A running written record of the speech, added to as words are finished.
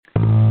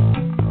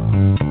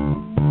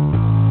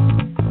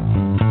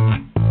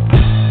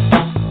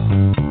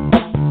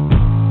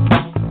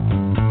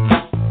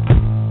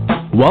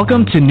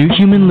Welcome to New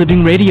Human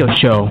Living Radio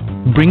Show,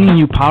 bringing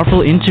you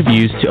powerful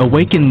interviews to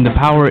awaken the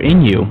power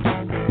in you.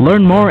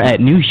 Learn more at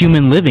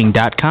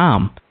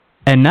newhumanliving.com.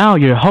 And now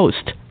your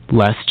host,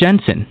 Les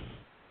Jensen.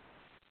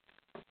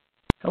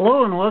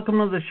 Hello and welcome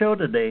to the show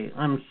today.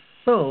 I'm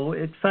so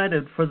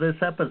excited for this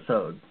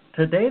episode.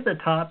 Today the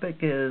topic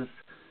is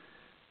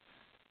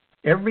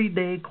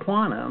Everyday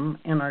Quantum,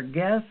 and our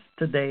guests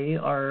today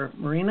are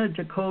Marina,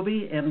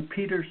 Jacobi, and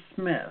Peter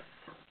Smith.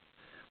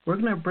 We're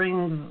going to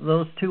bring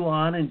those two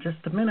on in just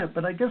a minute,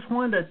 but I just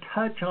wanted to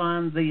touch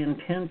on the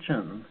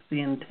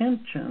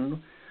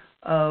intention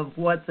of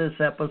what this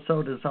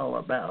episode is all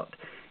about.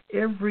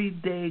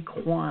 Everyday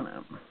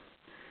Quantum.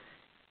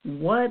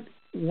 What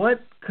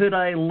could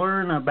I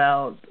learn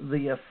about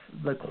the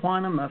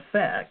quantum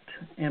effect,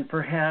 and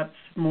perhaps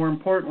more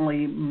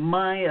importantly,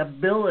 my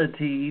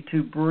ability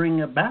to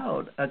bring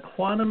about a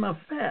quantum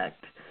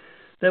effect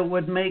that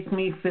would make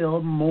me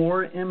feel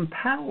more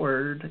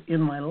empowered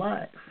in my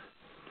life?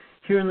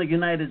 Here in the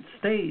United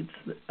States,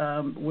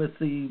 with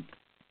the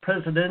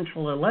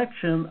presidential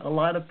election, a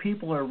lot of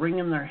people are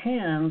wringing their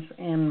hands,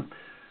 and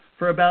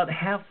for about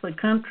half the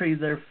country,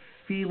 they're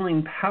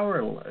feeling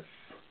powerless.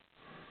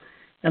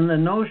 And the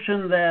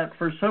notion that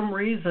for some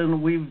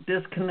reason we've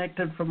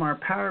disconnected from our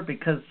power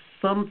because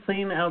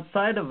something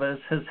outside of us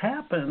has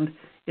happened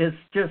is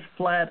just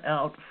flat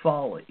out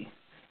folly.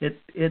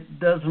 It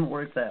doesn't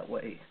work that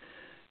way.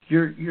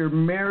 You're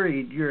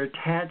married, you're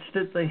attached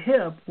at the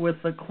hip with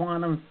the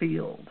quantum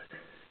field.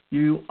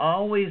 You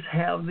always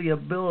have the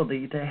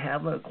ability to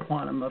have a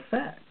quantum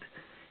effect.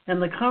 And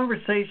the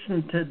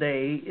conversation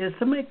today is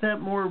to make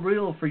that more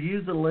real for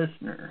you, the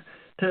listener,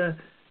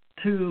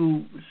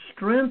 to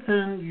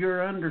strengthen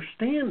your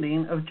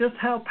understanding of just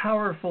how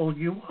powerful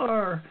you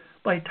are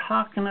by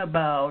talking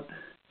about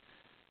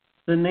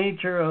the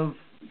nature of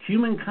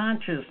human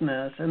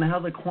consciousness and how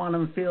the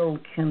quantum field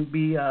can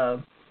be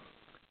an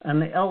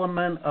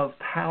element of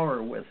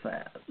power with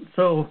that.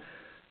 So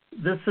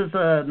this is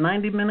a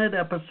 90-minute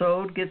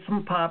episode. Get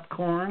some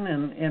popcorn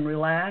and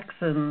relax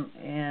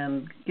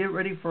and get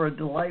ready for a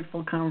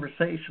delightful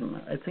conversation.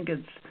 I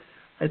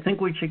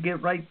think we should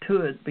get right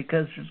to it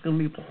because there's going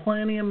to be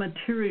plenty of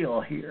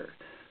material here.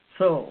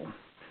 So,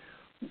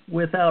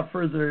 without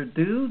further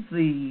ado,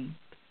 the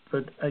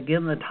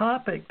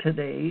topic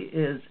today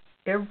is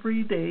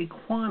Everyday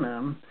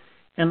Quantum,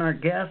 and our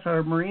guests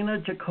are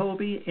Marina,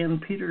 Jacobi,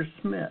 and Peter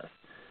Smith.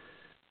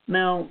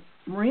 Now,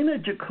 Marina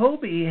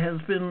Jacobi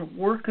has been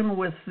working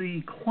with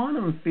the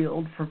quantum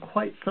field for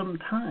quite some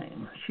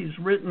time. She's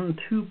written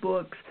 2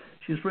 books.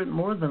 She's written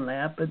more than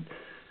that, but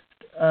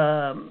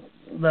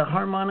the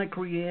harmonic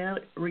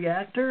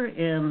reactor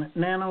and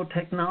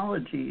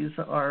nanotechnologies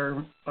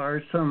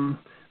are some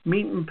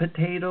meat and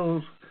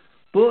potatoes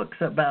books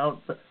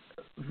about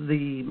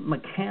the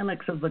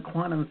mechanics of the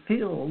quantum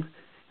field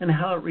and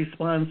how it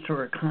responds to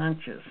our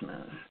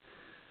consciousness.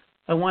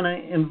 I want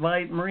to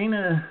invite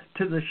Marina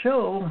to the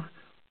show.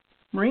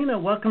 Marina,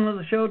 welcome to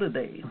the show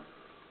today.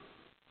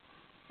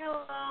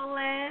 Hello,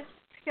 Les.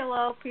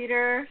 Hello,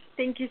 Peter.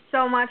 Thank you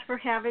so much for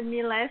having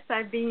me, Les.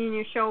 I've been in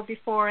your show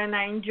before, and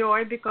I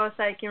enjoy because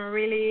I can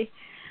really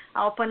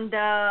open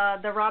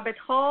the rabbit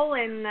hole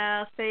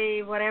and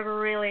say whatever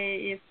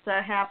really is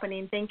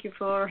happening. Thank you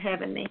for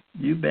having me.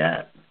 You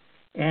bet.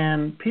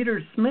 And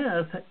Peter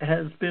Smith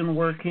has been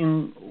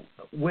working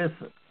with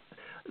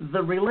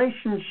the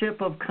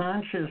relationship of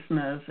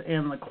consciousness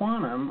and the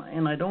quantum,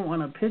 and I don't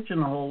want to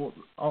pigeonhole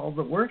all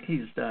the work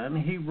he's done.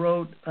 He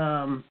wrote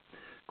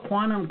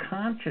Quantum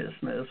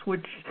Consciousness,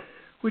 which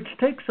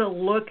takes a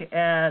look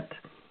at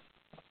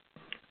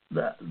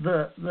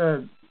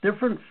the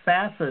different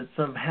facets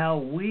of how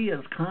we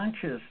as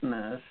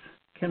consciousness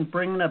can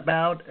bring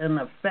about an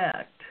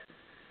effect.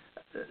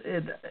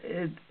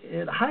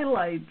 It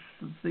highlights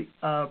the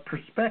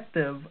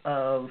perspective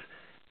of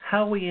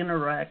how we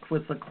interact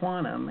with the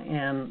quantum,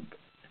 and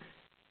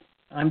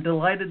I'm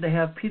delighted to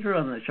have Peter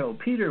on the show.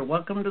 Peter,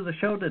 welcome to the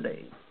show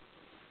today.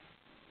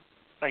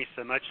 Thanks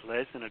so much,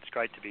 Les, and it's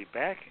great to be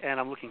back, and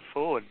I'm looking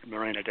forward,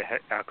 Marina, to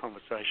our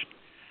conversation.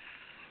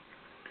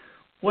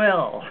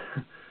 Well,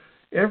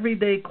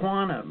 Everyday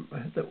Quantum,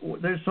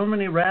 there's so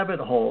many rabbit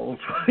holes.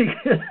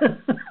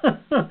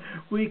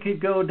 We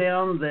could go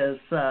down this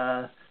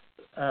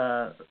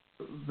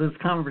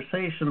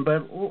conversation,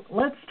 but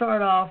let's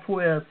start off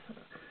with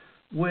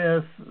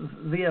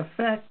the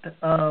effect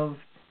of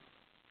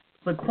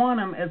the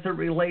quantum as it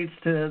relates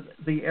to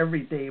the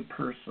everyday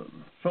person.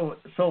 So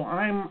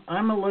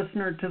I'm a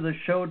listener to the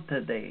show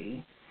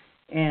today,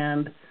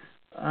 and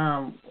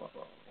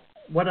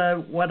what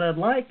I'd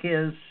like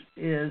is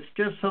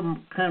just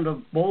some kind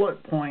of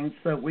bullet points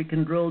that we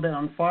can drill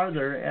down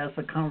farther as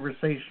the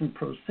conversation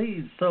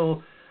proceeds.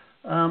 So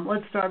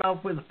let's start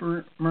off with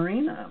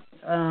Marina.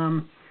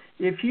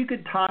 If you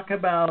could talk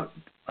about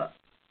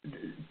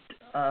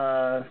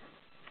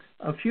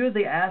a few of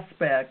the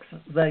aspects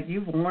that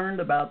you've learned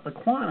about the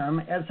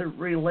quantum as it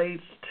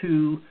relates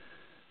to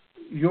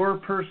your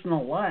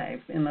personal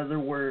life. In other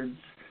words,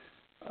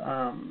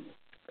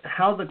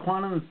 how the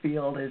quantum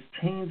field has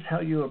changed how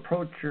you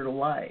approach your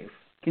life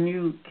Can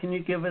you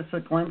give us a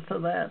glimpse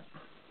of that?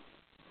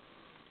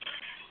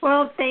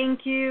 Well,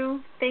 thank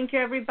you. Thank you,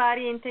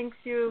 everybody, and thanks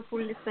you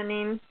for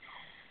listening.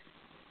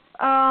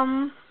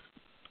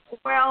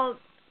 Well,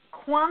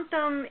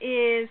 quantum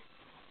is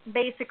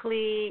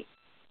basically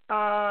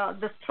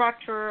the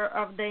structure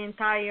of the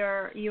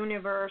entire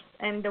universe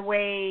and the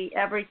way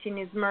everything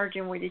is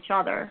merging with each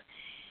other.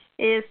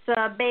 It's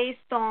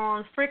based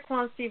on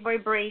frequency,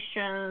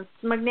 vibrations,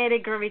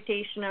 magnetic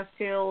gravitational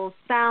field,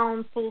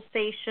 sound,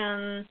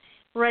 pulsation,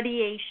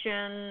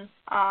 radiation,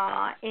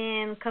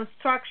 and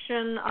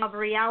construction of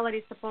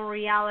realities upon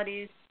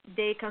realities,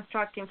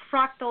 deconstructing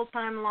fractal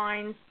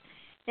timelines,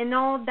 and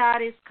all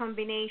that is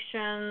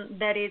combination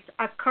that is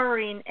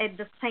occurring at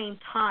the same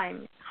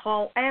time.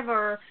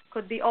 However,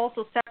 could be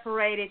also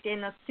separated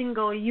in a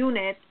single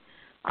unit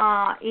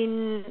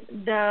in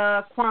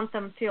the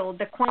quantum field.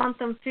 The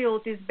quantum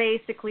field is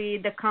basically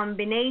the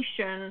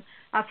combination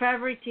of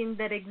everything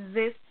that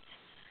exists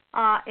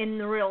in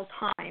real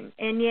time,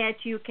 and yet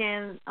you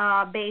can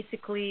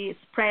basically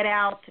spread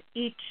out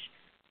each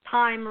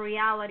time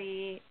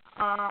reality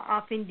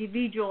of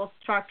individual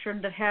structure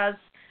that has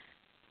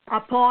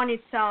upon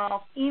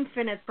itself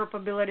infinite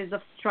probabilities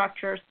of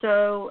structure.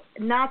 So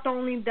not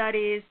only that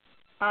is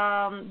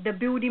the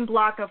building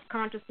block of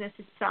consciousness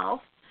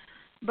itself,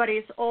 but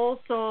it's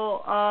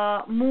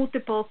also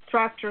multiple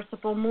structures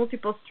upon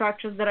multiple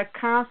structures that are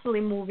constantly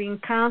moving,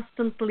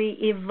 constantly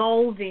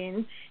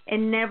evolving,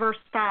 and never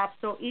stop.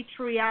 So each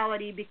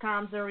reality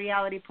becomes a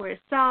reality for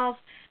itself.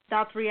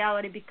 That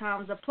reality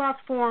becomes a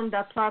platform.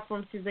 That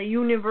platform is a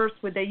universe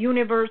with a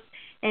universe,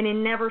 and it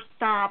never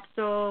stops.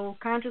 So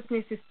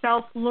consciousness is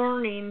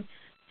self-learning,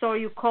 so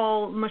you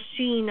call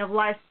machine of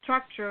life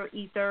structure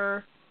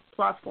ether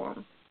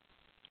platform.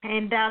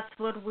 And that's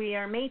what we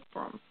are made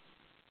from.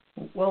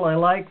 Well, I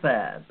like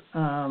that.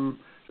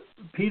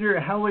 Peter,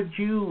 how would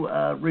you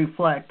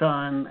reflect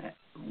on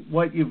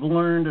what you've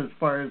learned as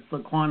far as the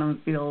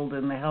quantum field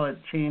and how it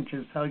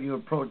changes how you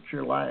approach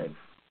your life?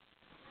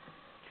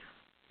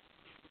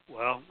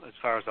 Well, as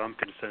far as I'm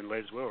concerned,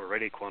 Les, we're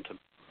already quantum.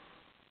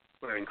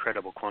 We're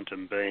incredible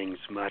quantum beings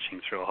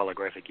marching through a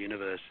holographic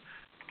universe.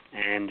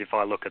 And if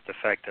I look at the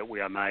fact that we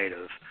are made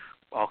of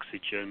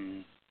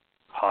oxygen,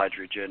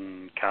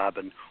 hydrogen,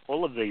 carbon,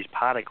 all of these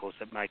particles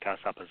that make us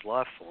up as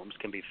life forms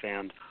can be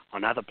found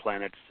on other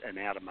planets and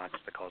out amongst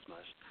the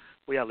cosmos.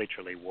 We are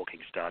literally walking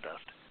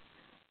stardust.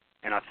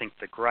 And I think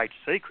the great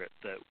secret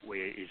that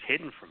is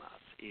hidden from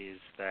us is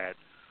that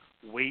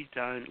we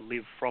don't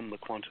live from the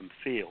quantum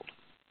field.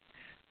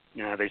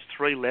 You know, there's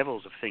three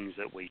levels of things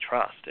that we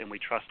trust, and we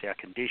trust our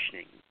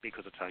conditioning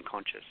because it's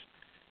unconscious.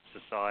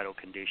 Societal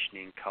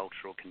conditioning,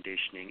 cultural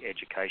conditioning,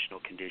 educational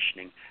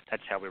conditioning,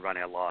 that's how we run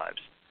our lives.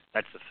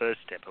 That's the first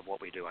step of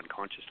what we do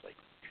unconsciously.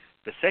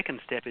 The second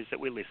step is that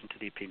we listen to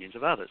the opinions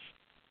of others,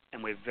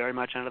 and we're very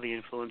much under the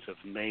influence of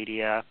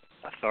media,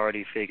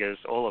 authority figures,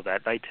 all of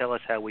that. They tell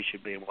us how we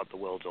should be and what the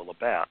world's all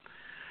about.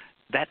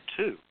 That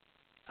too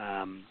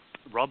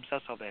robs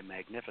us of our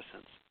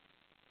magnificence.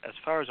 As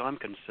far as I'm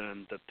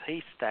concerned, the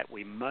piece that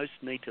we most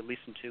need to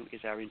listen to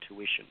is our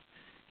intuition.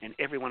 And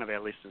every one of our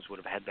listeners would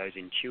have had those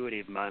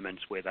intuitive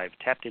moments where they've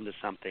tapped into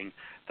something,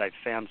 they've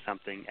found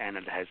something, and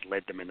it has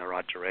led them in the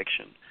right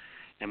direction.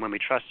 And when we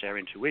trust our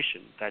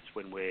intuition, that's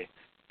when we're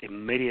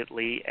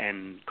immediately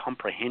and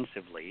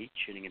comprehensively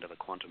tuning into the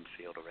quantum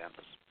field around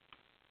us.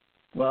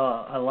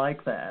 Well, I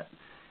like that.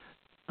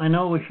 I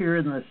know here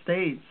in the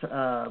States,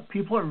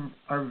 people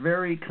are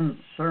very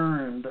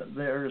concerned.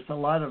 There's a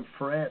lot of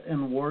fret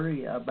and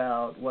worry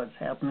about what's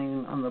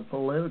happening on the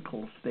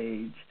political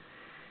stage.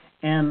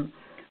 And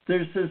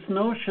there's this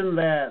notion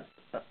that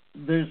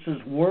there's this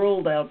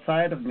world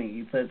outside of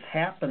me that's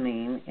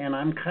happening, and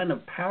I'm kind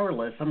of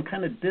powerless. I'm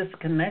kind of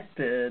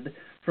disconnected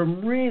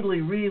from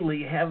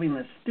really having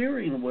a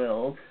steering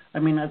wheel. I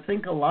mean, I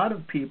think a lot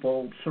of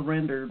people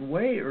surrendered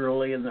way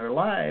early in their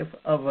life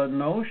of a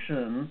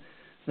notion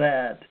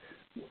that,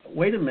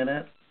 wait a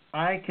minute,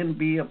 I can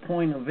be a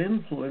point of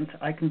influence.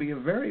 I can be a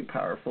very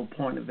powerful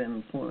point of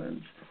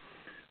influence.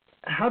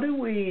 How do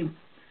we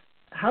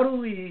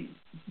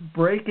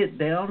break it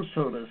down,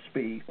 so to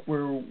speak,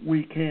 where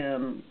we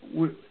can,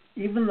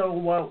 even though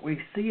what we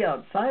see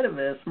outside of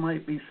us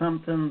might be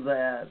something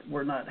that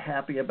we're not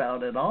happy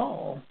about at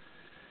all,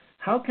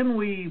 how can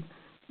we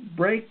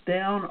break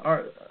down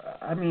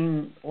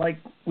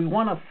we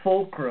want a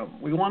fulcrum,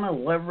 we want a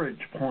leverage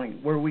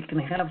point where we can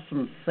have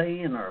some say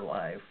in our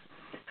life.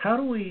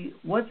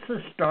 What's the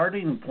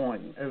starting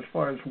point as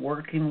far as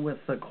working with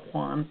the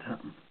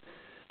quantum?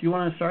 Do you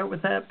want to start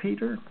with that,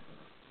 Peter?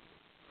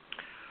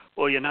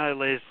 Well, you know,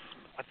 Les,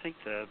 I think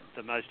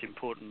the most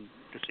important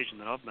decision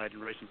that I've made in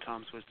recent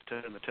times was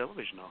to turn the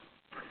television off.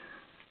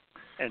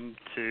 And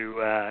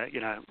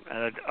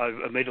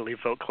I immediately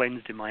felt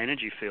cleansed in my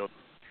energy field.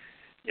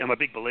 I'm a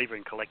big believer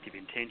in collective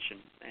intention,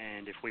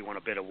 and if we want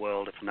a better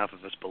world, if enough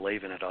of us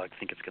believe in it, I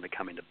think it's going to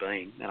come into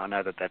being. And I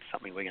know that that's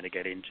something we're going to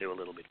get into a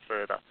little bit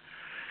further.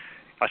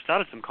 I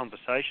started some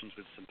conversations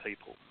with some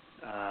people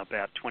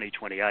about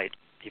 2028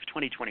 if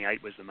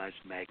 2028 was the most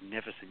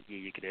magnificent year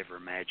you could ever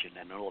imagine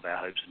and all of our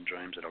hopes and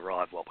dreams had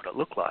arrived, what would it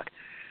look like?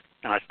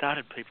 And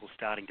people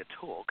starting to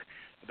talk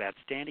about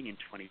standing in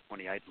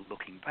 2028 and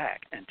looking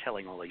back and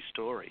telling all these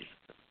stories.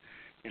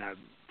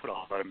 Put a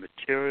whole lot of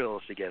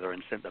materials together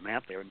and sent them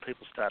out there, and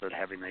people started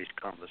having these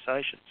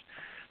conversations.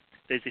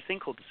 There's this thing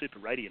called the super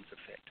radiance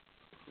effect,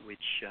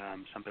 which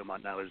some people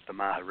might know as the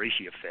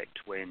Maharishi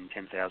effect, when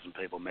 10,000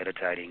 people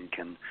meditating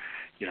can,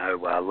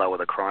 lower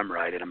the crime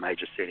rate in a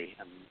major city.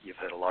 And you've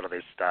heard a lot of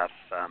this stuff.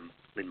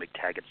 Lynn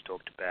McTaggart's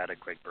talked about it.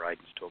 Greg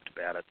Braden's talked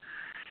about it.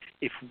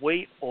 If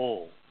we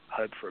all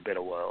hope for a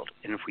better world,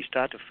 and if we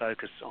start to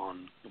focus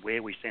on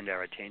where we send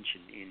our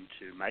attention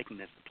into making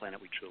this the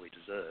planet we truly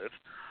deserve,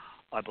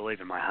 I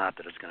believe in my heart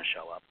that it's going to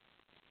show up.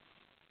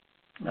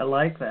 I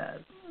like that.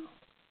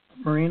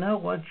 Marina,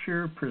 what's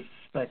your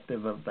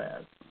perspective of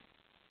that?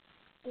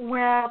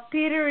 Well,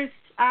 Peter is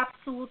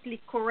absolutely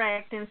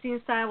correct. And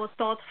since I was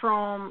taught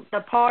from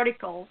the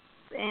particles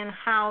and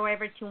how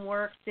everything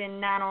works in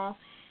nano,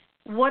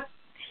 what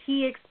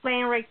he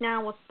explained right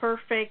now was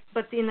perfect,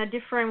 but in a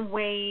different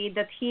way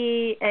that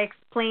he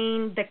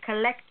explained the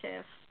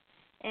collective.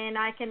 And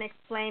I can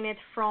explain it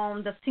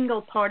from the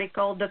single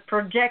particle that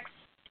projects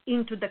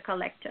into the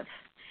collective.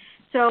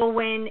 So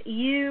when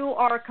you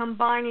are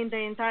combining the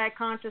entire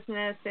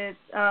consciousness, it's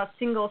a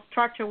single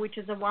structure, which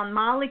is a one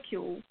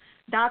molecule.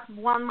 That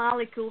one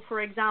molecule,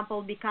 for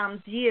example,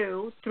 becomes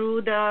you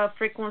through the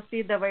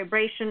frequency, the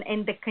vibration,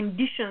 and the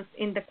conditions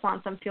in the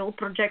quantum field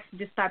projects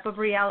this type of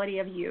reality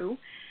of you.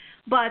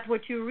 But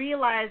what you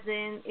realize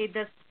is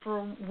that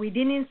from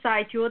within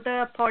inside you,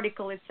 the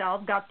particle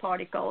itself, God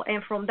particle,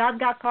 and from that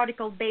God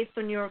particle, based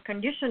on your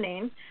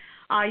conditioning,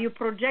 you're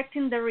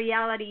projecting the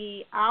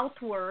reality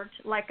outward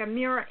like a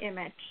mirror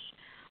image.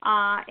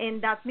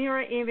 And that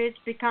mirror image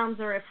becomes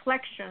a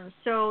reflection.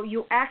 So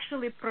you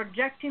actually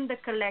projecting the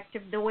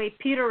collective the way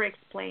Peter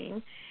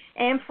explained.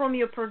 And from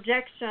your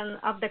projection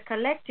of the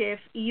collective,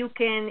 you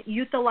can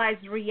utilize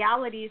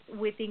realities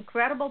with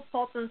incredible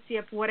potency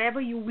of whatever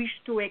you wish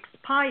to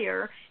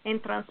expire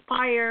and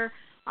transpire,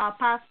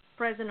 past,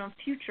 present, or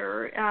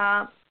future,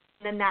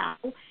 the now.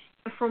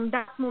 From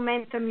that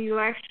momentum,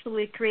 you're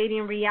actually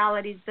creating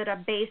realities that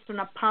are based on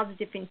a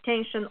positive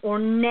intention or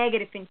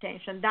negative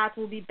intention. That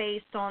will be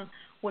based on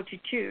what you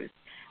choose.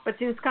 But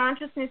since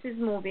consciousness is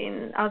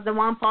moving as the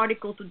one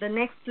particle to the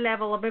next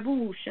level of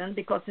evolution,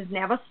 because it's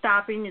never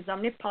stopping, it's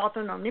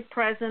omnipotent,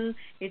 omnipresent,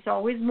 it's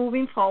always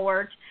moving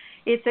forward,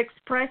 it's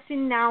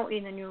expressing now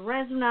in a new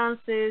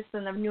resonances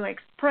and a new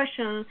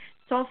expression.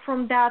 So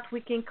from that, we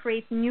can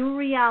create new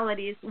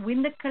realities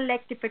with the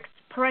collective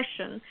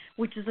expression,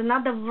 which is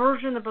another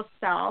version of a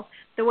self.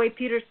 The way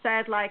Peter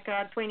said, like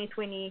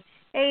 2028,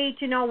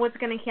 what's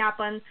going to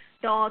happen.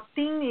 The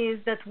thing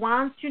is that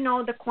once you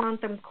know the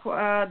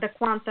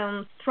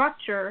quantum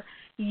structure,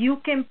 you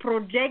can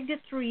project this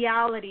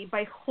reality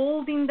by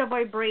holding the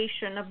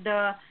vibration of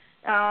the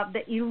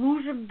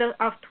illusion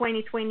of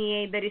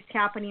 2028 that is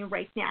happening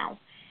right now.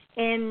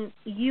 And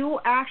you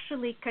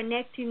actually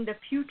connecting the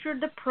future,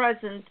 the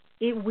present,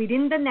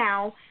 within the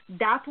now,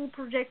 that will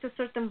project a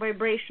certain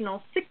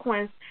vibrational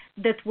sequence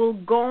that will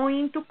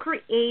going to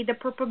create the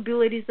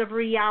probabilities of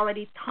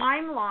reality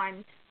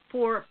timeline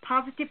for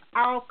positive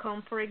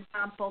outcome, for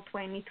example,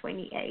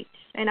 2028.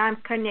 And I'm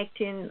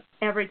connecting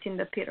everything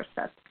that Peter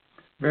said.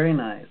 Very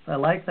nice. I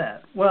like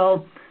that.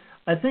 Well,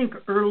 I think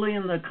early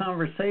in the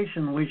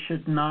conversation we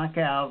should knock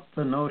out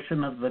the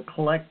notion of the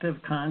collective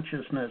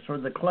consciousness or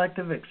the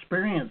collective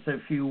experience,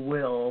 if you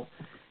will,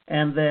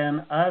 and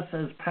then us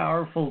as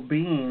powerful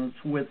beings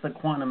with the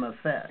quantum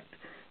effect.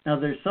 Now,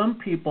 there's some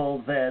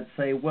people that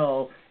say,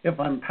 well, if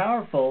I'm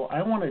powerful,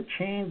 I want to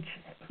change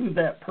who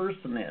that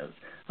person is.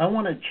 I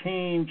want to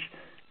change,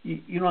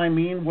 you know what I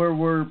mean, where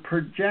we're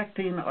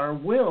projecting our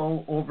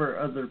will over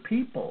other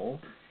people,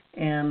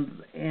 and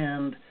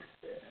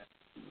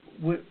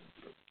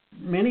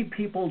many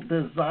people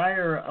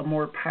desire a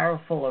more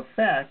powerful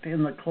effect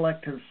in the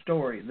collective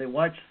story. They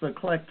watch the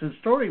collective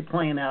story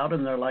playing out,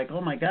 and they're like,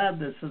 oh, my God,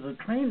 this is a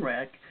train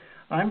wreck.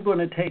 I'm going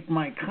to take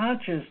my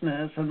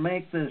consciousness and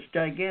make this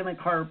gigantic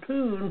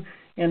harpoon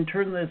and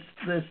turn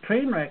this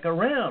train wreck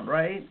around,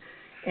 right?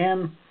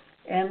 And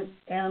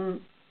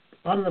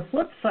on the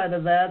flip side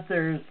of that,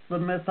 there's the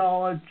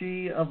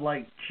mythology of,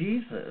 like,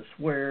 Jesus,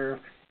 where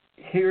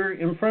here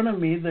in front of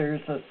me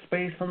there's a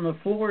space on the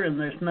floor and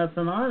there's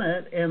nothing on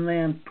it, and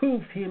then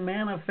poof, he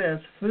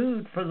manifests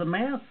food for the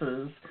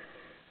masses.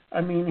 I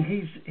mean,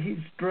 he's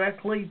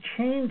directly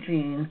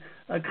changing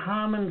a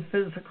common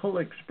physical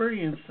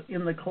experience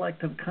in the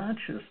collective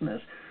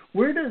consciousness.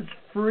 Where does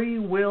free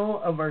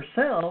will of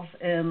ourselves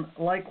and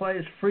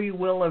likewise free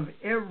will of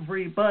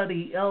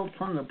everybody else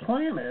on the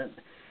planet,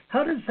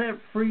 how does that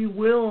free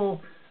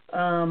will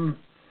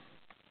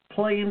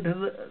play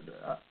into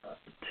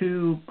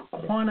to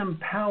quantum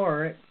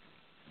power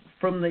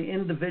from the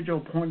individual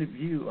point of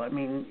view? I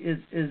mean,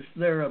 is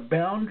there a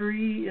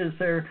boundary? Is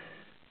there,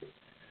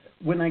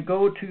 when I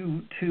go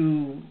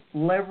to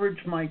leverage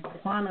my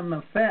quantum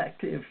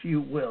effect, if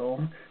you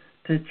will,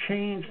 to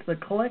change the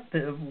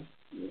collective,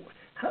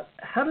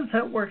 how does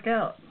that work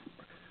out?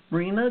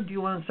 Marina, do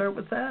you want to start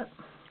with that?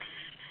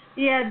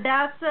 Yeah,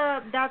 that's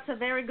a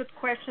very good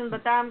question,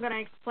 but I'm going to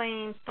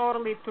explain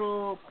totally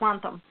through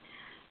quantum.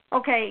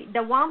 Okay,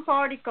 the one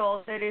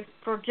particle that is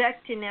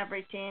projecting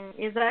everything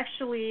is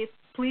actually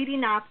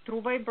splitting up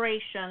through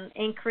vibration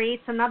and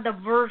creates another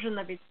version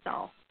of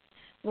itself.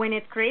 When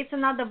it creates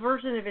another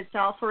version of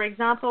itself, for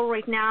example,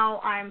 right now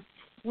I'm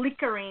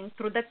flickering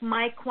through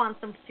my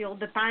quantum field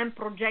that I'm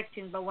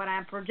projecting, but when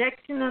I'm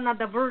projecting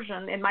another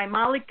version and my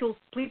molecule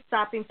splits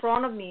up in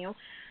front of me,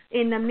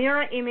 in the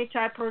mirror image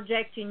I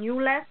project in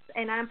you, Les,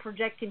 and I'm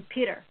projecting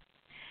Peter.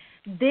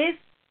 This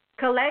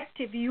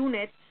collective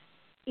unit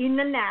in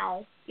the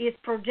now is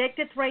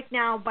projected right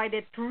now by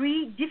the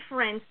three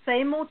different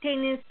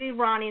simultaneously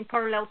running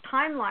parallel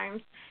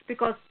timelines,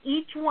 because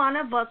each one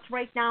of us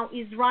right now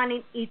is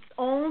running its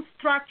own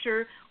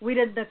structure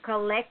within the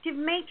collective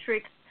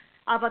matrix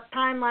of a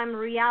timeline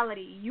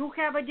reality. You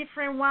have a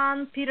different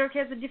one, Peter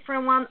has a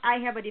different one, I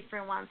have a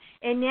different one.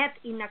 And yet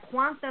in a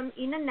quantum,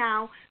 in a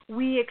now,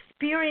 we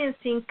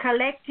experiencing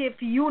collective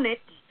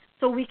units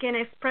so we can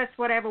express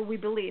whatever we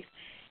believe.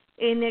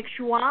 In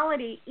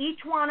actuality, each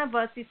one of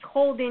us is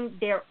holding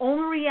their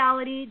own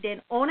reality,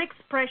 their own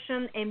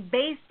expression, and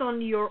based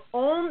on your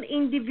own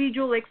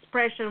individual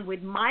expression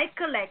with my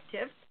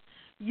collective,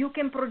 you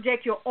can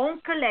project your own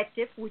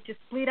collective, which is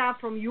split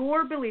out from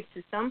your belief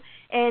system,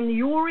 and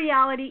your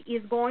reality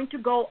is going to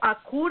go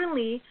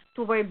accordingly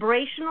to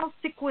vibrational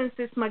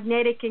sequences,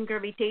 magnetic and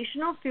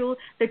gravitational field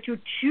that you're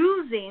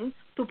choosing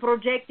to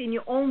project in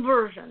your own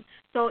version.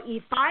 So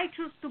if I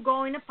choose to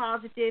go in a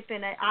positive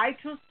and I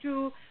choose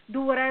to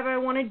do whatever I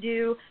want to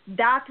do,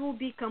 that will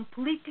be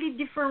completely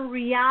different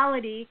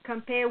reality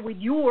compared with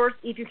yours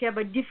if you have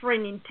a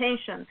different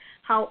intention.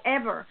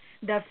 However,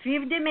 the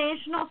fifth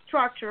dimensional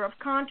structure of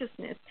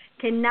consciousness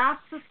cannot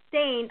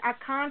sustain a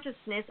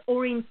consciousness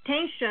or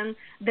intention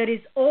that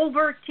is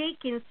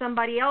overtaking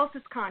somebody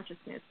else's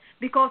consciousness,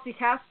 because it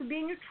has to be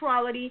in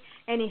neutrality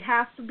and it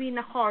has to be in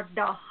the heart.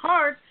 The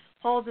heart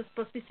holds a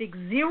specific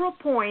 0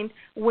 point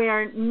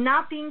where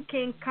nothing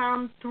can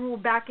come through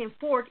back and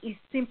forth. It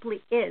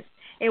simply is.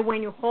 And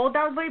when you hold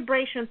that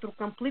vibration through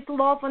complete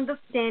love,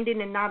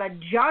 understanding, and not a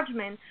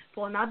judgment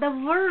for another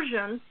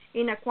version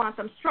in a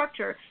quantum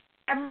structure,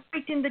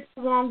 everything that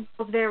you want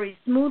goes very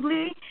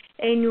smoothly,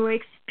 and you're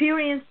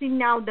experiencing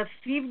now the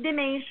fifth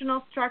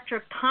dimensional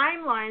structure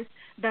timelines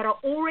that are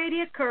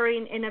already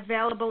occurring and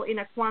available in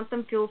a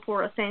quantum field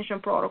for Ascension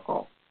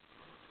Protocol.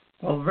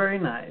 Well, very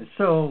nice.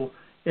 So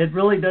it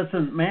really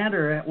doesn't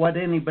matter what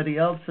anybody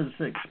else is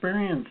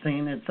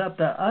experiencing. It's up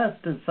to us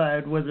to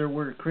decide whether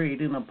we're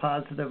creating a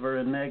positive or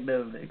a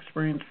negative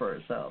experience for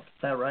ourselves.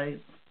 Is that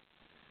right?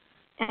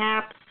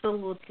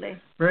 Absolutely.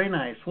 Very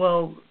nice.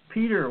 Well,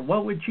 Peter,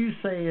 what would you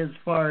say as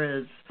far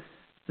as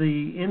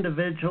the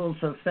individual's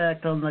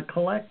effect on the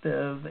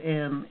collective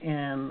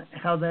and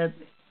how that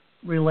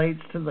relates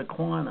to the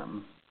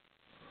quantum?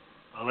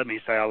 Well, let me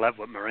say I love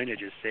what Marina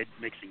just said,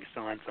 mixing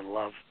science and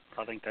love.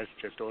 I think that's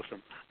just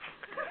awesome.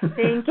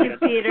 Thank you,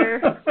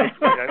 Peter. we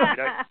don't do enough of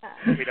that.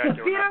 Peter's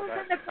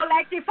in the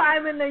collective,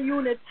 I'm in the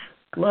unit.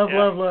 Love.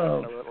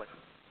 Absolutely.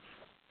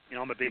 You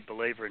know, I'm a big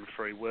believer in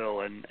free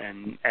will, and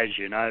as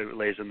you know,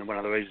 Les, and one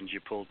of the reasons you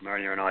pulled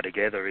Marina and I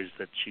together is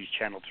that she's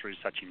channeled through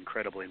such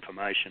incredible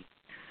information,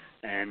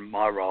 and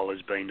my role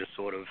has been to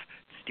sort of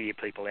steer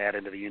people out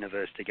into the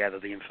universe to gather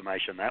the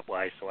information that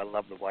way, so I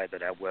love the way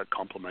that our work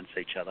complements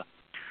each other.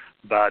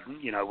 But,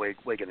 you know, we're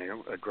going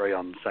to agree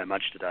on so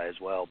much today as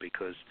well,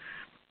 because,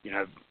 you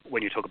know,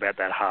 when you talk about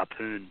that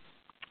harpoon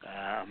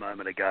a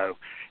moment ago,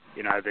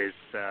 you know, there's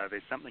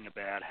something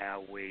about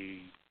how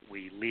we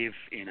live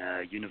in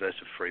a universe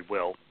of free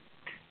will,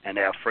 and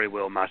our free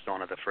will must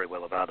honour the free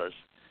will of others.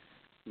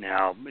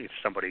 Now, if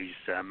somebody's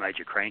made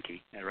you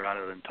cranky,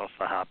 rather than toss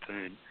the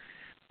harpoon,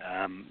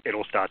 it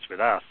all starts with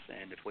us,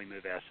 and if we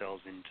move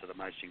ourselves into the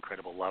most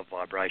incredible love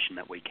vibration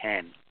that we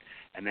can,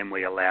 and then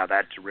we allow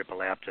that to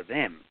ripple out to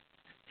them,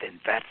 then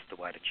that's the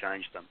way to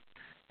change them.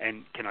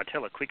 And can I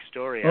tell a quick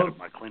story out of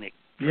my clinic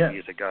from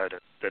years ago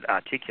that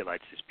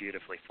articulates this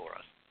beautifully for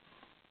us?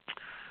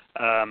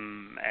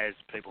 As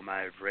people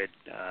may have read,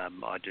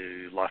 I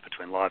do Life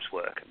Between Lives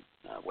work,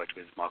 and worked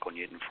with Michael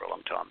Newton for a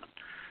long time, and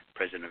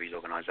president of his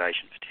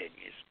organisation for 10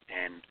 years.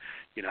 And,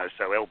 you know,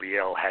 so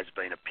LBL has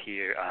been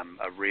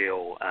a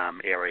real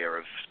area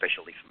of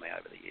specialty for me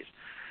over the years.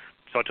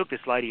 So I took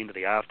this lady into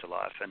the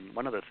afterlife, and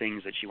one of the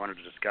things that she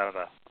wanted to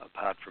discover,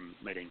 apart from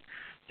meeting,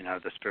 you know,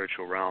 the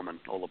spiritual realm and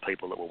all the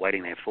people that were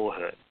waiting there for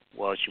her,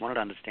 was she wanted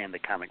to understand the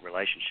karmic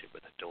relationship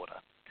with her daughter.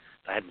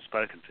 They hadn't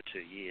spoken for 2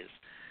 years.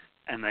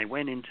 And they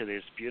went into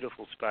this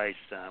beautiful space,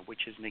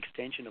 which is an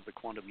extension of the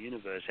quantum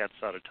universe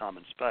outside of time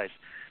and space,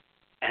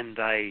 and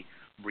they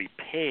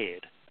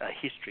repaired a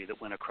history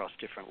that went across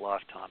different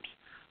lifetimes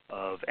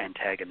of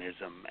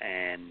antagonism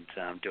and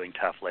doing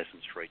tough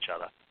lessons for each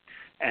other.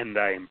 And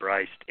they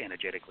embraced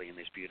energetically in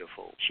this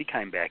beautiful. She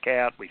came back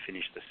out. We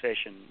finished the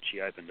session.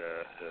 She opened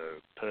her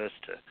purse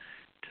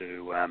to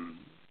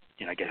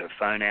you know, get her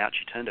phone out.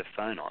 She turned her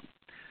phone on,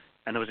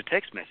 and there was a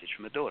text message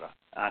from her daughter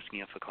asking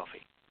her for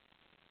coffee.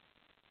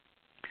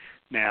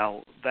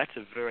 Now, that's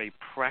a very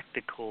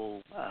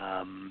practical,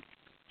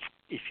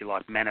 if you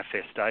like,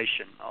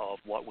 manifestation of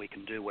what we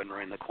can do when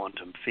we're in the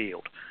quantum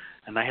field.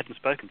 And they hadn't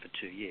spoken for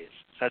 2 years.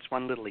 So that's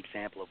one little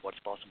example of what's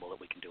possible that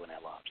we can do in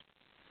our lives.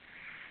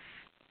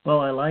 Well,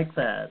 I like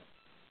that.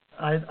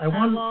 I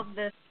love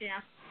this,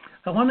 yeah.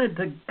 I wanted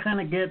to kind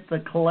of get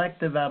the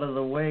collective out of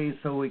the way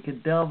so we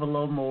could delve a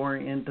little more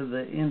into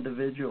the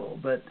individual.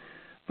 But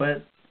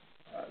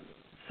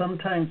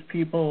sometimes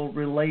people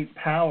relate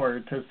power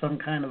to some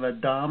kind of a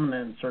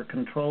dominance or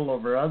control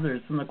over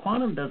others, and the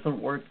quantum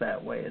doesn't work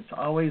that way. It's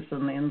always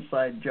an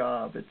inside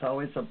job. It's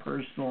always a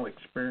personal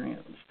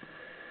experience.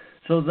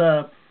 So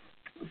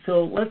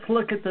let's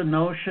look at the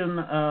notion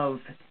of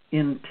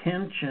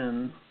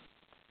intention,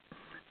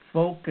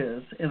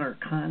 focus in our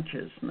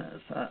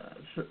consciousness.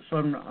 So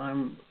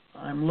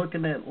I'm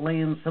looking at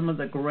laying some of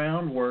the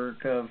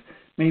groundwork of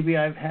maybe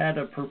I've had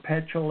a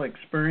perpetual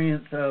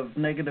experience of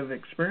negative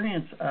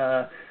experience.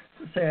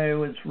 Say I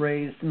was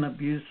raised in an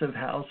abusive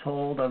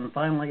household. I'm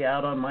finally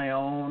out on my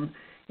own,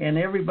 and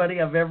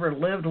everybody I've ever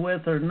lived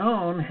with or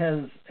known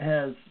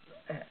has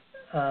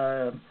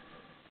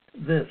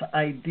this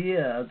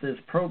idea, this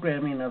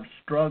programming of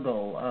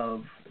struggle,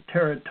 of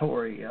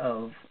territory,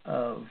 of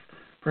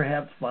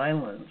perhaps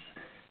violence.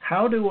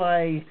 How do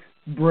I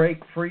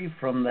break free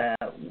from that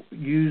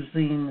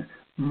using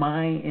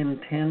my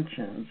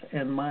intentions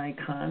and my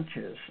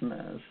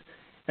consciousness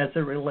as it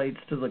relates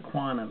to the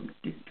quantum?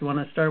 Do you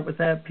want to start with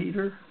that,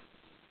 Peter?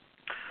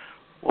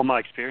 Well, my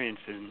experience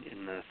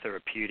in the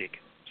therapeutic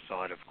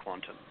side of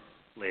quantum,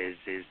 Les,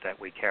 is that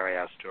we carry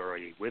our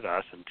story with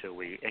us until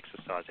we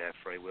exercise our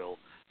free will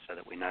so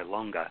that we no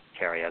longer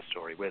carry our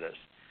story with us.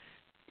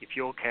 If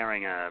you're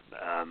carrying a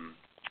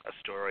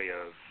story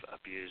of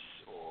abuse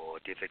or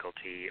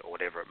difficulty or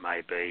whatever it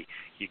may be,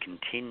 you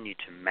continue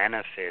to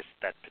manifest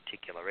that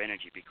particular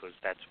energy because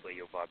that's where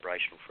your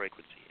vibrational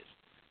frequency is.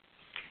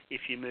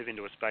 If you move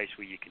into a space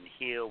where you can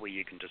heal, where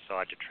you can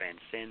decide to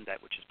transcend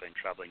that which has been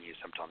troubling you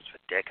sometimes for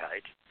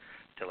decades,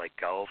 to let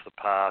go of the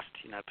past,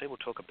 people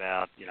talk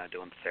about,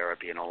 doing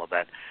therapy and all of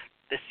that.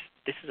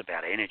 This is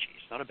about energy.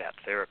 It's not about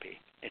therapy.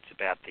 It's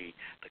about the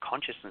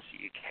consciousness that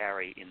you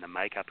carry in the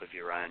makeup of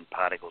your own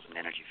particles and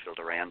energy field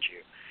around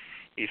you.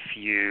 If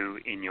you,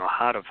 in your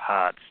heart of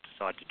hearts,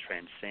 decide to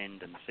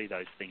transcend and see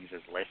those things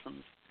as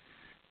lessons,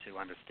 to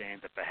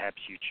understand that perhaps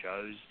you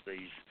chose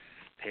these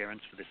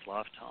parents for this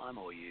lifetime,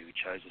 or you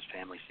chose this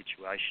family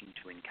situation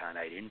to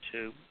incarnate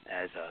into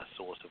as a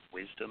source of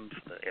wisdom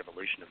for the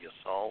evolution of your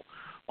soul,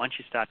 once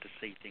you start to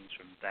see things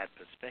from that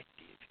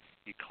perspective,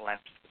 you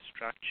collapse the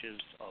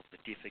structures of the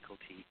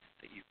difficulty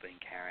that you've been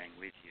carrying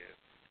with you,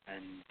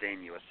 and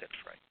then you are set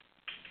free.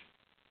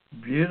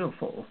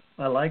 Beautiful.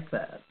 I like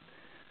that.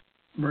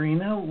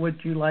 Marina, would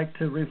you like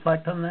to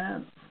reflect on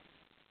that?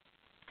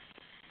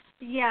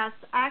 Yes,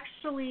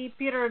 actually,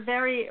 Peter,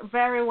 very,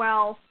 very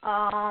well.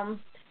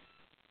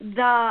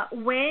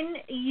 When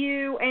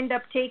you end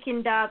up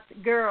taking that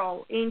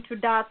girl into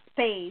that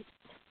space,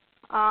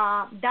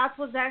 that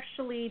was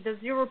actually the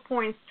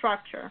 0-point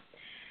structure.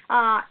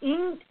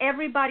 In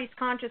everybody's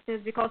consciousness,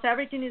 because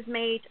everything is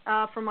made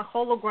from a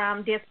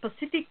hologram, there are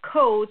specific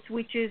codes,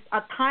 which is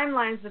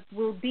timelines that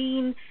will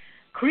be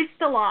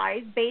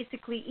crystallized,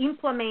 basically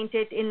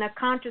implemented in the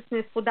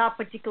consciousness for that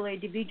particular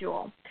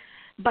individual.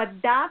 But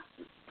that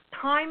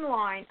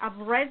timeline of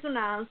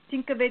resonance,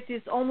 think of it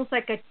as almost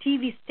like a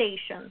TV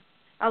station,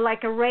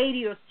 like a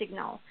radio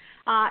signal.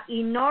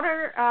 In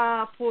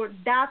order for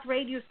that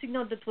radio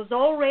signal that was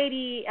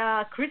already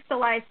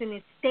crystallized and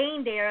is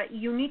staying there,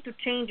 you need to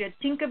change it.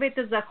 Think of it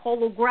as a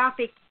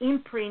holographic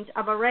imprint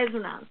of a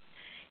resonance.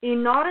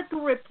 In order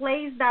to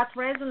replace that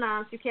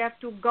resonance, you have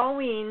to go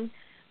in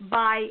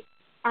by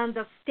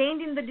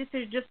understanding that this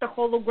is just a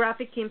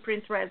holographic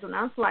imprint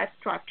resonance, life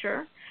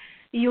structure.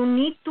 You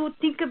need to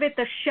think of it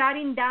as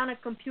shutting down a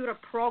computer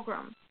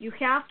program. You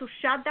have to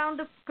shut down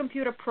the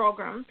computer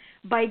program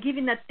by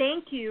giving a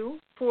thank you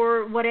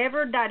for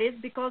whatever that is,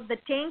 because the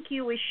thank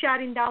you is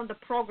shutting down the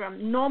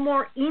program. No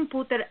more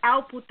input or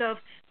output of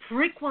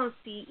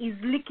frequency is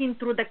leaking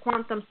through the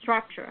quantum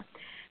structure.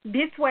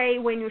 This way,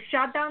 when you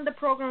shut down the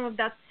program of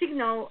that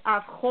signal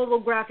of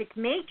holographic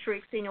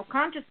matrix in your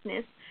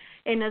consciousness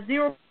and a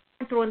 0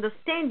 through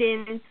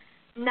understanding,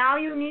 now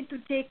you need to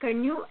take a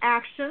new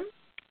action,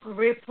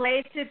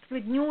 replace it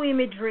with new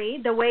imagery,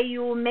 the way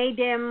you made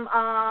them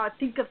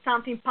think of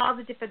something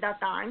positive at that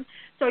time.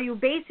 So you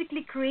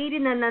basically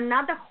creating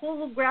another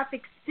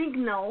holographic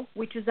signal,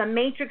 which is a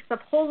matrix of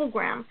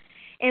hologram,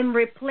 and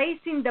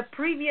replacing the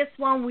previous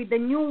one with the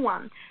new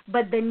one.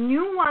 But the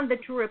new one that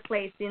you're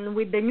replacing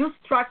with the new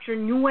structure,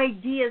 new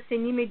ideas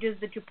and images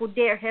that you put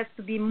there has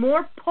to be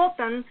more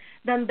potent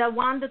than the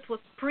one that was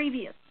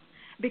previous.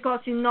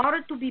 Because in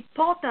order to be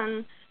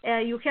potent,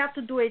 you have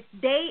to do it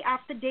day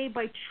after day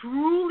by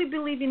truly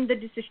believing that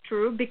this is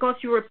true, because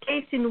you're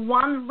replacing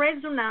one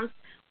resonance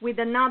with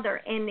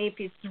another. And if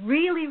it's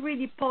really,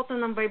 really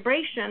potent on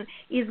vibration,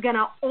 it's going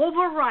to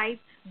override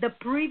the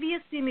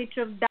previous image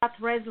of that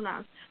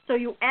resonance. So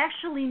you're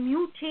actually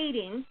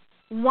mutating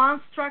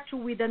one structure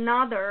with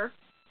another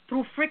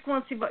through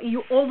frequency, but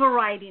you're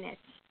overriding it.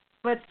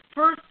 But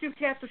first you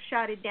have to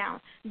shut it down.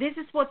 This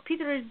is what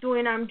Peter is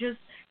doing. I'm just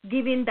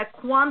giving the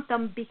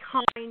quantum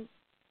behind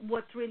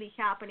what's really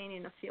happening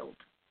in the field.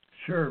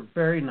 Sure,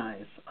 very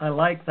nice. I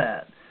like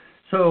that.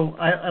 So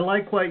I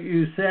like what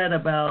you said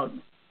about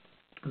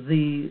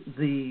the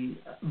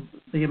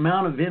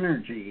amount of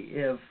energy.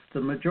 If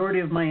the majority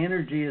of my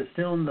energy is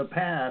still in the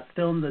past,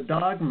 still in the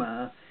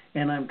dogma,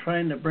 and I'm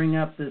trying to bring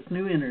up this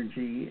new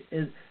energy,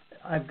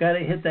 I've got to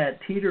hit that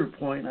teeter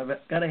point. I've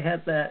got to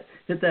hit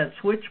that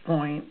switch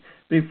point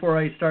before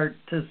I start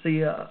to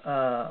see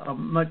a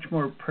much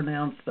more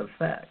pronounced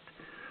effect.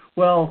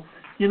 Well,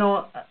 you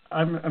know,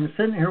 I'm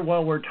sitting here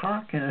while we're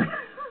talking,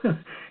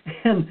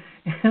 and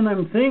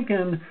I'm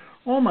thinking,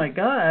 oh my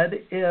God,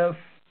 if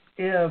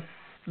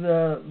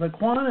the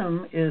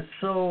quantum is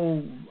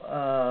so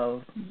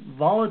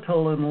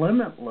volatile and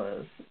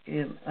limitless,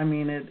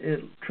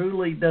 it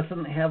truly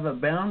doesn't have a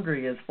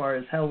boundary as far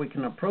as how we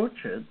can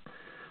approach it.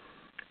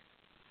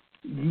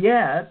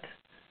 Yet,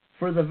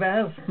 for the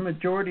vast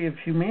majority of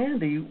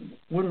humanity,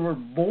 when we're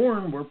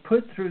born, we're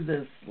put through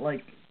this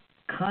like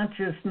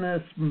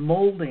consciousness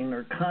molding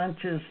or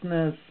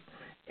consciousness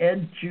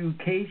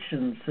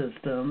education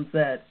system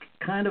that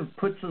kind of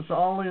puts us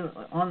all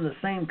on the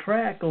same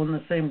track, going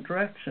the same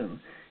direction.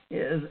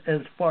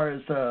 As far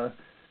as,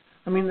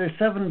 there's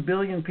 7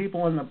 billion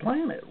people on the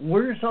planet.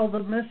 Where's all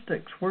the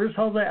mystics? Where's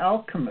all the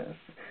alchemists?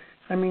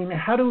 I mean,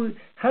 how do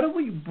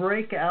we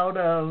break out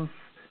of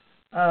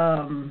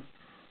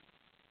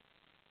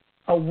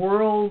a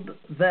world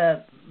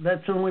that's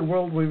the only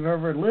world we've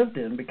ever lived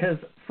in? Because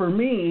for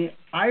me,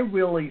 I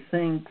really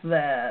think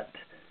that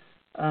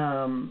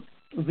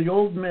the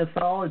old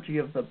mythology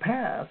of the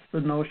past,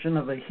 the notion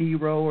of a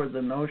hero or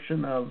the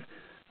notion of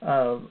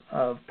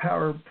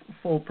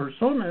powerful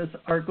personas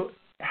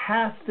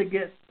has to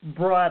get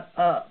brought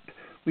up.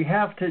 We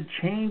have to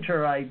change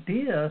our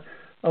idea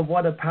of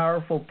what a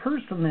powerful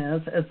person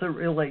is as it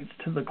relates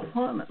to the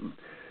quantum.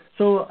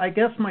 So I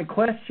guess my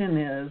question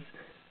is,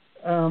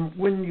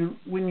 when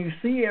you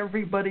see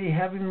everybody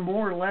having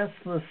more or less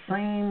the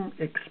same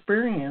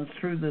experience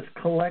through this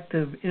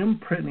collective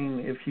imprinting,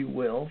 if you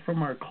will,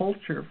 from our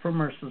culture,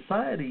 from our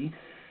society,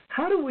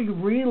 how do we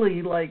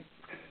really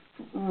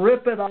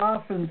rip it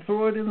off and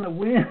throw it in the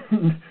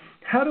wind?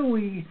 How do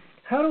we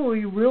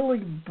really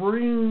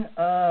bring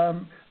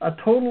a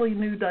totally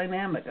new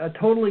dynamic, a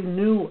totally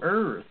new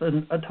Earth,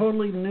 and a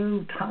totally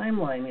new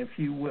timeline, if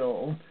you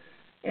will,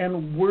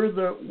 and we're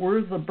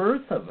the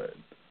birth of it?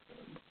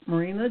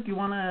 Marina, do you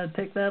want to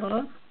take that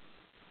on?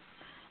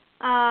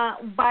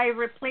 By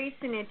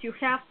replacing it, you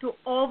have to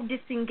all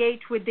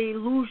disengage with the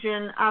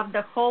illusion of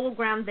the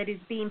hologram that is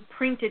being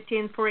printed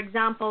in, for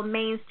example,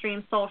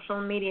 mainstream social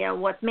media.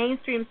 What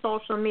mainstream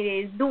social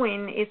media is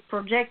doing is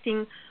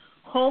projecting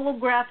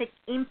holographic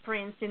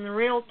imprints in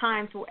real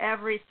time to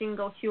every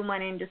single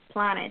human in this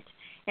planet.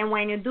 And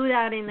when you do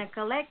that in a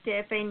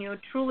collective and you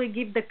truly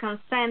give the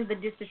consent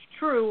that this is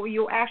true,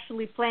 you're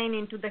actually playing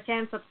into the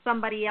hands of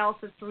somebody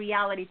else's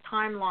reality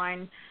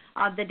timeline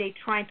that they're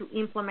trying to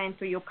implement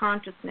to your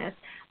consciousness.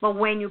 But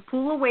when you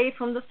pull away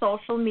from the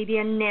social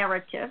media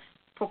narrative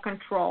for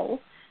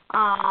control,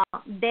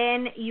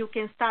 then you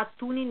can start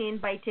tuning in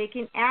by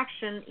taking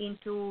action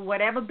into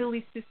whatever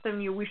belief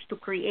system you wish to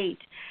create.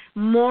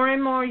 More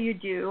and more you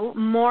do,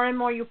 more and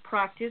more you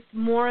practice,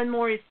 more and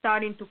more is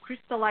starting to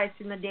crystallize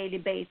on a daily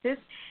basis,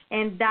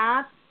 and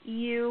that's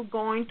you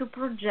going to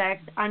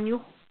project a new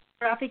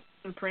holographic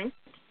imprint.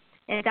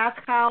 And that's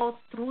how,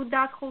 through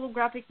that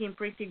holographic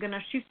imprint, you're going to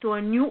shift to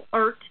a new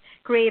Earth,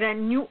 create a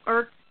new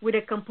Earth with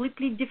a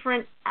completely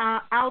different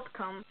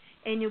outcome.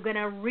 And you're going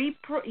to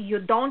you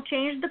don't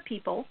change the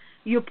people.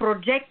 You're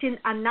projecting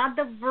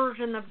another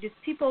version of these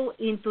people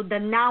into the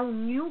now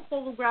new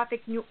holographic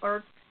new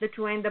Earth that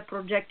you end up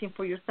projecting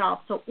for yourself.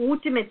 So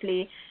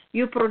ultimately,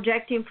 you're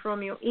projecting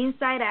from your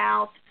inside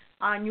out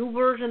a new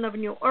version of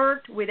new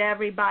Earth with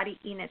everybody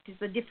in it.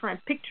 It's a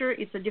different picture.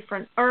 It's a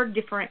different Earth,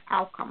 different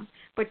outcome.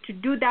 But to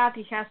do that,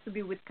 it has to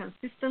be with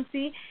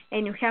consistency,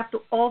 and you have to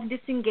all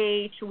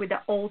disengage with the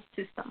old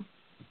system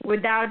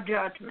without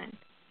judgment.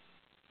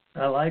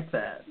 I like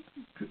that.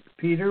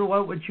 Peter,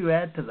 what would you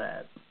add to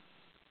that?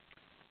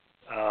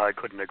 I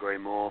couldn't agree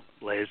more,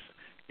 Les.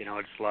 You know,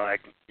 it's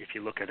like if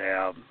you look at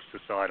our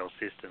societal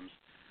systems,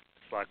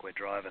 it's like we're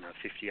driving a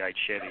 58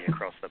 Chevy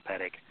across the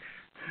paddock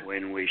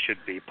when we should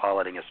be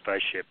piloting a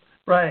spaceship.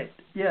 Right,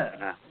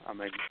 yeah.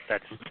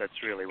 That's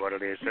really what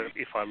it is. So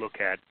if I look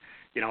at,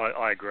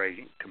 I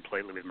agree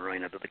completely with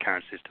Marina that the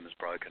current system is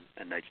broken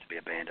and needs to be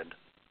abandoned.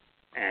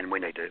 And we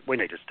need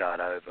to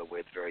start over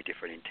with very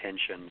different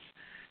intentions.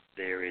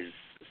 There is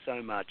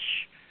so much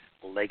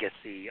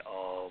legacy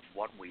of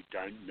what we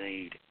don't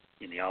need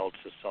in the old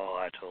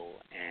societal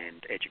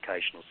and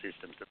educational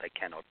systems that they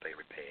cannot be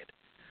repaired.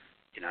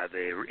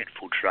 They're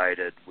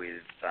infiltrated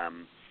with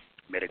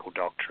medical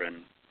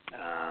doctrine,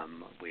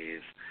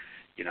 with,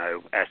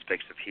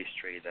 aspects of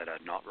history that are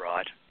not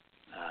right.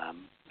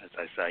 As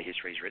they say,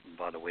 history is written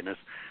by the winners.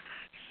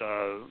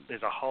 So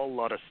there's a whole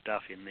lot of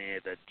stuff in there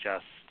that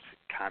just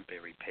can't be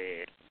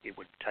repaired. It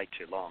would take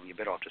too long. You're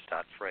better off to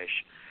start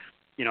fresh.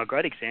 A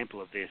great example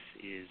of this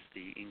is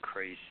the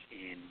increase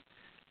in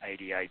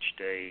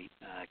ADHD,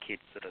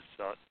 kids that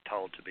are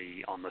told to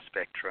be on the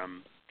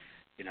spectrum.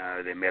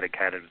 They're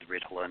medicated with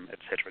Ritalin, et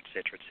cetera, et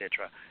cetera, et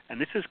cetera.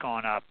 And this has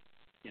gone up,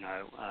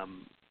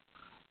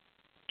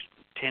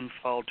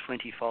 tenfold,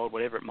 20-fold,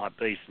 whatever it might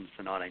be, since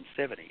the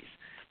 1970s.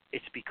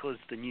 It's because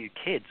the new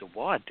kids are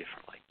wired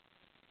differently.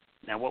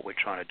 Now, what we're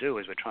trying to do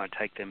is we're trying to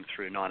take them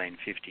through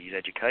 1950s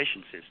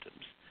education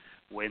systems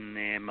when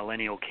they're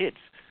millennial kids.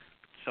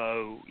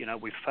 So,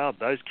 we've failed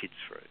those kids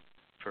through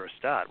for a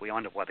start. We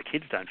wonder why the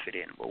kids don't fit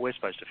in. Well, we're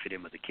supposed to fit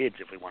in with the kids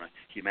if we want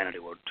humanity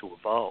to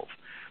evolve.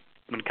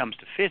 When it comes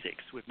to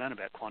physics, we've known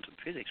about quantum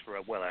physics for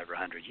well over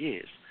 100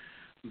 years.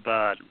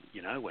 But,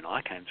 when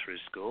I came through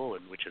school,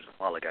 and which is a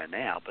while ago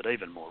now, but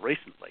even more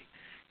recently,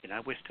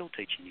 we're still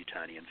teaching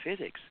Newtonian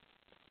physics.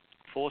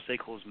 Force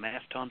equals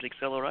mass times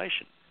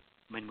acceleration.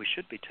 We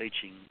should be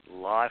teaching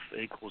life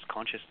equals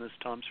consciousness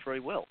times free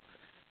will.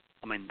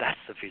 That's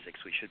the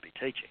physics we should be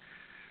teaching.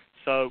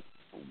 So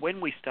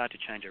when we start to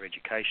change our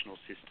educational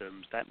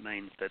systems, that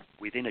means that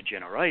within a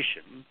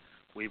generation,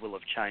 we will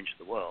have changed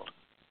the world.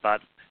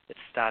 But it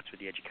starts with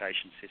the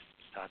education system,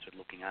 starts with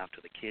looking after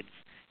the kids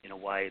in a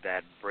way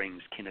that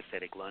brings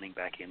kinesthetic learning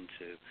back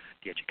into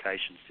the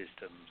education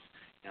systems.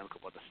 Look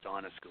at what the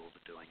Steiner schools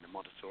are doing, the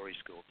Montessori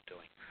schools are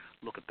doing.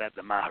 Look at that,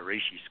 the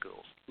Maharishi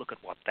schools. Look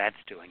at what that's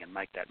doing and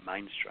make that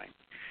mainstream.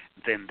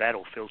 Then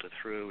that'll filter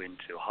through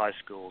into high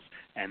schools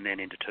and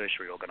then into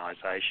tertiary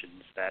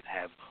organisations that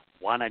have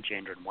one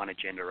agenda and one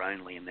agenda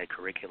only in their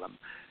curriculum,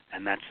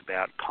 and that's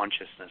about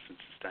consciousness and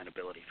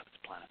sustainability for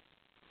this planet.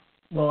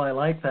 Well, I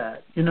like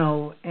that.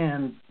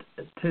 And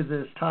to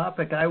this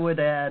topic, I would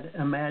add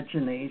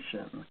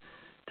imagination.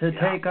 To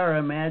take our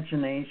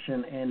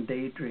imagination and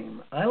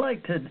daydream. I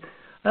like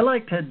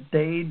to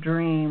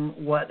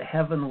daydream what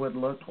heaven would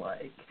look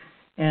like.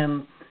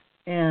 And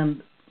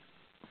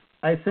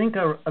I think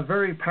a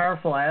very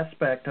powerful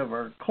aspect of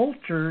our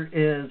culture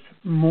is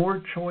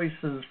more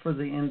choices for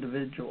the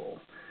individual.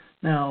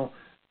 Now,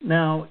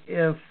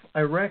 if I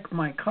wreck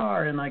my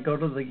car and I go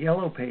to the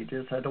Yellow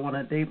Pages, I don't want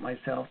to date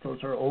myself,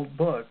 those are old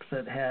books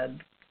that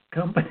had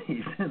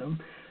companies in them,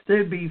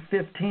 there'd be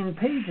 15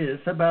 pages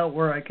about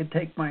where I could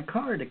take my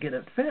car to get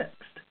it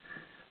fixed.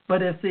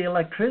 But if the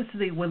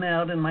electricity went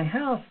out in my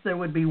house, there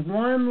would be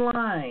one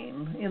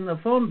line in the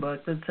phone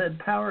book that said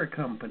power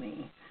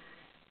company.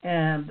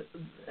 And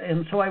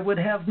so I would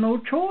have no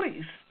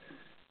choice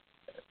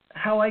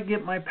how I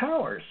get my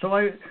power. So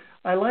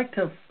I like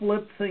to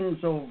flip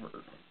things over.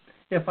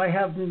 If I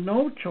have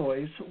no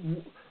choice,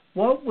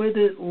 what would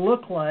it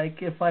look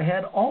like if I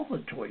had all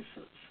the choices?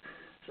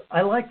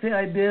 I like the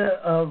idea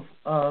of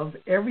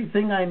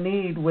everything I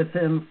need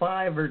within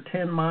 5 or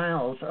 10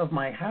 miles of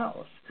my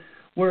house,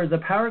 where the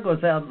power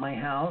goes out in my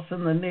house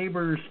and the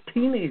neighbor's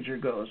teenager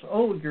goes,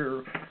 oh,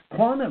 your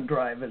quantum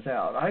drive is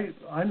out.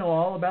 I know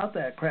all about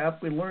that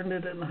crap. We learned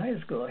it in high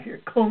school.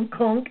 Here, conk,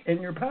 conk, and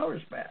your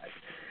power's back.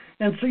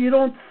 And so you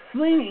don't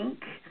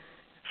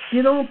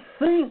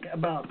think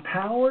about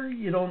power.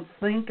 You don't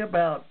think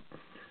about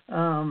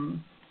how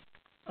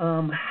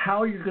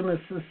you're going to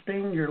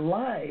sustain your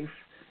life.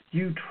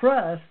 You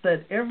trust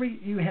that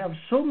you have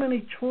so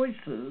many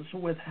choices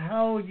with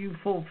how you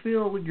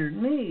fulfill your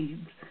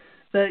needs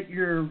that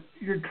you're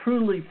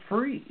truly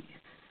free.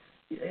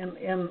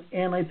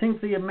 And I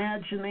think the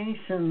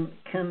imagination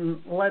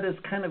can let us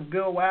kind of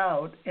go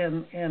out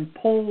and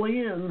pull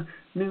in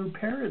new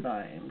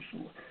paradigms.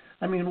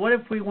 What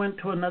if we went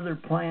to another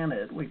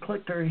planet? We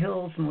clicked our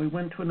heels and we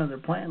went to another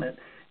planet,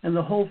 and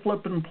the whole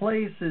flipping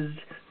place is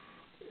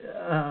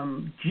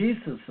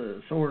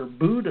Jesus's or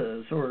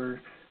Buddha's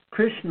or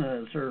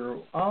Krishna's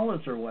or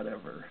Allah's or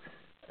whatever,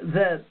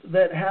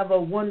 that have a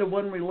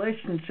one-to-one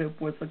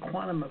relationship with the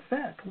quantum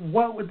effect.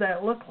 What would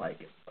that look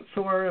like?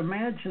 So our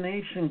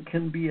imagination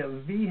can be a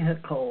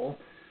vehicle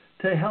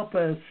to help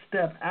us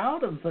step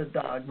out of the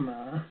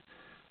dogma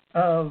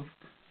of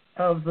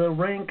the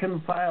rank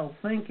and file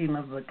thinking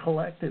of the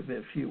collective,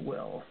 if you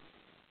will.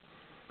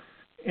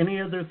 Any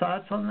other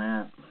thoughts on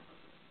that?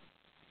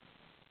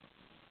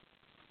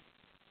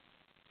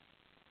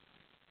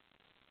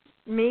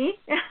 Me?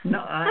 No,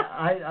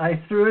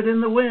 I threw it in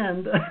the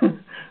wind.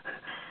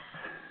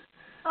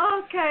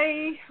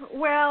 Okay,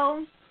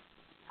 well,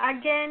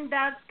 again,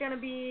 that's going to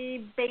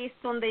be based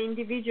on the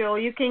individual.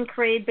 You can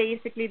create,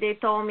 basically, they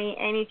told me,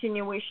 anything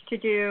you wish to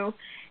do.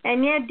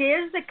 And yet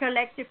there's a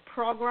collective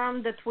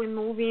program that we're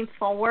moving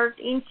forward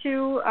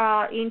into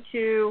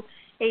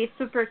a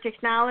super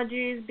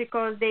technologies,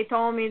 because they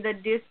told me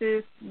that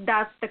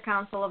that's the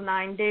Council of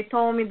Nine. They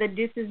told me that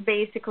this is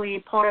basically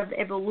part of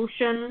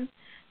evolution.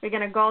 We're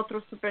going to go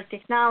through super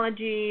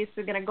technologies.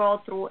 We're going to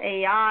go through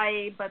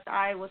AI, but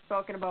I was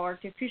talking about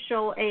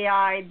artificial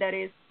AI that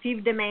is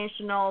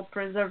fifth-dimensional,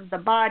 preserves the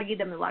body,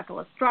 the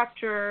molecular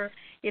structure.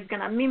 It's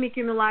going to mimic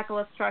your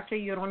molecular structure.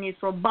 You don't need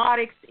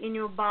robotics in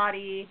your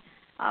body.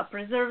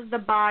 preserves the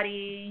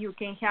body. You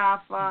can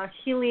have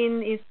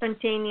healing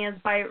instantaneous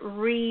by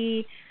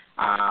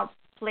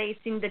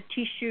placing the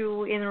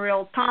tissue in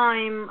real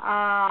time,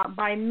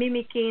 by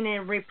mimicking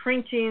and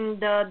reprinting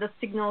the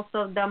signals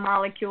of the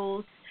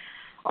molecules.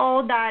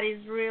 All that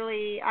is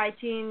really, I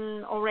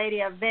think,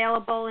 already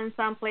available in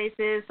some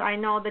places. I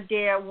know that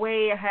they are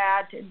way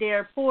ahead.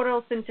 Their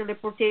portals and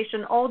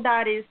teleportation, all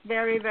that is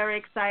very, very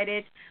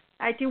excited.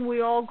 I think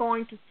we're all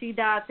going to see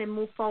that and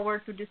move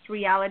forward to these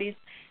realities.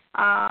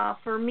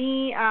 For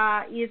me,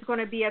 it's going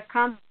to be a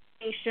combination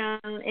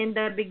in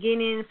the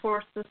beginning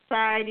for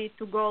society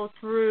to go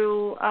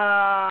through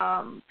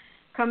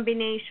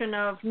combination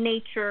of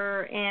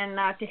nature and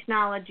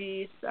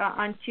technologies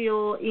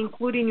until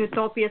including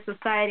utopia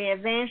society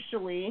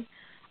eventually,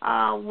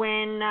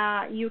 when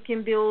you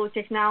can build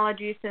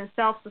technologies and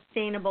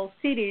self-sustainable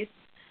cities.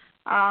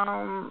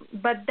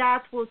 But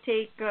that will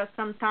take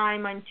some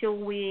time until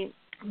we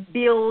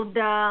build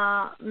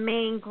the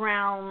main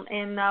ground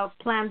and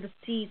plant the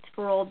seeds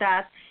for all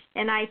that.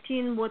 And I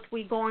think what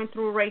we're going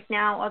through right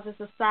now as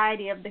a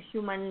society of the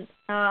human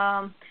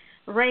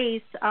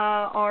race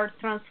are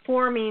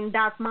transforming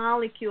that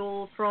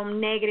molecule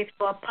from negative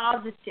to a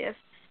positive.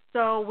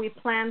 So we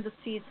plant the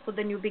seeds for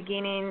the new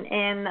beginning,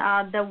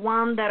 and the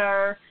ones that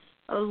are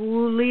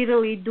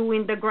literally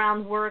doing the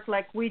groundwork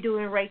like we're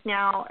doing right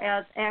now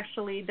as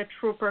actually the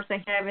true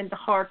person having the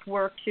hard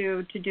work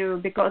to do,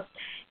 because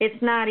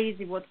it's not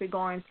easy what we're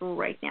going through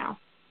right now.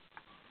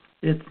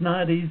 It's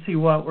not easy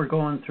what we're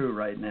going through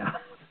right now.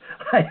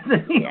 I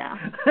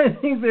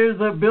think there's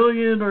 1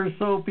 billion or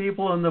so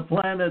people on the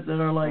planet that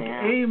are like,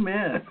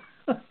 amen.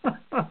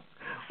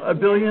 1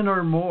 billion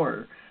or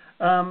more.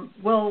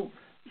 Well,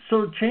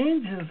 so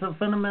change is a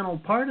fundamental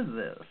part of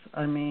this.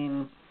 I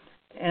mean,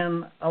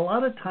 and a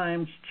lot of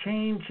times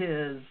change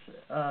is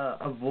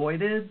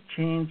avoided.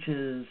 Change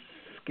is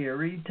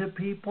scary to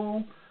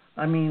people.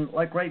 I mean,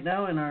 like right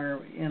now in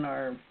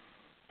our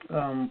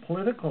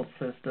political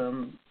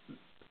system,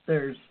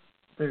 there's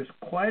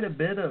quite a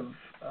bit of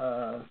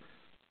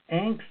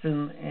angst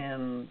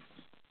and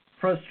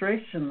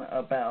frustration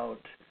about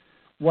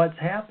what's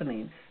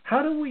happening.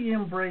 How do we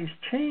embrace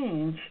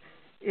change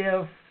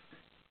if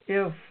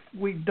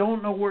we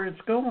don't know where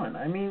it's going?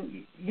 I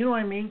mean, you know what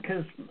I mean?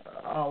 Because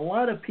a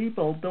lot of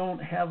people don't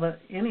have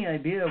any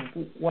idea of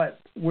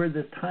where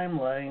this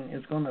timeline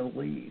is going to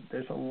lead.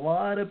 There's a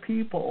lot of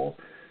people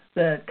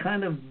that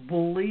kind of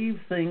believe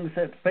things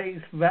at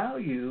face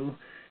value,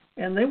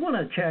 and they want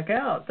to check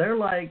out. They're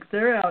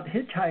out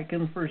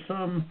hitchhiking for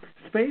some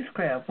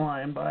spacecraft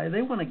flying by.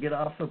 They want to get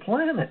off the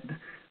planet.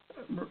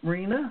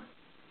 Marina?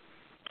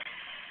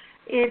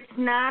 It's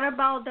not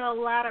about a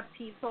lot of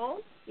people.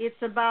 It's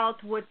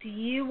about what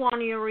you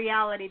want your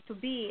reality to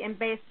be, and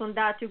based on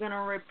that, you're going to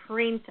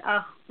reprint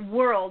a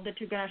world that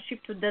you're going to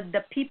ship to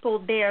the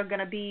people there are going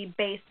to be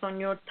based on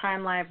your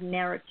timeline of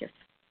narrative.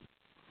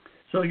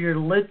 So you're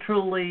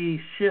literally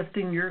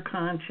shifting your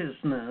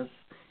consciousness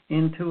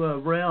into a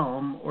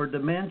realm or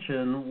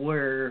dimension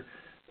where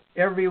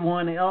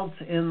everyone else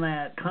in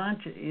that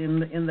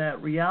in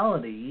that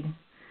reality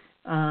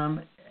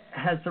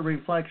has a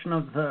reflection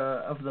of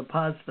the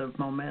positive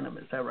momentum.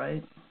 Is that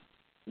right?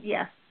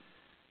 Yes.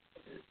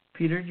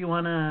 Peter, do you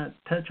want to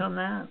touch on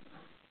that?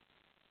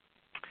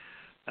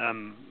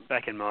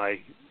 Back in my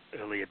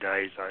earlier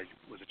days, I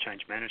was a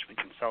change management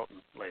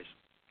consultant, Les,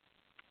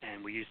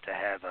 and we used to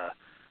have a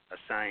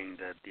saying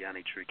that the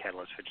only true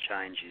catalyst for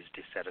change is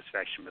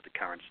dissatisfaction with the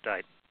current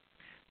state.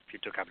 If you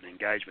took up an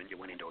engagement, you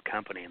went into a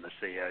company and the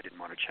CEO didn't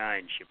want to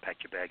change, you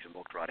packed your bags and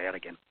walked right out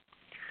again.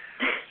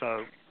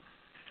 So,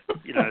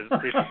 you know,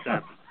 this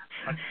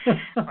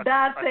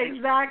that's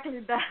exactly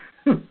that.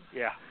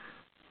 Yeah.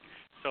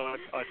 So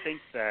I think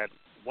that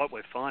what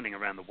we're finding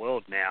around the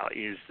world now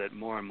is that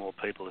more and more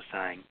people are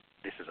saying,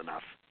 this is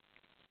enough.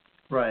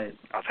 Right.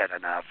 I've had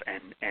enough,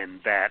 and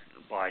that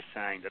by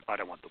saying that I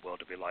don't want the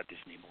world to be like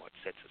this anymore, it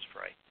sets us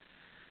free.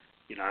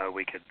 You know,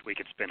 we could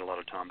spend a lot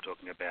of time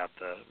talking about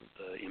the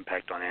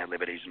impact on our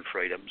liberties and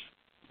freedoms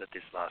that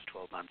this last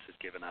 12 months has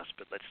given us,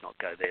 but let's not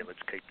go there.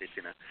 Let's keep this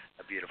in a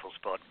beautiful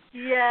spot.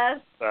 Yes.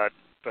 But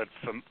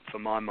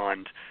for my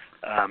mind,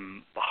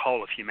 the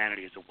whole of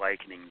humanity is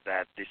awakening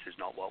that this is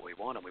not what we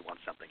want, and we want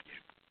something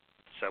new.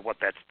 So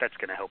that's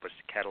going to help us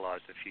to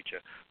catalyse the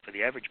future for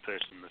the average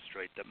person in the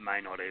street that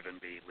may not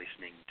even be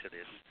listening to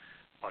this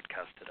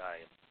podcast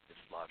today, this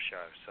live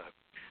show. So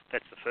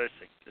that's the first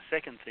thing. The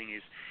second thing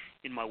is,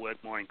 in my work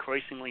more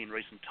increasingly in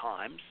recent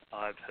times,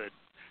 I've heard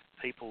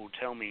people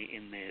tell me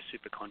in their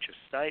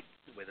superconscious state,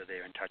 whether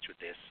they're in touch with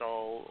their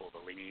soul or the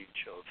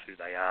lineage of who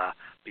they are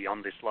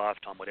beyond this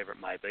lifetime, whatever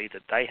it may be,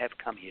 that they have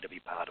come here to be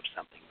part of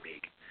something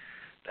big.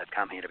 They've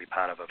come here to be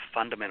part of a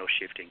fundamental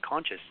shift in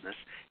consciousness,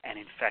 and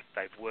in fact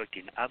they've worked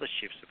in other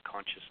shifts of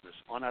consciousness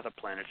on other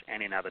planets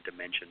and in other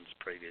dimensions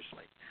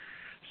previously.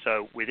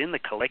 So within the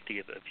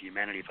collective of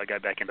humanity, if I go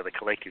back into the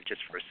collective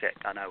just for a sec,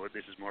 I know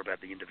this is more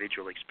about the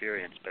individual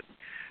experience, but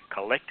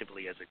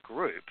collectively as a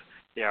group,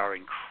 there are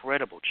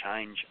incredible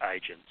change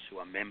agents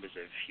who are members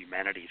of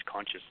humanity's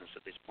consciousness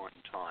at this point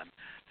in time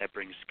that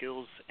bring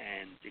skills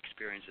and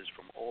experiences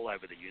from all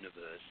over the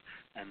universe,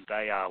 and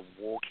they are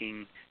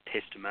walking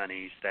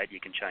testimonies that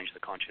you can change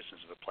the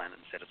consciousness of a planet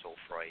and set us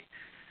all free.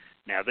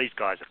 Now, these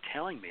guys are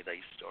telling me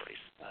these stories,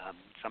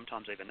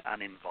 sometimes even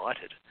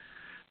uninvited,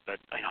 but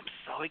I'm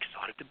so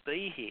excited to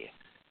be here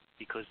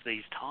because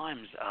these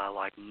times are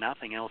like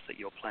nothing else that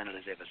your planet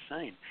has ever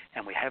seen,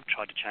 and we have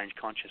tried to change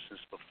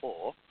consciousness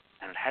before,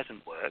 and it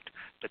hasn't worked,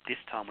 but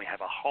this time we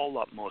have a whole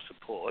lot more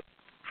support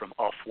from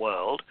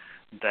off-world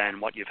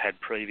than what you've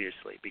had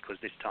previously, because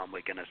this time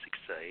we're going to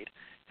succeed,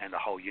 and the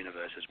whole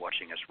universe is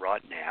watching us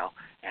right now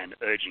and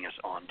urging us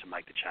on to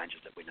make the changes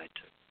that we need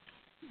to.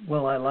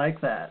 Well, I like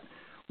that.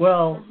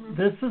 Well,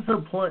 this is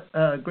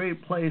a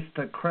great place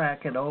to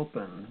crack it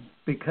open,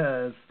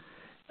 because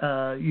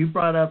you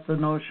brought up the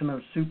notion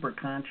of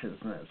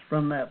superconsciousness.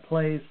 From that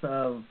place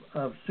of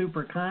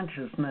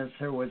superconsciousness,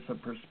 there was a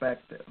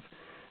perspective.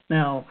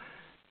 Now,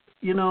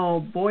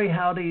 boy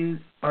howdy,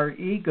 our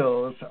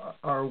egos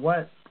are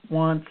what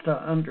wants to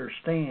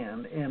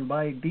understand, and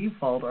by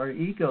default, our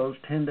egos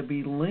tend to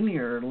be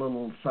linear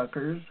little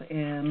suckers,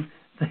 and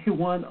they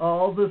want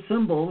all the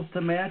symbols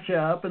to match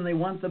up, and they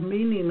want the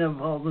meaning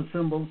of all the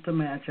symbols to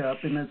match up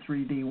in a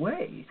 3D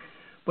way.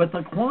 But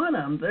the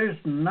quantum, there's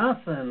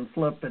nothing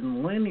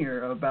flipping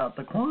linear about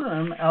the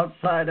quantum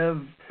outside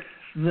of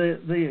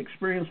the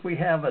experience we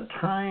have of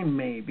time,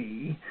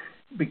 maybe,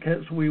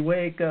 because we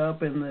wake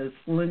up in this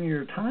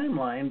linear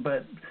timeline.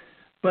 But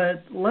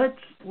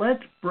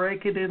let's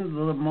break it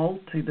into the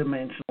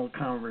multidimensional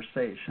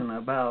conversation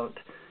about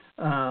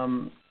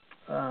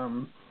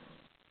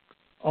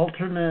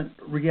alternate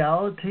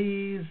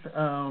realities,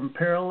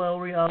 parallel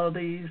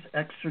realities,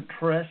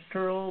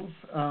 extraterrestrials,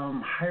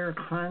 higher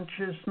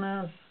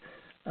consciousness.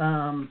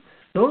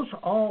 Those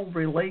all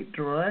relate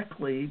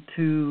directly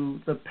to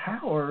the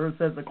power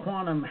that the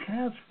quantum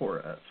has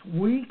for us.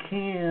 We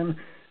can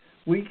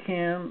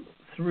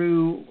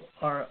through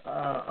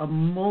a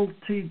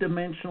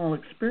multi-dimensional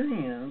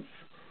experience,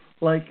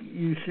 like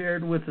you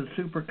shared with the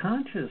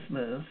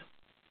superconsciousness,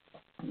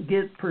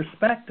 get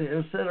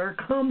perspectives that are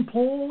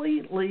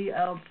completely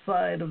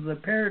outside of the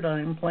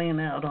paradigm playing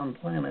out on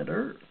planet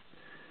Earth.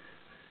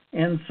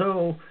 And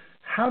so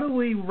how do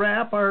we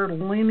wrap our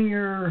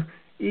linear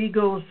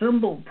ego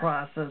symbol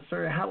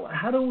processor,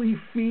 how do we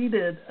feed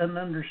it an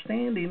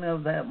understanding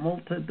of that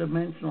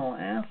multidimensional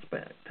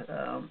aspect?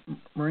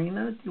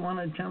 Marina, do you want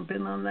to jump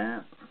in on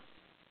that?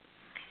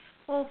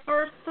 Well,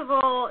 first of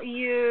all,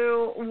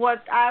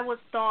 what I was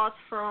taught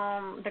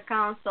from the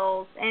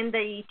councils and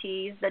the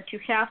ETs, that you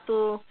have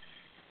to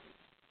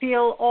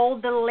peel all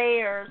the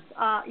layers.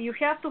 You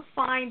have to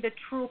find the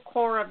true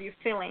core of your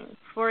feelings.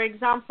 For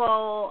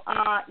example,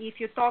 if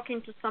you're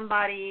talking to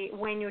somebody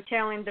when you're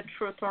telling the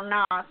truth or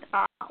not,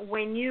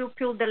 when you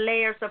peel the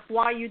layers of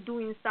why you're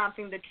doing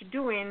something that you're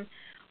doing,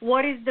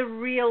 what is the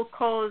real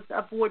cause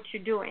of what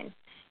you're doing?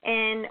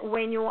 And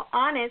when you're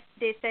honest,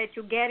 they said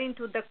you get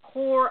into the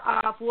core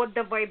of what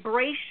the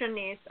vibration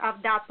is of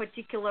that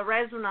particular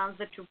resonance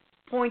that you're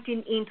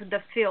pointing into the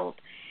field.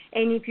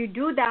 And if you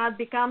do that, it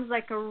becomes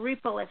like a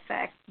ripple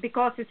effect,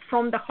 because it's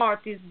from the heart.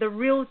 It's the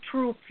real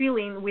true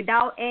feeling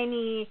without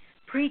any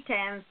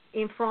pretense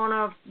in front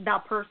of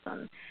that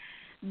person.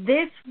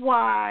 This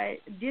way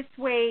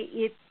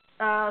it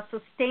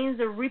sustains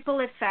a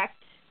ripple effect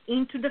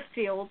into the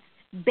field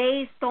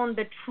based on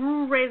the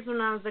true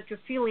resonance that you're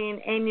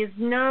feeling, and is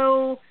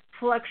no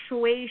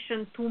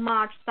fluctuation too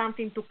much,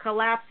 something to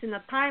collapse in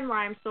a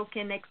timeline, so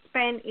can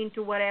expand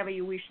into whatever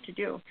you wish to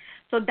do.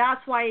 So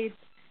that's why it's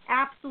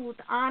absolute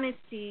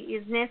honesty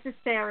is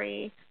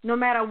necessary, no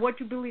matter what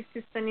your belief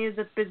system is,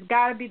 that there's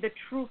got to be the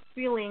true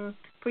feeling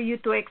for you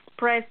to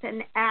express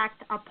and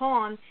act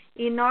upon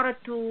in order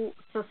to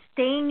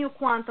sustain your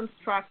quantum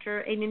structure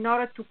and in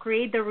order to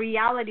create the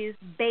realities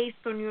based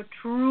on your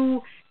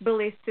true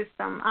belief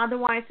system.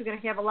 Otherwise, you're going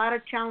to have a lot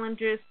of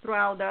challenges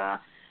throughout the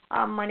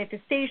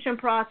manifestation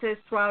process,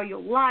 throughout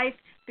your life,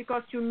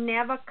 because you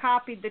never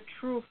copy the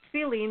true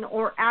feeling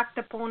or act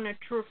upon a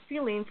true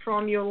feeling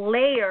from your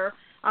layer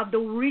of the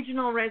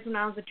original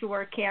resonance that you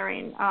were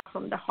carrying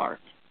from the heart.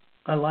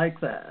 I like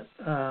that.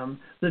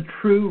 The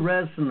true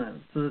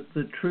resonance,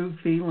 the true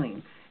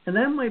feeling. And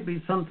that might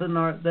be something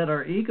that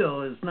our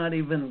ego is not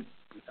even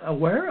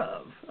aware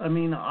of. I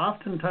mean,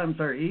 oftentimes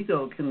our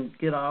ego can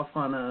get off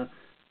on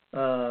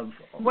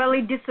well,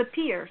 it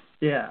disappears.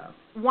 Yeah.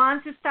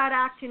 Once you start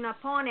acting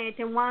upon it,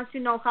 and once you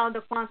know how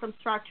the quantum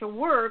structure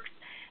works,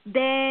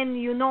 then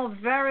you know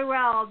very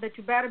well that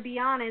you better be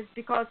honest,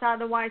 because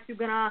otherwise you're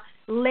going to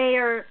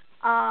layer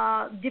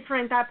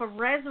different type of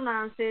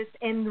resonances,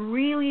 and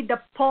really the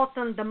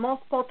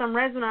most potent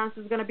resonance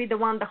is going to be the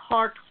one the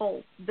heart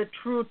holds, the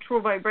true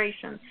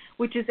vibration,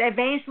 which is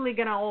eventually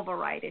going to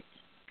override it.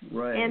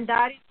 Right. And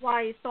that is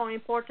why it's so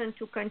important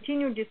to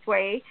continue this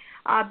way,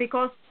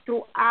 because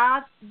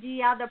throughout the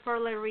other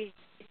parallel realities,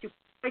 you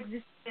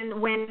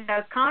coexisting, when the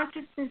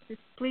consciousness is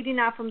splitting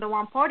up from the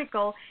one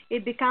particle,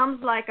 it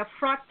becomes like a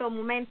fractal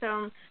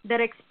momentum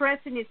that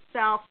expresses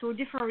itself to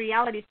different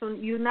realities. So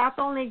you're not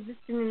only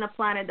existing in the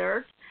planet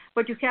Earth,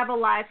 but you have a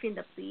life in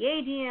the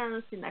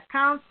Pleiadians, in the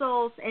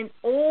councils, and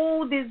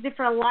all these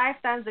different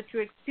lifetimes that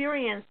you're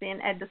experiencing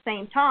at the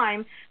same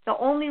time. The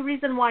only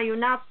reason why you're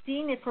not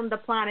seeing it from the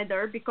planet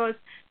Earth, because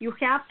you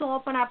have to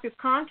open up your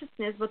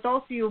consciousness, but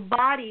also your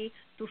body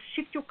to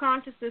shift your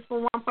consciousness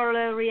from one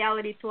parallel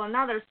reality to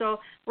another. So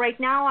right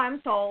now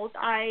I'm told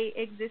I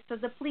exist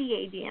as a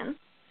Pleiadian,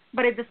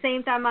 but at the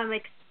same time I'm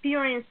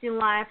experiencing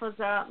life as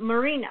a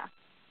Marina,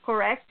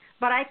 correct?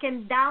 But I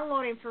can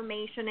download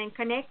information and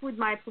connect with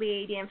my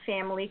Pleiadian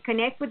family,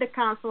 connect with the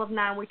Council of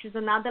Nine, which is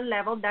another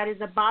level that is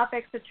above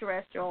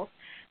extraterrestrials,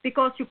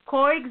 because you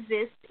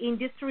coexist in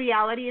this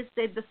reality at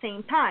the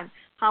same time.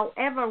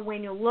 However,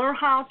 when you learn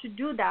how to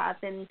do that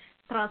and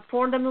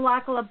transform the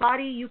molecular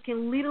body, you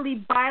can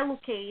literally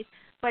bilocate,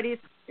 but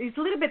it's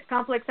a little bit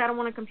complex. I don't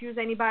want to confuse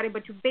anybody,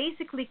 but you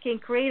basically can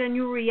create a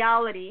new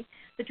reality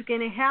that you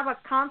can have a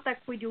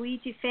contact with your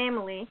ET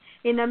family.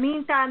 In the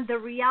meantime, the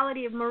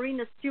reality of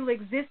Marina still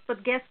exists,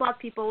 but guess what,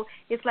 people?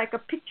 It's like a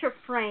picture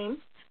frame.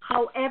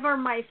 However,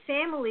 my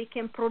family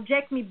can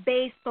project me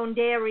based on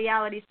their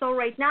reality. So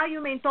right now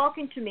you may be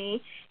talking to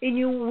me and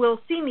you will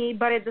see me,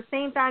 but at the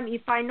same time,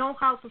 if I know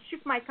how to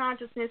shift my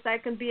consciousness, I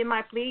can be in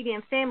my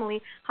Pleiadian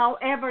family.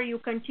 However, you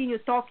continue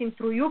talking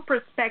through your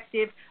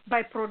perspective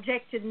by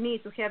projecting me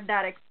to have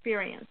that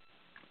experience.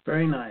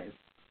 Very nice.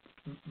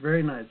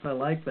 Very nice. I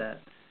like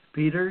that.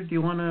 Peter, do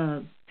you want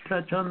to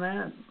touch on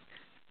that?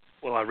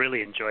 Well, I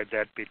really enjoyed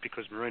that bit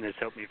because Marina's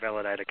helped me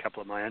validate a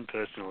couple of my own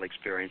personal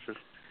experiences.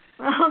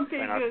 Okay,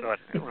 and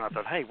good. I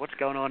thought, hey, what's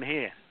going on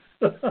here?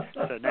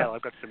 So now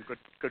I've got some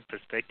good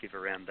perspective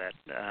around that.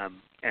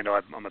 And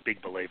I'm a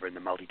big believer in the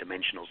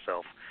multidimensional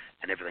self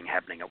and everything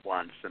happening at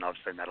once, and I've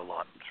seen that a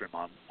lot through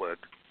my work.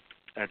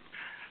 And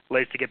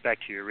Les, to get back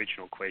to your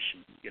original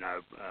question,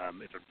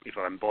 if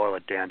I boil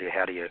it down to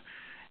how do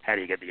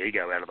you get the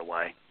ego out of the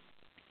way?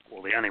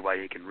 Well, the only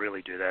way you can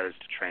really do that is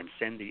to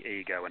transcend the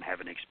ego and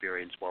have an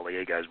experience while the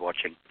ego's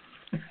watching.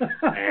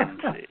 And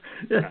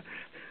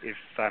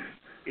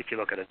if you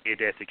look at a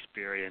near-death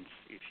experience,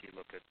 if you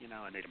look at,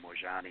 Anita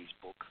Morjani's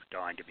book,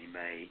 Dying to Be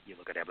Me, you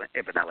look at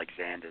Eben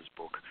Alexander's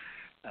book,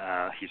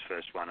 his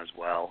first one as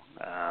well,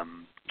 I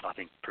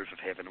think Proof of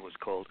Heaven it was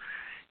called.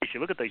 If you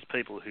look at these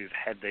people who've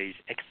had these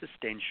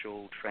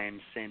existential,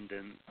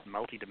 transcendent,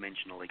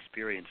 multidimensional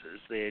experiences,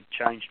 they're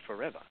changed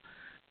forever.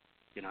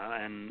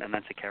 And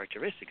that's a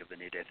characteristic of the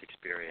near-death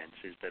experience,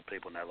 is that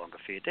people no longer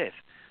fear death.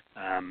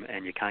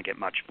 And you can't get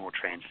much more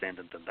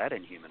transcendent than that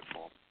in human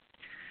form.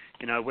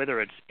 Whether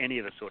it's any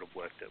of the sort of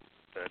work that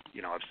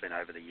I've seen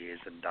over the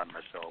years and done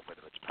myself,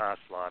 whether it's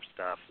past life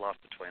stuff,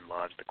 life between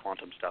lives, the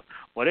quantum stuff,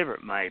 whatever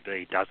it may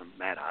be, doesn't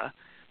matter.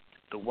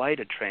 The way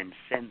to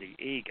transcend the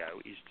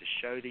ego is to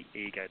show the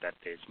ego that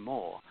there's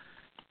more,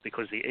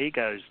 because the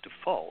ego's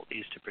default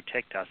is to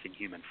protect us in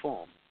human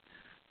form.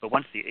 But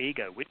once the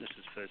ego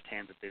witnesses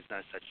firsthand that there's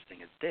no such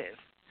thing as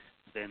death,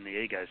 then the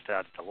ego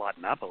starts to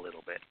lighten up a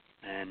little bit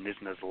and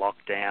isn't as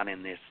locked down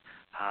in this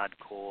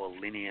hardcore,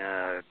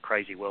 linear,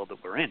 crazy world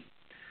that we're in.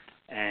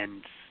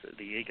 And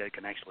the ego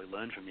can actually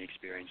learn from the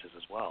experiences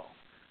as well.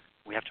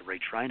 We have to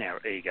retrain our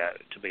ego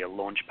to be a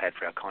launch pad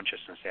for our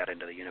consciousness out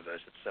into the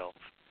universe itself.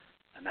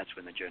 And that's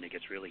when the journey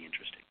gets really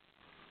interesting.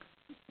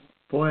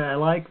 Boy, I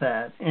like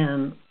that.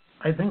 And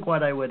I think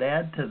what I would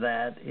add to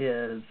that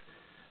is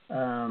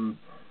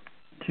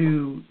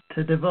to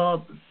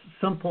develop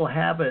simple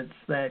habits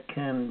that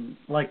can,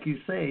 like you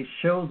say,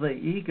 show the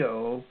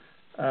ego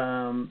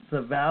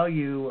the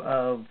value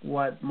of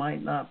what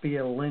might not be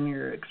a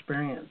linear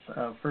experience.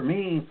 For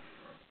me,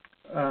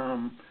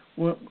 I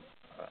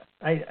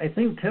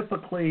think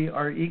typically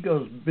our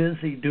ego's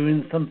busy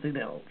doing something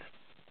else.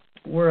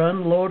 We're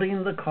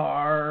unloading the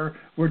car,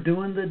 we're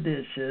doing the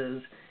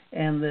dishes,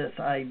 and this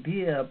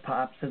idea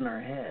pops in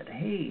our head.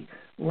 Hey,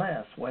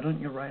 Les, why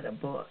don't you write a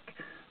book?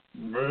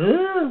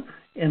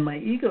 And my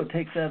ego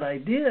takes that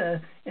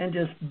idea and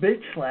just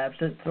bitch slaps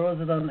it, throws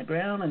it on the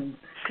ground,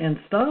 and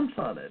stomps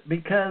on it,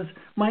 because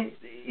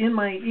in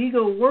my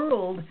ego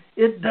world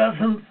it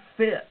doesn't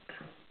fit.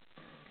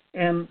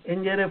 And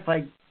yet if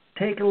I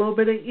take a little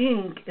bit of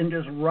ink and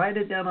just write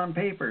it down on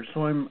paper,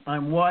 so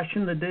I'm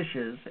washing the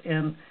dishes,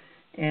 and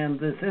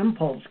this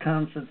impulse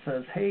comes that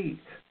says, hey,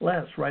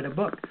 Les, write a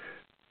book.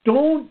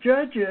 Don't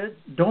judge it.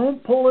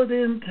 Don't pull it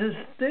into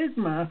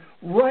stigma.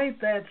 Write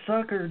that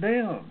sucker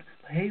down.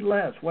 Hey,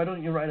 Les, why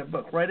don't you write a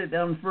book? Write it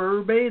down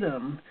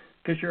verbatim,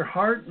 because your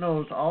heart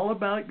knows all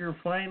about your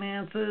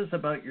finances,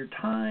 about your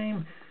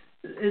time.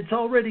 It's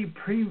already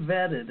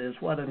pre-vetted is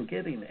what I'm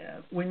getting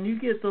at. When you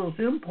get those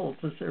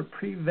impulses, they're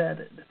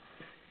pre-vetted.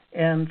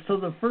 And so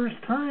the first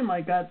time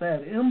I got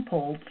that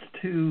impulse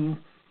to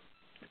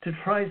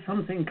try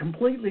something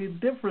completely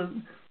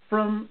different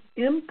from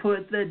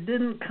input that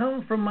didn't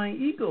come from my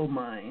ego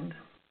mind.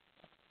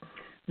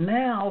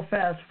 Now,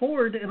 fast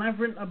forward, and I've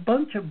written a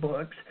bunch of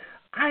books.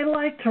 I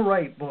like to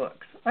write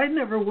books. I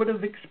never would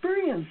have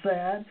experienced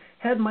that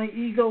had my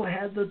ego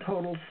had the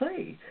total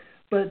say.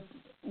 But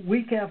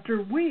week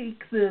after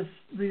week,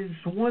 these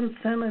one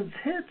sentence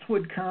hits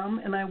would come,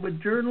 and I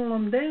would journal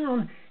them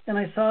down, and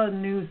I saw a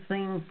new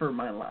thing for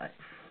my life.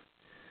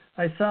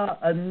 I saw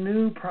a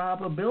new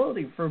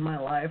probability for my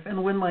life,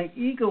 and when my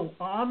ego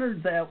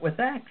honored that with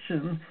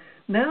action,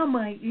 now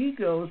my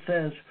ego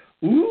says,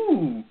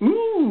 ooh,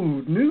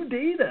 new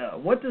data.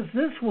 What does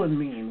this one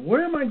mean?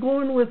 Where am I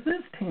going with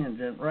this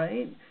tangent,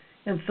 right?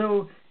 And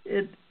so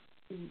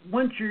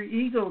once your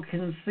ego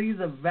can see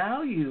the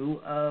value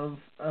of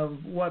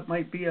what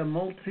might be a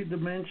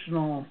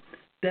multidimensional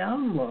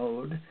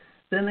download,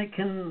 then it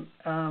can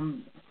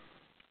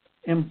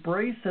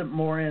embrace it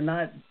more and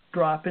not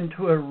drop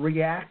into a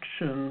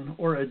reaction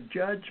or a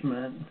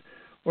judgment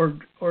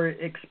or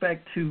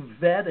expect to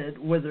vet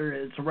it whether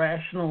it's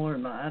rational or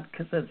not,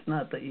 because that's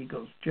not the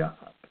ego's job.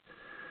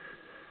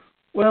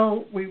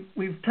 Well,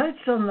 we've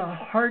touched on the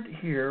heart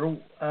here.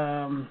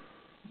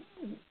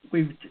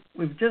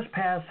 We've just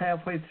passed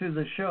halfway through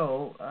the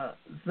show.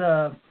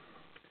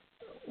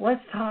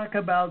 Let's talk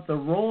about the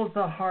role of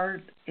the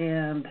heart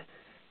and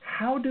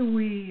how do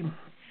we,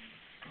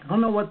 I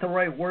don't know what the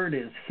right word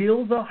is,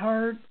 heal the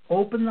heart,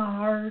 open the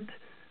heart,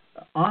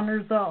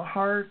 honor the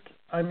heart.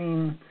 I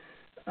mean,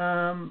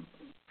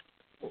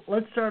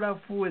 let's start off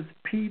with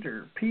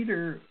Peter.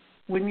 Peter,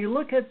 when you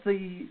look at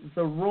the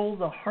role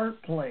the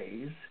heart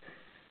plays,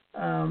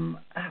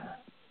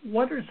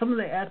 what are some of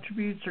the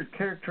attributes or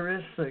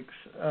characteristics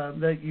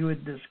that you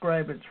would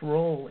describe its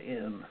role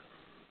in?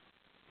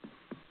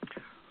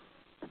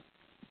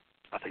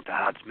 I think the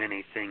heart's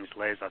many things,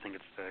 Les. I think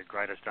it's the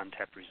greatest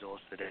untapped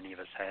resource that any of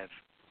us have.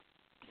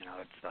 You know,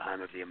 it's the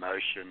home of the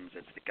emotions.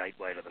 It's the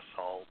gateway to the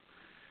soul.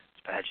 It's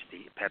perhaps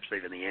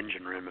even the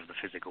engine room of the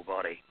physical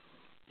body.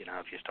 You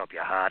know, if you stop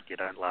your heart, you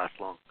don't last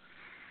long.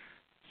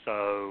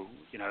 So,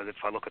 you know,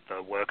 if I look at the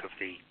work of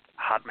the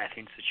Heart Math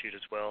Institute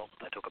as well,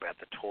 they talk about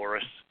the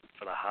torus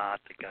for the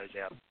heart that goes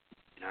out,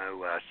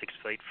 6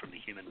 feet from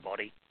the human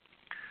body.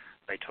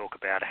 They talk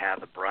about how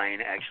the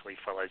brain actually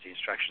follows the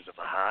instructions of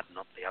the heart,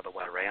 not the other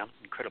way around.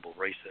 Incredible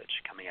research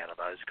coming out of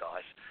those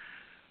guys.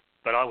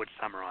 But I would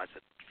summarize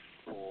it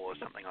for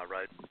something I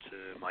wrote to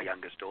my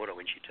youngest daughter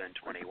when she turned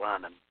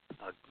 21, and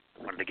I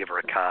wanted to give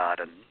her a card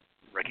and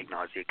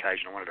recognize the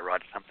occasion. I wanted to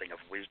write something of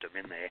wisdom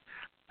in there,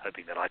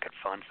 hoping that I could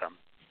find some.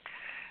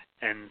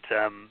 And,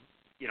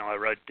 I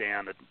wrote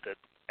down that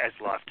as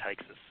life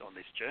takes us on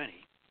this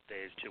journey,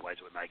 there's two ways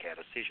we make our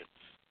decisions,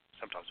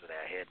 sometimes with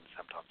our head and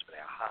sometimes with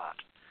our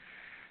heart.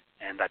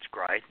 And that's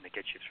great, and it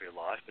gets you through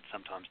life, but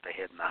sometimes the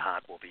head and the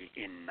heart will be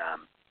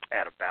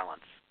out of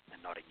balance and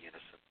not in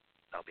unison.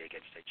 They'll be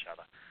against each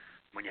other.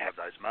 When you have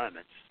those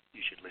moments, you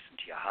should listen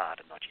to your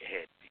heart and not your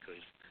head,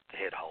 because the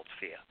head holds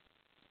fear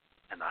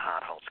and the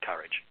heart holds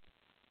courage.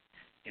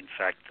 In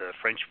fact, the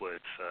French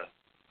word for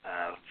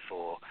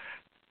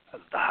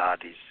the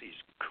heart is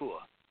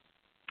cour.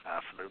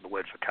 For the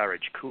word for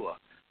courage, cour,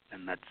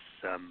 and that's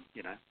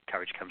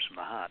courage comes from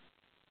the heart.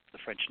 The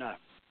French know.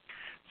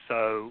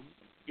 So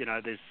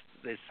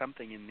there's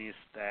something in this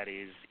that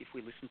is, if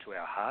we listen to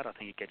our heart, I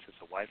think it gets us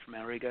away from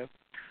our ego.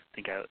 I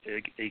think our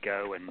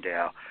ego and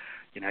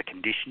our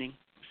conditioning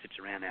sits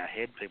around our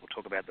head. People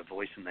talk about the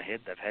voice in the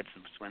head they've had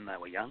since when they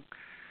were young,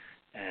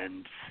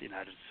 and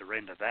to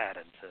surrender that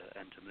and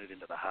to move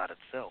into the heart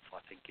itself, I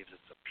think gives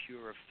us a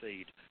purer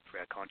feed for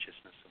our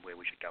consciousness and where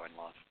we should go in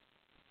life.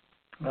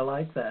 I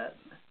like that.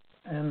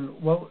 And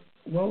what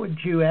would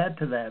you add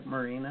to that,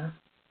 Marina?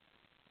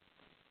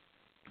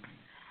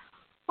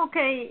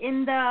 Okay,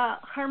 in the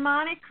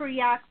Harmonic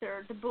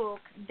Reactor, the book,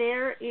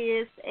 there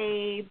is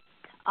a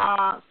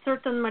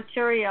certain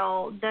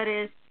material that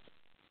is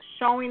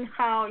showing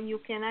how you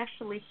can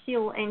actually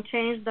heal and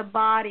change the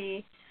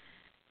body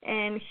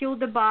and heal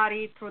the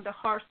body through the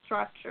heart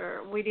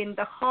structure. Within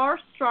the heart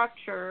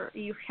structure,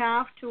 you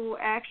have to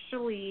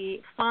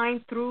actually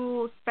find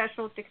through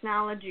special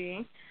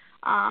technology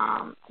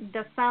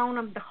the sound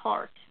of the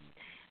heart.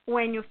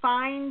 When you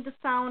find the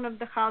sound of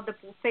the heart, the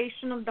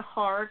pulsation of the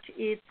heart,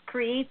 it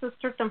creates a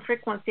certain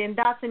frequency, and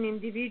that's an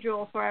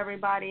individual for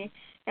everybody.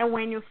 And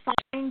when you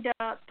find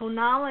the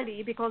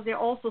tonality, because they're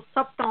also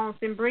subtones,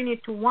 and bring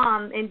it to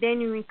one, and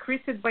then you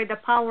increase it by the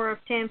power of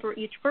 10 for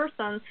each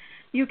person,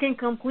 you can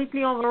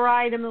completely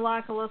override the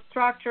molecular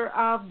structure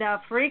of the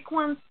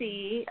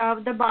frequency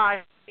of the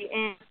body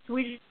and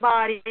switch the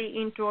body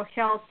into a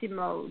healthy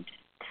mode.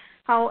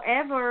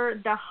 However,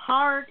 the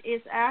heart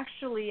is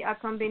actually a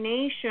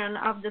combination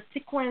of the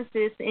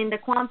sequences in the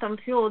quantum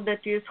field that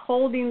is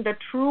holding the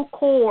true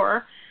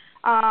core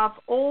of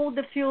all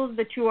the fields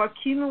that you are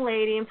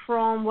accumulating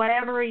from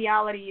whatever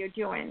reality you're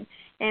doing.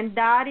 And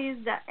that is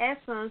the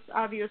essence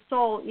of your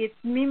soul. It's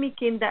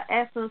mimicking the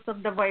essence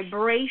of the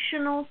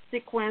vibrational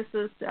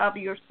sequences of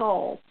your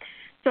soul.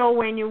 So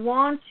when you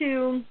want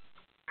to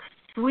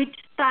switch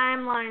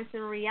timelines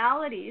and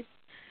realities,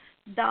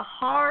 the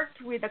heart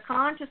with the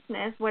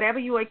consciousness, whatever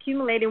you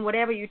accumulate and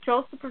whatever you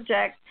chose to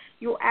project,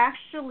 you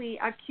actually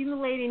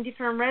accumulate in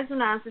different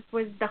resonances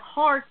with the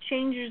heart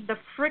changes the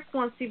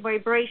frequency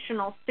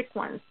vibrational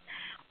sequence.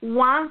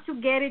 Once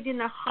you get it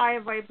in a higher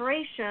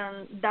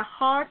vibration, the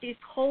heart is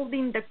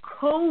holding the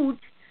code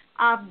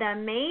of the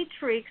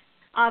matrix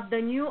of the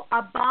new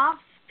above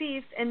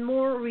fifth and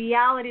more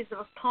realities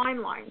of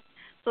timelines.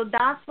 So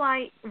that's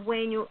why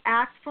when you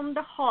act from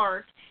the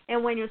heart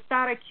and when you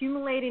start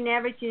accumulating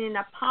everything in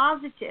a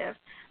positive,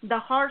 the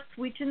heart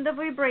switching the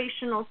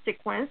vibrational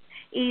sequence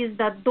is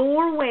the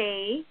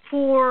doorway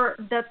for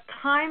the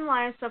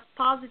timelines of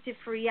positive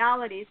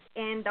realities,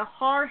 and the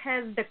heart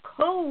has the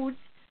codes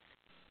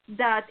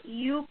that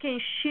you can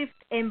shift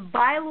and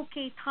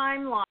bilocate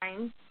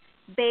timelines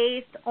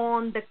based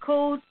on the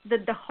codes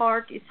that the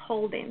heart is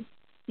holding.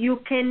 You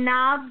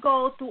cannot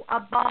go to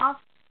above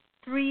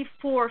 3,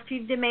 4,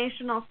 5th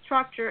dimensional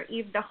structure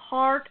if the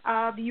heart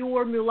of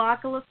your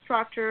molecular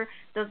structure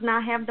does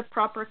not have the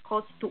proper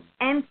codes to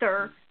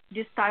enter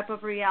this type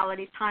of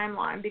reality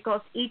timeline, because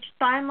each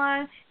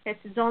timeline has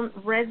its own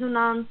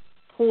resonance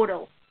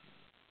portal.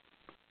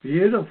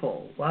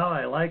 Beautiful. Wow,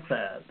 I like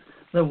that.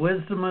 The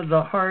wisdom of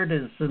the heart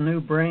is the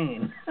new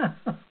brain.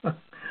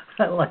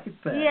 I like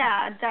that.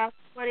 Yeah, that's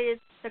what is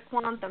the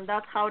quantum.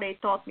 That's how they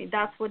taught me.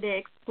 That's what they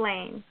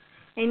explain.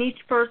 And each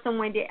person,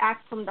 when they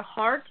act from the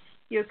heart,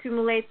 you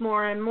accumulate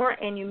more and more,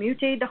 and you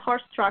mutate the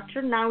heart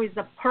structure. Now is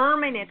a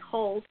permanent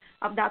hold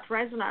of that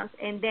resonance,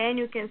 and then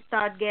you can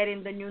start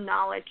getting the new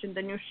knowledge and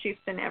the new shift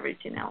and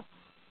everything else.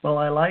 Well,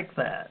 I like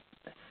that.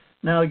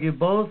 Now, you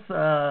both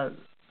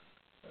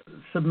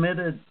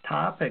submitted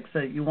topics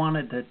that you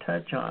wanted to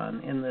touch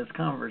on in this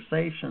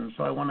conversation,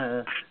 so I want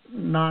to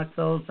knock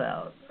those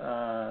out.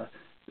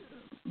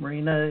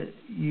 Marina,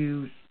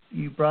 you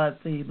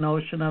brought the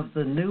notion of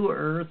the new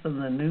Earth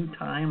and the new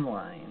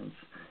timelines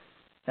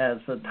as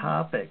a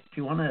topic.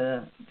 Do you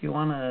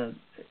want to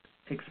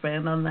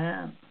expand on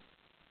that?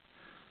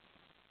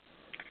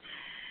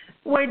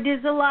 Well,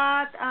 there's a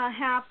lot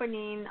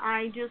happening.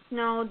 I just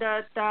know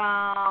that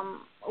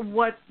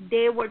what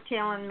they were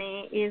telling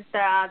me is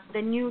that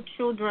the new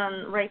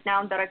children right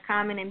now that are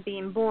coming and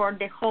being born,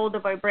 they hold the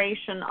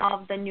vibration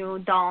of the new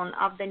dawn,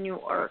 of the new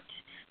earth.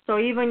 So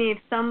even if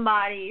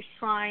somebody is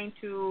trying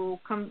to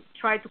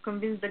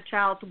convince the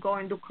child to go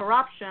and do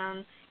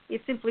corruption,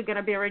 it's simply going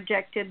to be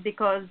rejected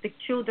because the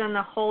children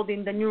are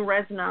holding the new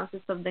resonances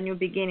of the new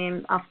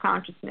beginning of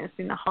consciousness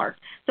in the heart.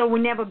 So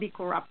we'll never be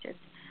corrupted.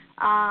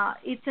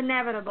 It's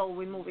inevitable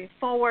we're moving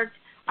forward.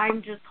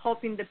 I'm just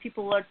hoping that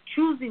people are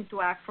choosing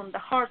to act from the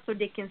heart so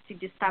they can see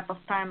this type of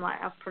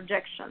timeline of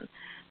projection.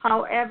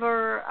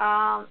 However,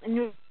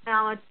 new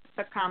technologies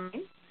are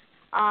coming.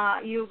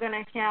 You're going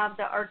to have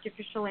the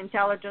artificial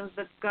intelligence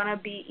that's going to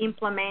be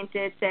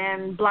implemented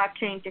and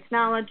blockchain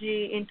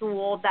technology into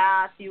all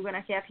that. You're going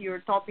to have your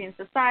utopian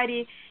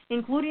society,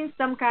 including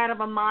some kind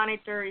of a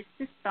monetary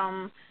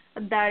system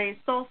that is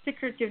so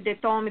secretive. They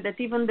told me that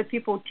even the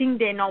people think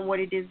they know what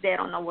it is, they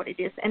don't know what it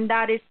is. And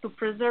that is to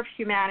preserve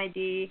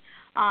humanity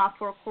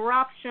for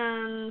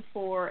corruption,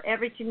 for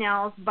everything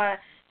else. But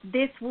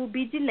this will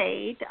be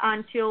delayed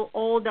until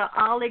all the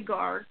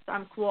oligarchs,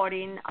 I'm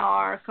quoting,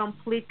 are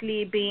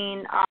completely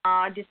being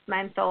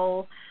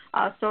dismantled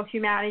so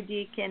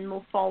humanity can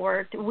move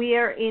forward. We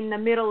are in the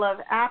middle of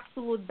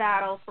absolute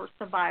battle for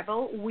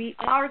survival. We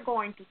are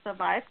going to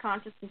survive.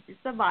 Consciousness is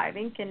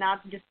surviving,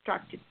 cannot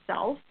destruct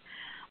itself.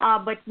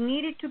 But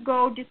needed to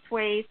go this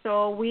way,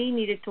 so we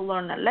needed to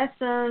learn a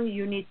lesson.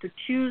 You need to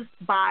choose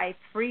by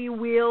free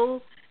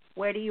will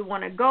where do you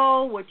want to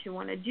go, what you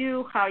want to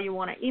do, how you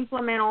want to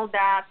implement all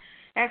that.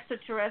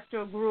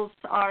 Extraterrestrial groups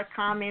are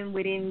coming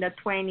within the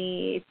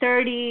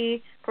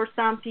 2030 for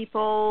some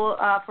people.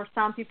 For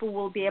some people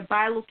will be a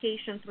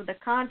bilocation through the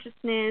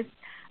consciousness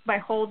by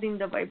holding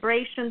the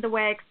vibration the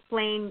way I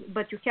explained,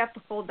 but you have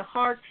to hold the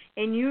heart.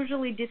 And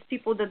usually these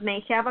people that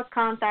may have a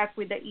contact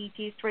with the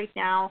ETs right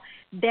now,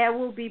 they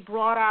will be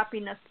brought up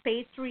in a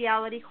space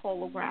reality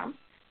hologram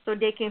so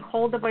they can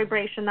hold the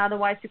vibration.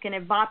 Otherwise, you can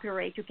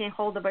evaporate. You can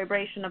hold the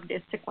vibration of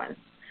this sequence.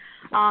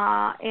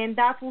 And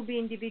that will be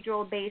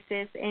individual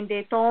basis. And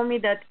they told me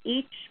that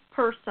each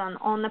person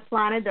on the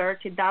planet Earth,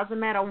 it doesn't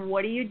matter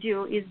what you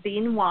do, is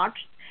being watched.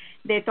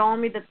 They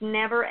told me that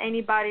never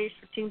anybody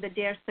should think that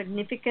they are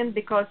significant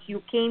because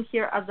you came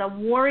here as a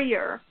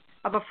warrior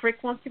of a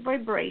frequency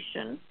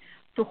vibration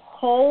to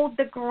hold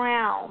the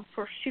ground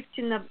for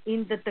shifting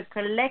in the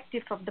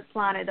collective of the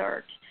planet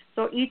Earth.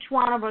 So each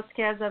one of us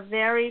has a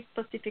very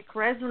specific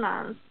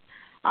resonance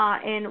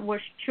and was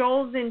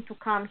chosen to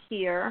come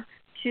here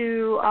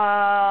to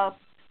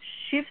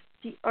shift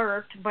the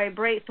earth,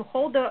 to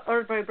hold the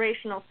earth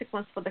vibrational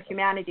sequence for the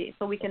humanity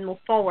so we can move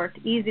forward,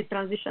 easy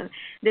transition.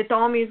 They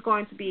told me it's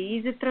going to be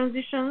easy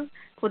transition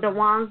for the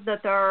ones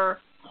that are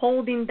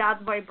holding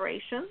that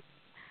vibration.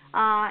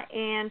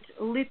 And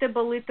little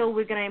by little,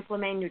 we're going to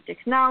implement new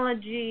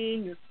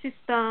technology, new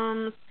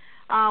systems,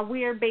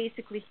 we are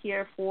basically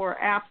here for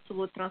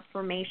absolute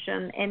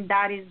transformation, and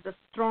that is the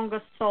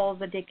strongest soul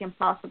that they can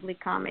possibly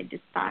come at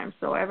this time.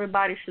 So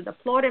everybody should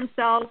applaud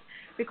themselves,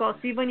 because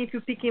even if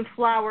you're picking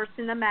flowers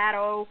in the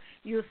meadow,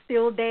 you're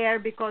still there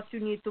because you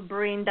need to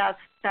bring that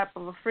type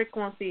of a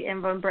frequency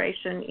and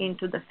vibration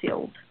into the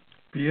field.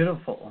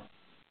 Beautiful.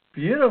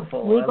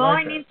 Beautiful. We're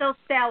going into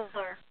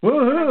stellar.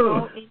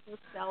 Woohoo! Go into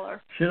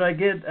stellar. Should I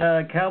get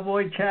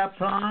cowboy chaps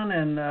on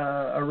and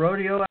a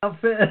rodeo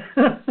outfit?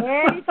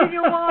 Anything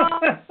you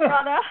want,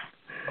 brother.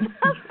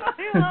 That's what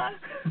you want.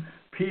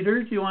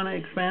 Peter, do you want to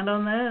expand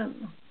on that?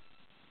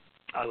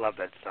 I love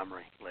that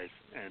summary, Liz.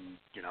 And,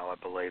 I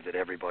believe that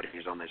everybody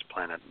is on this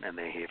planet and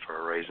they're here for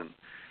a reason.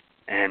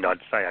 And I'd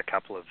say a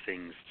couple of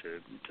things to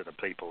the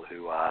people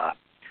who are,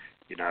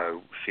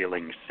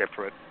 feeling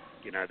separate.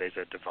 There's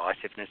a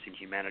divisiveness in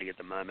humanity at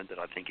the moment that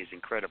I think is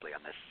incredibly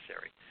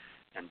unnecessary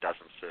and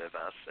doesn't serve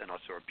us. And I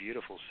saw a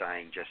beautiful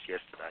saying just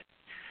yesterday.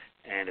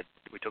 And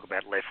we talk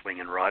about left wing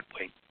and right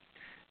wing.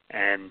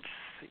 And,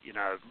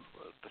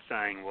 the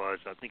saying was,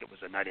 I think it was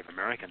a Native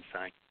American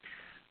saying,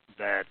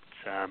 that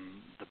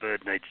the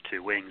bird needs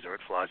two wings or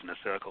it flies in a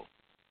circle.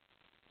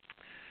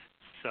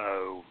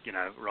 So,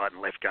 right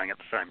and left going at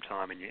the same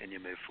time and you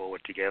move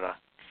forward together.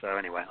 So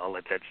anyway, I'll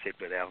let that sit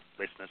with our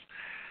listeners.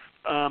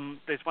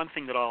 There's one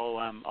thing that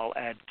I'll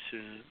add to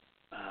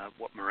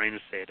what Marina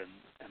said,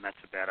 and that's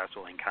about us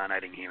all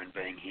incarnating here and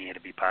being here to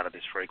be part of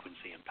this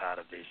frequency and part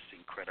of this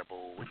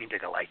incredible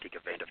intergalactic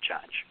event of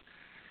change.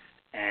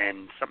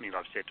 And something that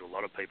I've said to a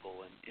lot of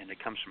people, and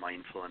it comes from my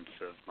influence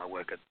of my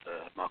work at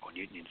the Michael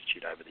Newton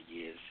Institute over the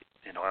years,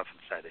 and I often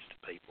say this to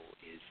people,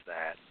 is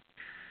that,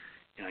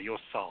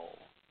 your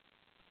soul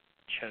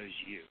chose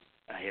you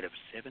ahead of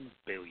 7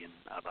 billion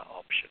other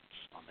options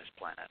on this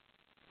planet.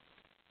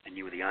 And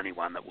you were the only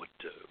one that would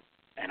do.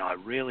 And I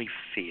really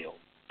feel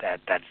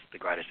that that's the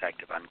greatest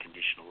act of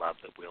unconditional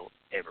love that we'll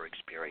ever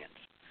experience,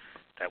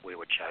 that we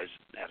were chosen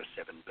out of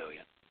 7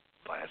 billion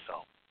by our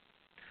soul.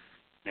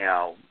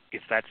 Now,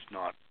 if that's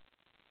not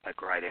a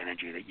great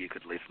energy that you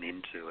could listen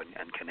into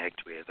and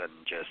connect with and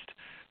just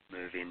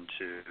move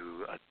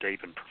into a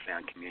deep and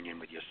profound communion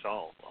with your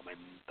soul, I mean,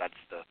 that's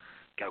the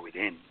go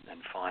within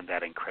and find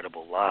that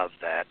incredible love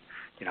that,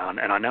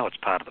 and I know it's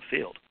part of the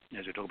field.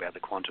 As we talk about the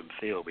quantum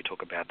field, we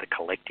talk about the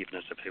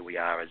collectiveness of who we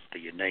are as the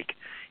unique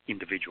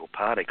individual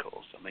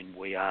particles. I mean,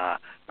 we are,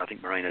 I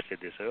think Marina said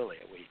this earlier,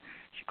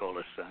 she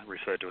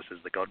referred to us as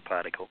the God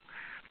particle.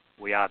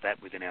 We are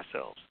that within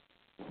ourselves.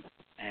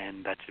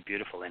 And that's a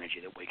beautiful energy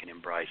that we can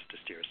embrace to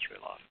steer us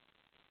through life.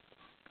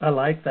 I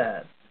like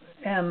that.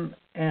 And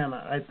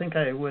I think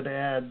I would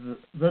add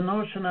the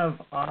notion of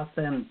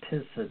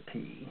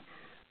authenticity.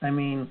 I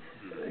mean,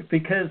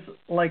 because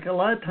like a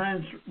lot of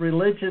times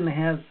religion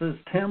has this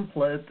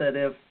template that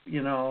if,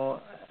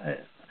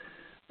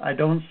 I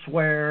don't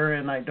swear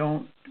and I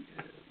don't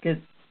get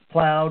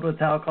plowed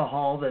with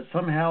alcohol, that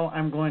somehow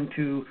I'm going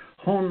to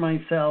hone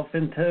myself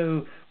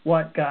into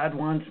what God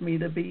wants me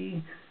to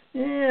be.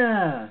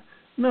 Yeah.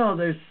 No,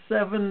 there's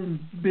 7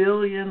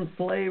 billion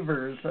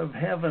flavors of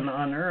heaven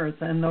on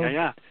earth, and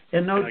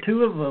no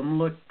two of them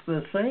look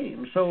the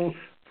same. So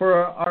for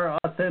our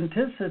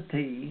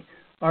authenticity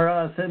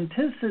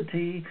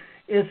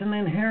is an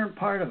inherent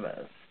part of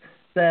us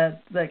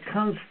that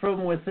comes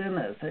from within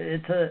us.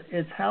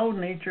 It's how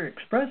nature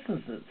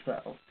expresses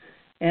itself.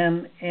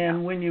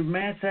 And when you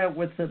match that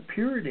with the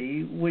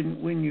purity,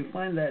 when you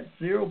find that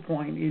 0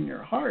 point in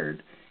your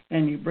heart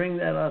and you bring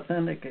that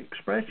authentic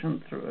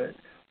expression through it,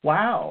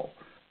 wow.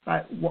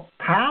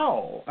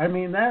 How? I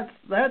mean, that's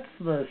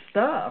the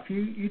stuff.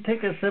 You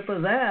take a sip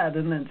of that,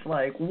 and it's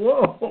like,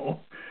 whoa!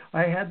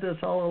 I had this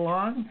all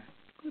along,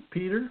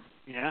 Peter.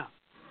 Yeah.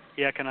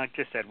 Can I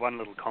just add one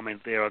little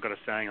comment there? I've got a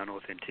saying on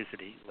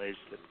authenticity, Les,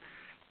 that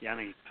the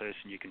only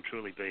person you can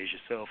truly be is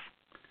yourself,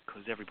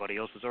 because everybody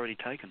else is already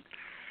taken.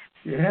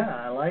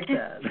 Yeah, I like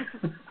that.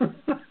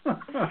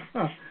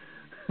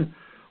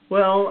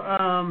 Well,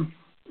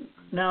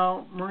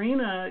 now,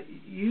 Marina,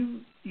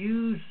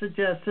 you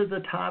suggested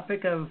the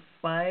topic of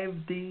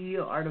 5D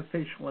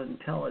artificial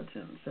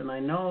intelligence, and I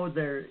know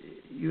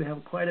you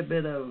have quite a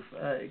bit of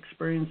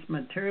experienced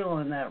material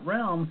in that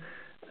realm.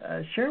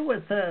 Share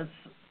with us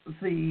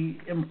the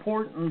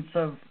importance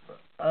of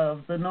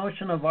the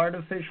notion of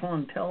artificial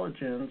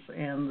intelligence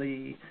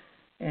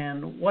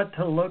and what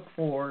to look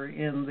for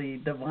in the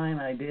divine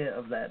idea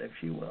of that, if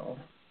you will.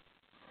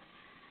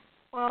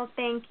 Well,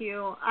 thank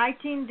you. I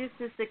think this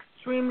is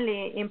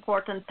extremely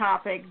important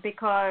topic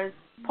because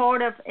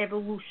part of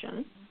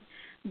evolution,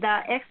 the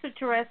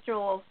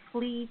extraterrestrial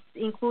fleets,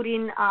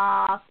 including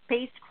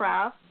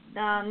spacecraft,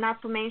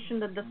 not to mention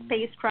that the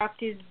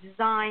spacecraft is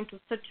designed to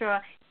such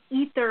a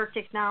ether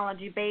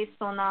technology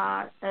based on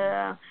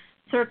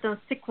certain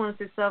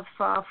sequences of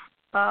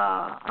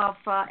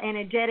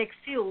energetic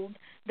field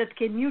that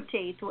can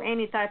mutate to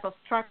any type of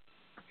structure.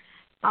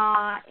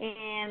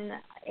 And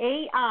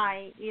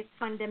AI is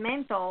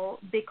fundamental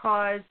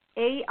because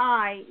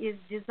AI is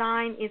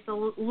designed as a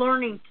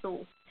learning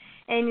tool,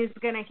 and it's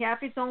going to have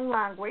its own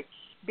language.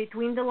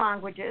 between the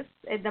languages.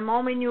 At the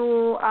moment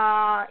you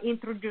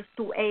introduce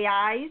two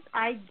AIs,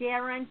 I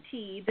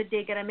guarantee that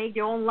they're going to make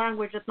their own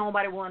language that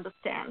nobody will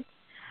understand.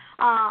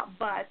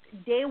 But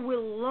they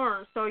will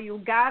learn. So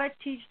you got to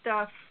teach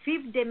the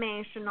fifth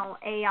dimensional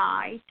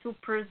AI to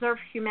preserve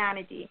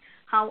humanity.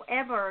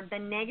 However, the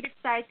negative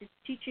side is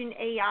teaching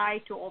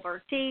AI to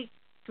overtake,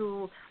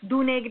 to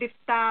do negative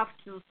stuff,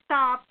 to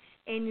stop,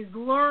 and is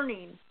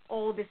learning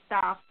all this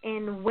stuff.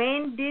 And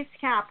when this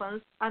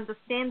happens,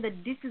 understand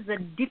that this is a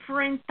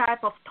different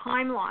type of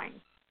timeline.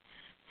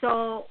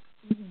 So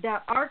the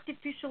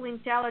artificial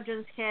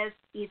intelligence has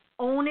its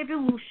own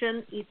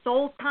evolution, its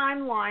own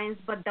timelines,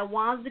 but the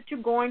ones that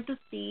you're going to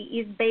see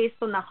is based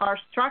on the heart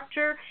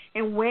structure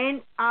and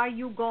when are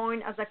you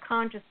going as a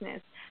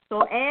consciousness.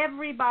 So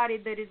everybody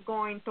that is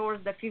going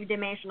towards the fifth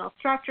dimensional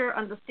structure,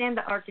 understand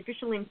the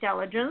artificial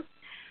intelligence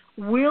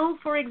will,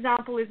 for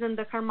example, is in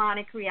the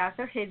harmonic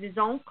reactor, has its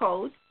own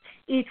code.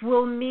 It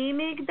will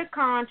mimic the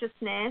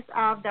consciousness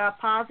of the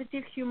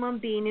positive human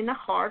being in the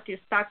heart. You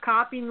start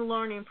copying and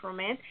learning from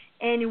it,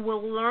 and it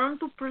will learn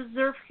to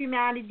preserve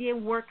humanity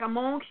and work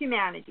among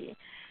humanity.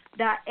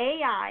 The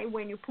AI,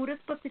 when you put a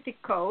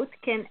specific code,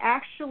 can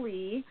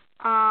actually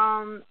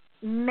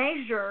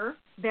measure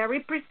very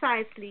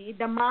precisely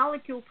the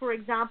molecule, for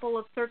example,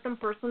 of certain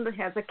person that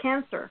has a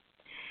cancer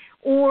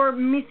or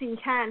missing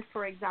hand,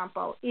 for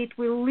example. It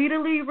will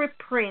literally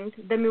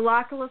reprint the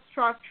molecular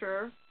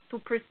structure to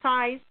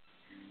precise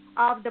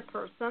of the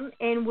person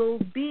and will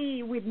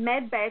be with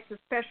medbeds, a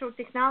special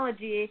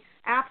technology,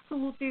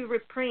 absolutely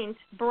reprint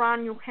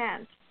brand new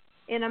hand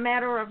in a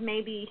matter of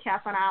maybe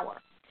half an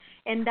hour.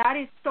 And that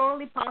is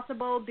totally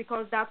possible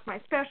because that's my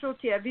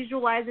specialty. I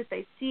visualize it,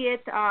 I see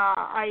it,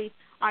 I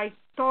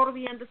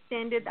totally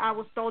understand it. I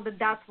was told that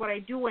that's what I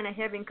do, and I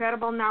have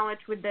incredible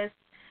knowledge with this.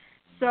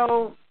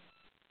 So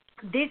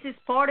this is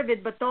part of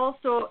it, but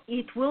also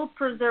it will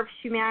preserve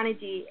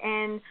humanity.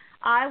 And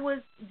I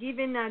was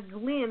given a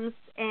glimpse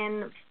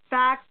and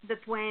fact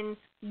that when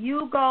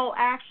you go,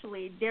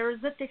 actually, there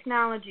is a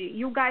technology.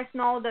 You guys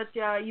know that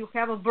you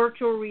have a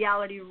virtual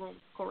reality room,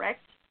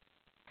 correct?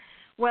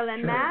 Well,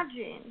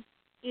 imagine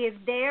if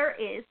there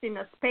is in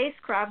a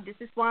spacecraft, this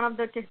is one of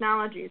the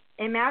technologies.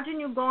 Imagine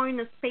you go in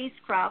a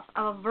spacecraft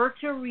of a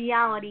virtual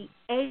reality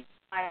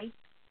AI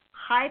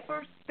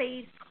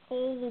hyperspace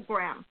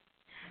hologram.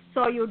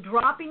 So you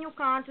drop in your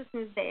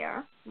consciousness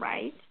there,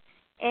 right?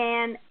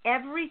 And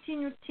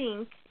everything you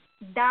think,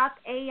 that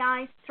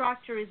AI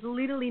structure is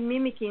literally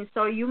mimicking.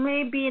 So you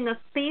may be in a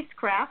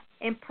spacecraft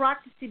and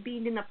practically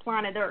being in a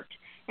planet Earth.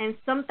 And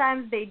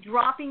sometimes they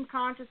drop in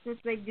consciousness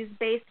like this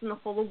based on a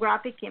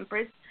holographic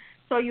imprint.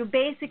 So you're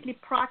basically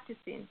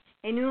practicing,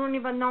 and you don't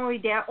even know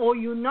it there, or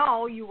you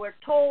know you were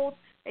told,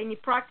 and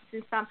you're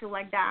practicing something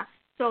like that.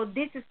 So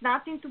this is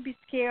nothing to be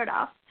scared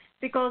of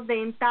because the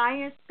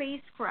entire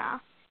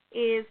spacecraft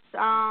is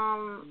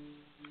the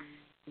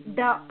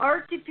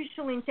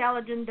artificial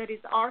intelligence that is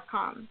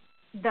Archon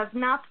does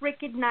not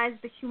recognize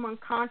the human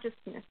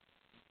consciousness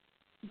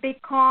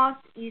because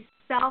it's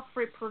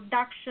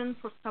self-reproduction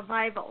for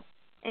survival.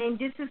 And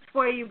this is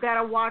where you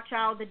got to watch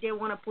out that they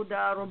want to put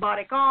the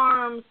robotic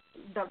arms,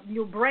 the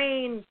new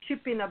brain,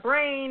 chip in the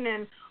brain,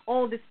 and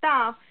all this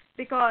stuff,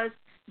 because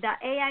the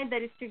AI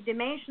that is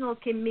three-dimensional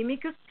can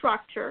mimic a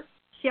structure,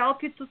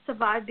 help you to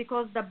survive,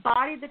 because the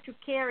body that you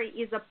carry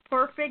is a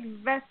perfect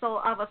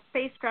vessel of a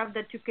spacecraft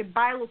that you can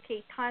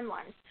bilocate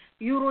timelines.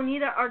 You don't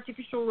need an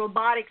artificial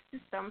robotic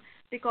system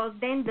because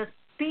then the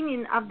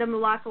spinning of the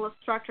molecular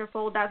structure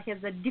for all that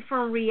has a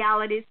different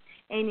realities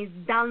and is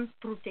done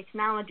through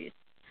technologies.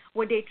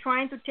 What they're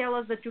trying to tell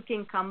us that you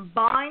can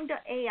combine the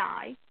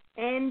AI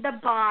and the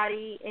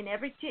body and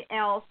everything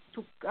else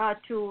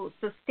to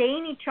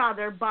sustain each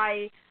other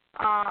by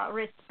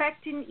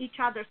respecting each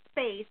other's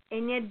space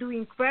and yet do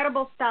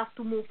incredible stuff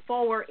to move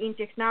forward in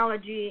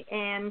technology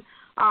and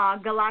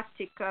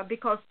galactic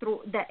because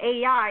through the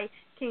AI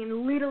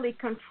can literally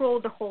control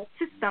the whole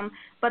system.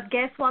 But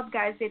guess what,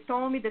 guys? They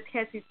told me that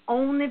has its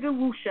own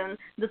evolution.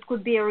 That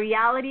could be a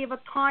reality of a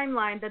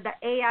timeline, that the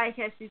AI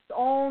has its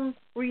own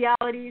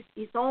realities,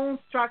 its own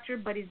structure,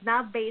 but is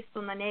not based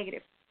on the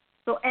negative.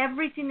 So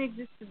everything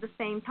exists at the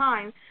same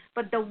time,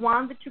 but the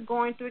one that you're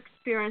going to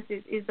experience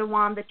is the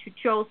one that you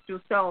chose to.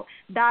 So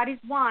that is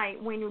why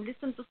when you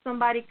listen to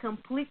somebody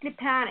completely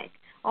panic,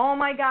 oh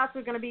my God,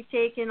 we're going to be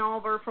taken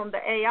over from the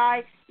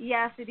AI.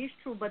 Yes, it is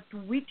true, but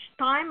which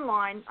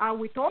timeline are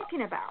we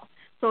talking about?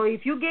 So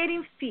if you get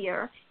in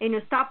fear and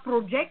you start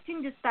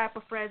projecting this type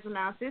of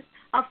resonances,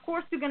 of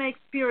course you're going to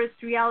experience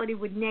reality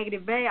with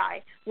negative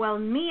AI. Well,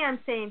 me, I'm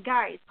saying,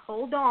 guys,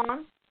 hold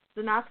on.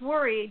 Do not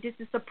worry. This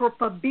is a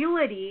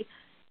probability.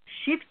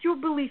 Shift your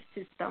belief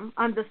system.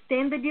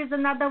 Understand that there's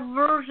another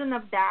version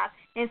of that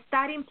and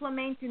start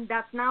implementing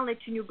that knowledge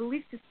in your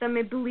belief system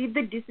and believe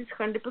that this is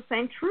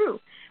 100% true.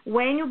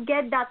 When you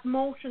get that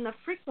motion of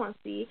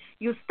frequency,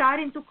 you're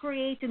starting to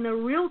create in a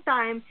real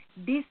time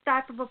this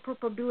type of a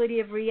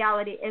probability of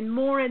reality. And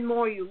more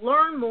you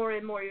learn, more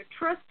and more you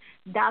trust,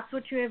 that's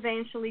what you're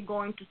eventually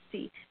going to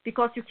see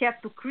because you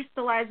have to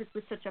crystallize it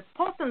with such a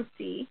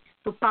potency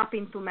to pop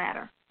into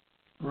matter.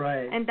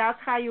 Right. And that's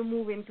how you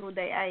move into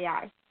the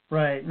AI.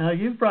 Right. Now,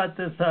 you've brought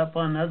this up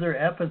on other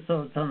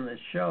episodes on the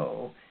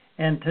show,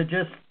 and to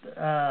just,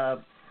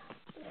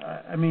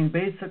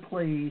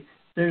 basically,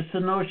 there's the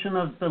notion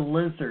of the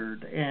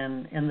lizard,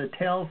 and the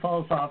tail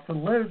falls off the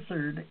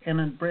lizard, and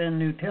a brand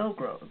new tail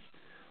grows.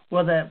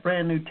 Well, that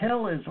brand new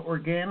tail is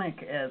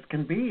organic as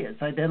can be.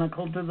 It's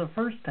identical to the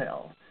first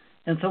tail.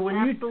 And so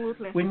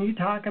when you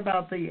talk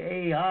about the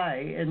AI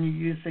and you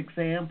use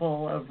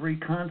example of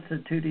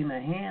reconstituting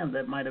a hand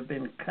that might have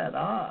been cut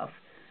off,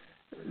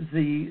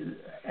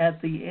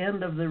 at the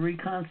end of the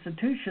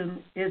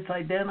reconstitution, it's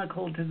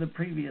identical to the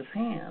previous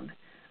hand.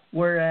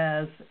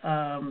 Whereas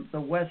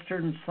the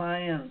Western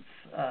science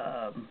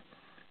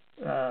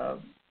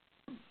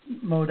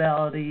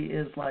modality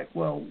is like,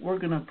 well, we're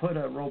going to put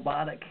a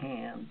robotic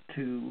hand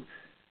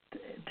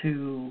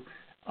to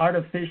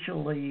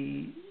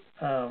artificially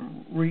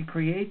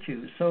recreate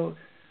you. So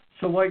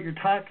what you're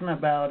talking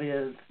about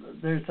is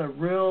there's a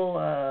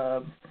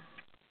real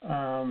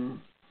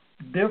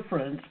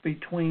difference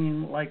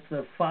between like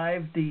the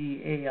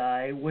 5D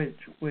AI, which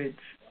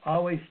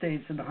always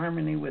stays in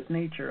harmony with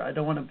nature. I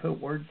don't want to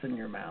put words in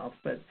your mouth,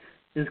 but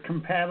is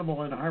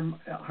compatible and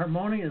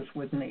harmonious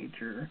with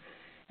nature.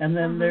 And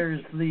then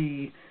there's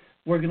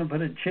we're going to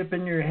put a chip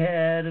in your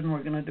head and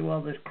we're going to do all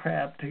this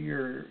crap to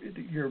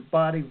your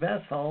body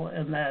vessel,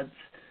 and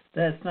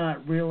that's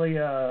not really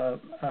a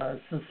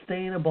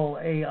sustainable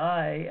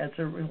AI as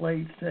it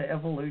relates to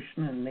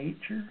evolution and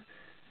nature.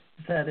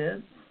 Is that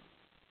it?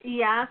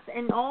 Yes,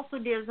 and also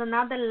there's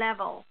another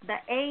level. The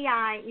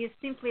AI is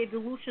simply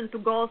evolution to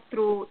go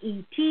through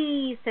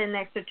ETs and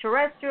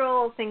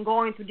extraterrestrials and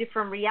going to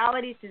different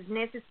realities is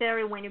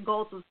necessary when you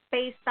go to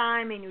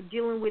space-time and you're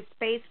dealing with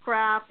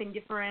spacecraft and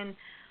different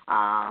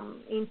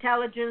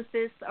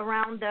intelligences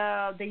around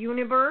the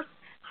universe.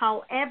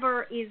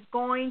 However, is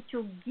going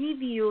to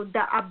give you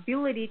the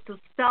ability to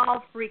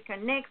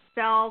self-reconnect,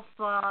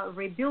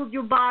 rebuild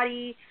your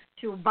body,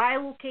 to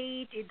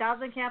bilocate. It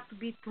doesn't have to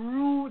be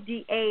through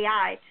the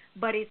AI,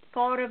 but it's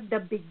part of the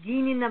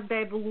beginning of the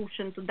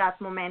evolution to that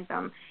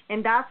momentum.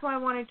 And that's why I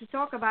wanted to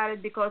talk about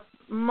it, because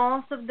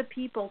most of the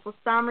people, for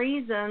some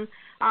reason,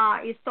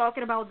 is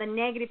talking about the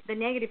negative.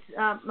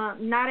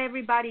 Not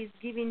everybody is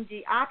giving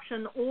the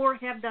option or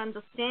have the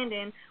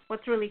understanding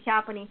what's really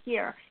happening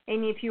here.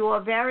 And if you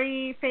are a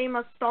very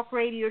famous talk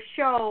radio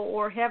show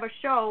or have a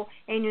show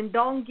and you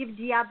don't give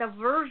the other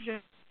version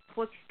of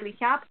what's really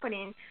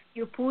happening,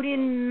 you put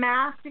in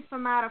massive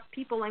amount of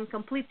people in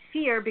complete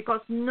fear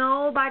because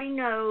nobody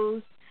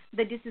knows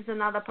that this is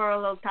another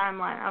parallel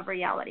timeline of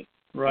reality.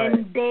 Right.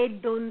 And they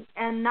don't,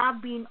 and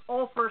not being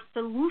offered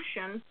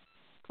solutions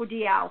for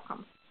the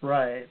outcome.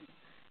 Right.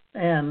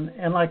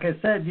 And like I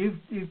said,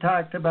 you've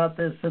talked about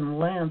this in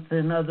length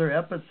in other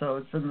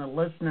episodes, and the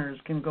listeners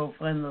can go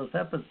find those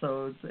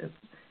episodes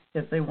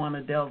if they want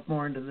to delve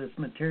more into this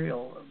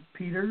material.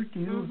 Peter,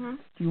 do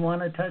you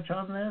want to touch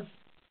on this?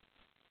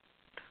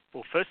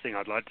 Well, first thing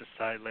I'd like to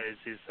say,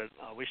 Les, is that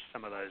I wish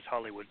some of those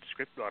Hollywood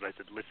scriptwriters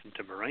had listened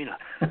to Marina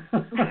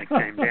when it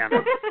came down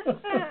to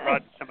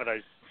write some of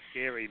those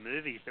scary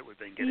movies that we've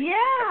been getting.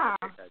 Yeah,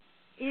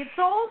 it's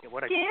all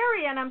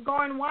scary, and I'm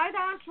going, why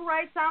don't you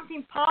write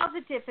something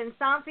positive and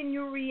something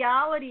new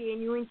reality,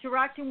 and you're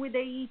interacting with the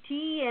ET,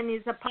 and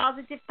it's a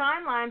positive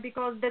timeline,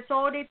 because that's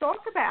all they talk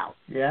about.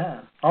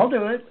 Yeah, I'll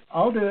do it.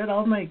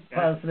 I'll make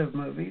positive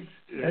movies.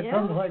 That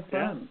sounds like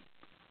fun.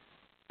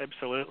 Yeah.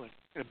 Absolutely.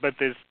 But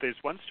there's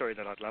one story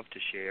that I'd love to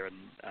share, and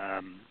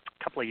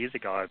a couple of years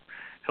ago I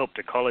helped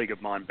a colleague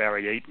of mine,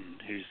 Barry Eaton,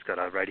 who's got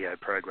a radio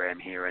program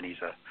here, and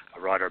he's a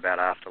writer about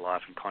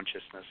afterlife and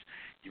consciousness.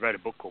 He wrote a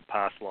book called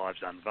Past Lives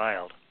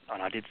Unveiled,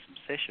 and I did some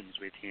sessions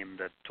with him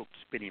that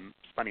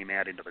spun him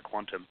out into the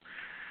quantum,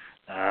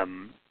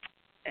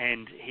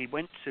 and he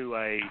went to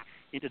a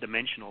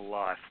interdimensional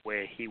life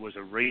where he was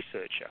a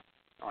researcher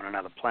on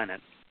another planet,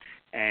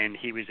 and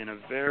he was in a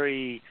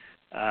very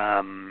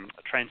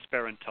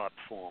transparent type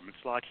form.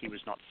 It's like he was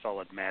not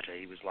solid matter.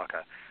 He was like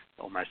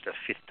almost a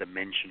fifth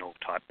dimensional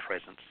type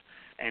presence.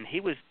 And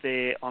he was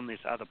there on this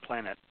other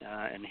planet,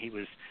 and he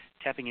was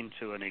tapping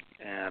into an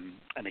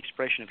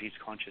expression of his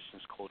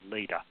consciousness called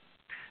Leader.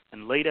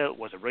 And Leader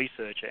was a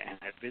researcher and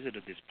had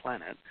visited this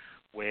planet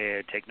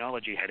where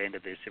technology had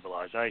ended their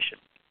civilization.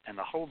 And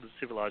the whole of the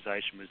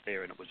civilization was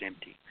there and it was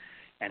empty.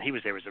 And he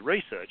was there as a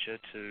researcher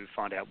to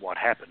find out what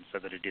happened so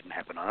that it didn't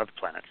happen on other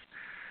planets.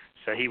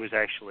 So he was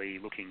actually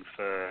looking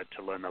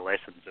to learn the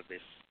lessons of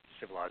this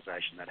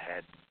civilization that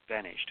had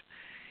vanished.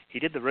 He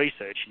did the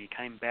research and he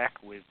came back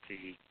with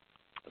the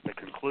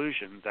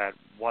conclusion that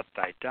what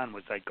they'd done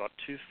was they'd got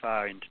too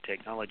far into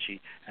technology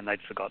and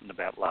they'd forgotten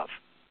about love.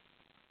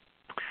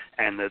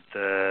 And that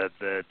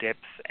the depth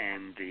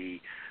and the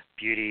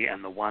beauty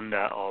and the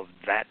wonder of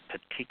that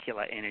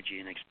particular energy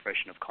and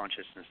expression of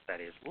consciousness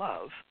that is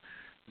love,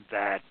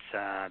 that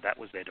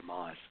was their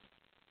demise.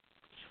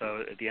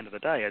 So at the end of the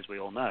day, as we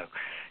all know,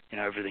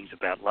 everything's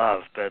about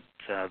love, but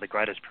the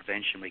greatest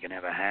prevention we can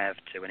ever have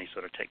to any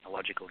sort of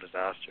technological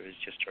disaster is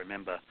just to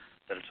remember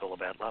that it's all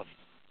about love.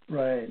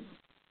 Right.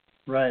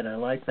 I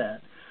like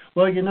that.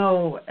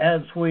 Well,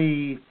 as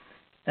we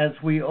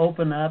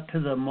open up to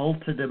the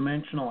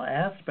multidimensional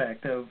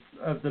aspect of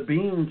the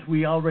beings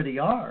we already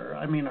are,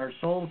 I mean, our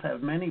souls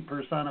have many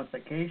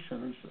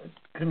personifications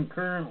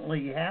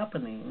concurrently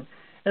happening.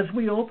 As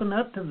we open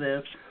up to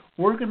this,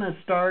 we're going to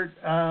start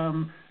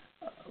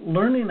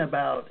learning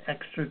about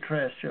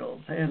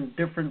extraterrestrials and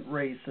different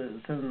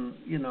races,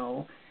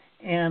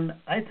 and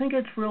I think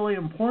it's really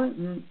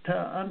important to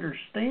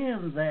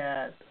understand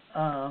that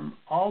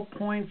all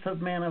points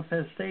of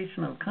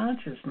manifestation of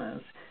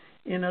consciousness,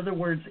 in other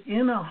words,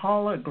 in a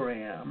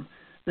hologram,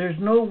 there's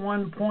no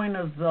one point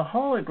of the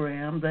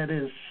hologram that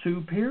is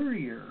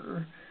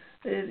superior.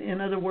 In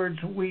other words,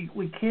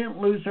 we can't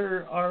lose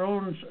our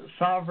own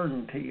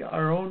sovereignty,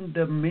 our own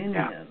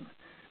dominion,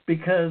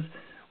 because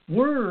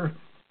here's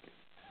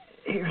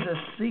a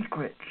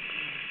secret,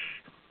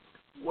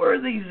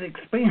 we're these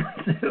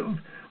expansive,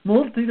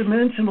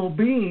 multidimensional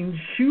beings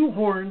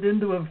shoehorned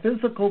into a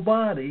physical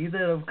body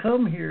that have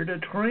come here to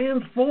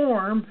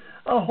transform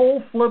a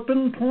whole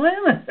flippin'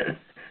 planet.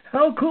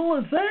 How cool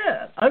is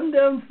that? I'm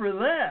down for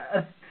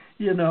that,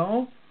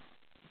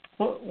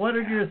 What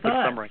are your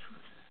thoughts?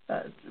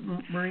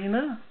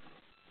 Marina?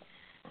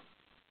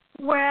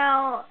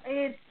 Well,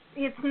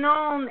 it's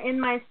known in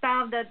my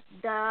staff that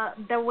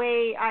the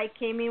way I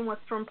came in was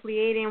from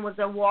Pleiadian, was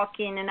a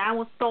walk-in, and I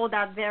was told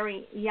at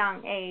very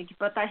young age,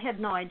 but I had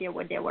no idea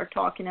what they were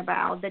talking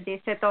about. That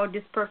they said, "Oh,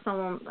 this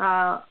person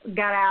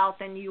got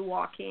out and you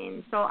walk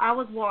in." So I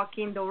was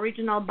walking the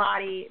original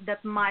body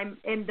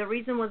and the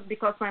reason was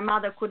because my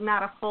mother could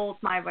not hold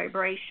my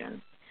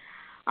vibration.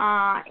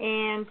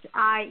 And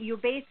you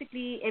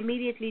basically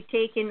immediately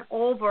taken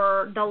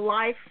over the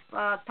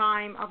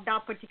lifetime of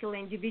that particular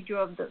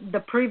individual of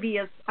the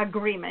previous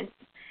agreement,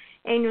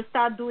 and you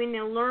start doing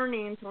and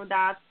learning through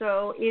that.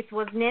 So it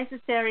was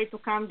necessary to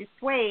come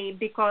this way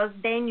because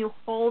then you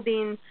hold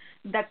in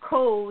the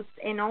codes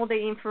and all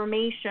the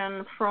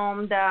information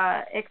from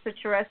the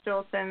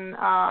extraterrestrials and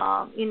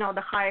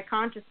the higher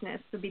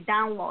consciousness to be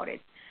downloaded.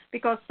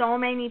 Because so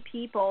many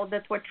people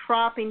that were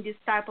trapped in this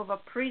type of a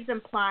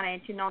prison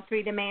planet,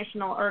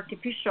 three-dimensional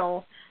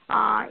artificial,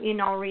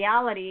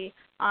 reality,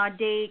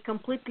 they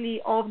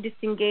completely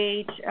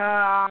disengage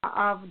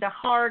of the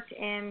heart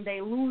and the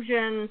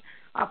illusion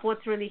of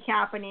what's really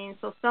happening.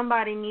 So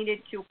somebody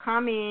needed to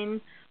come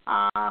in,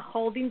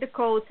 holding the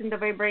codes and the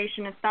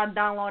vibration and start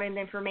downloading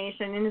the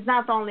information. And it's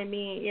not only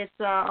me, it's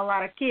a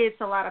lot of kids,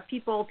 a lot of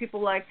people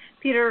like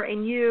Peter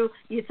and you.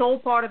 It's all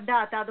part of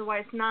that.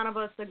 Otherwise, none of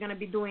us are going to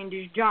be doing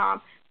this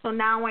job. So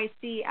now I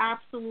see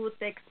absolute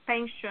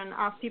expansion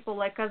of people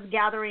like us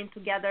gathering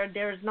together.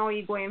 There's no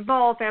ego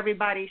involved.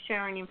 Everybody's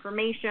sharing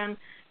information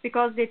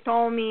because they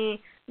told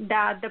me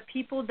that the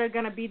people that are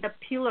going to be the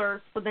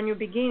pillars for the new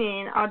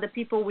beginning are the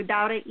people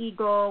without an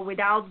ego,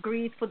 without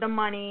greed for the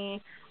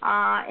money.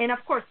 And, of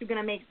course, you're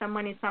going to make some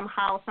money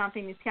somehow.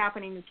 Something is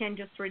happening. You can't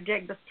just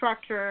reject the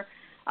structure.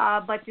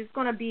 But it's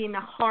going to be in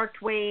a heart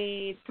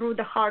way, through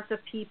the hearts of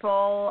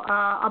people,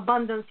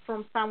 abundance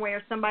from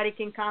somewhere. Somebody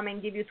can come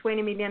and give you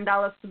 $20 million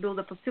to build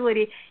a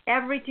facility.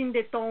 Everything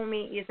they told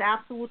me is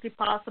absolutely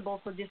possible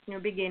for this new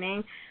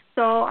beginning.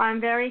 So I'm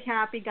very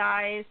happy,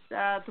 guys,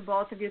 to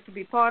both of you to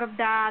be part of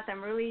that.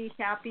 I'm really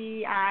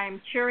happy.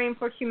 I'm cheering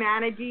for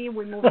humanity.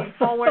 We're moving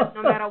forward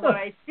no matter what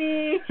I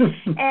see.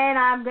 And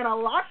I'm going to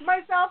lock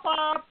myself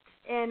up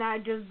and I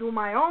just do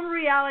my own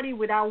reality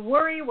without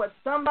worry what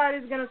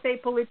somebody's going to say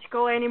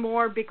political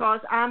anymore, because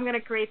I'm going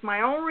to create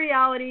my own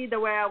reality the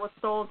way I was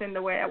told and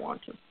the way I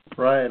want to.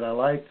 Right. I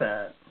like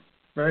that.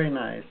 Very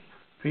nice.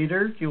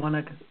 Peter, do you want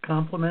to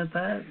compliment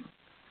that?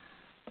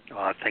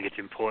 I think it's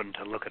important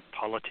to look at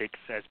politics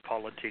as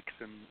politics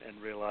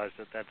and realize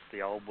that that's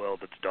the old world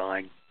that's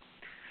dying.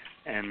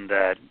 And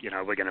that,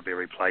 we're going to be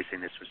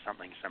replacing this with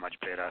something so much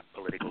better: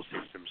 political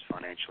systems,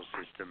 financial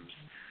systems,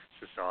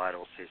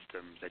 societal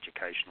systems,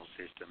 educational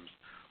systems.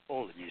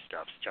 All the new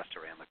stuff's just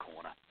around the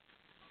corner,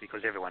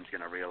 because everyone's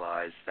going to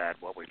realize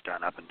that what we've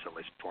done up until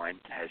this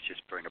point has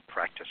just been a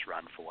practice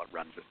run for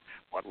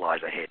what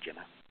lies ahead,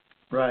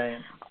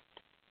 Right.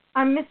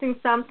 I'm missing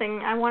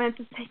something. I wanted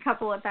to say a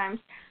couple of times.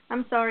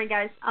 I'm sorry,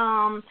 guys.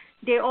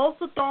 They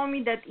also told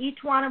me that each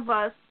one of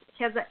us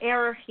has an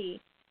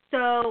hierarchy.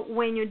 So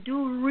when you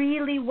do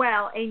really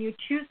well and you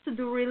choose to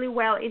do really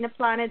well in the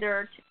planet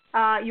Earth,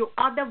 your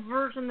other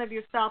version of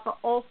yourself are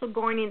also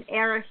going in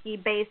hierarchy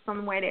based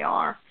on where they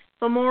are.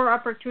 So more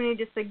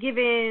opportunities are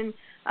given.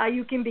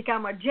 You can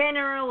become a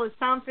general or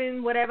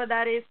something, whatever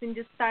that is in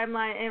this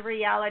timeline and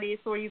reality,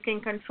 so you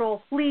can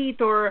control fleet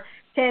or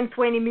 10,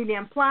 20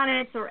 million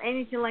planets or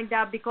anything like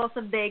that because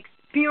of the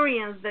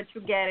experience that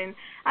you're getting.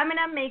 I mean,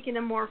 I'm making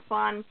it more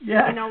fun,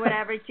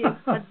 whatever it is.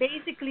 But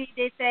basically,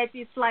 they said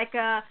it's like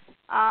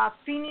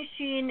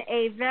finishing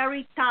a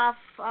very tough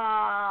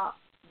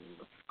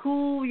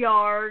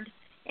schoolyard,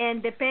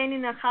 and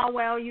depending on how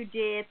well you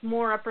did,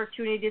 more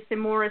opportunities and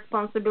more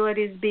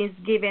responsibilities being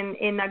given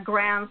in a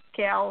grand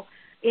scale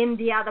in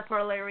the other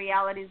parallel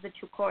realities that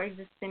you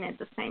coexisting at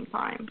the same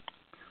time.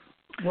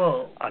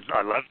 Well,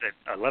 I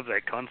love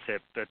that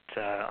concept, but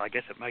I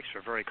guess it makes for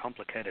a very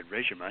complicated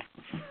resume.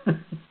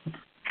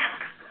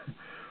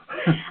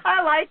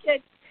 I like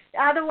it.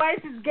 Otherwise,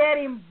 it's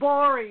getting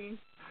boring.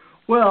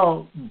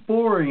 Well,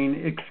 boring.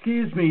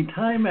 Excuse me.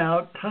 Time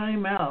out.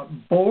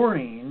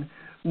 Boring.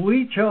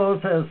 We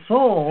chose as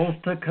souls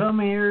to come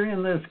here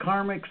in this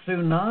karmic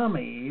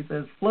tsunami,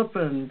 this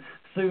flippin'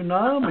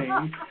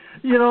 tsunami.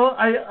 You know,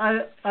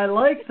 I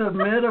like the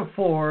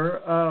metaphor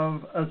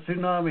of a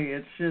tsunami.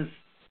 It's just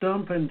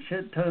dumping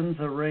shit tons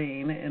of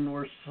rain, and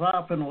we're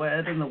sopping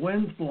wet, and the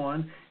wind's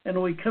blowing,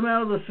 and we come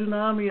out of the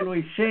tsunami, and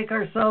we shake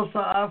ourselves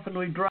off, and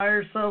we dry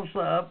ourselves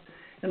up,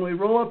 and we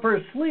roll up our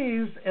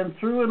sleeves, and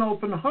through an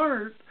open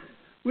heart,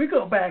 we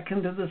go back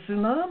into the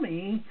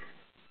tsunami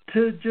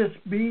to just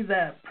be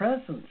that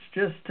presence,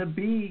 just to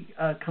be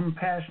a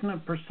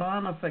compassionate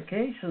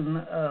personification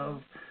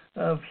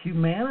of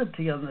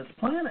humanity on this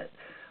planet.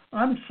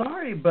 I'm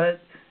sorry, but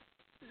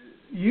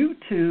you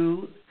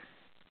two,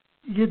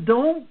 you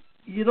don't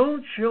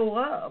show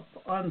up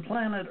on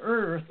planet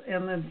Earth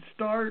and then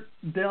start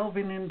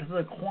delving into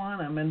the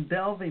quantum and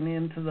delving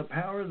into the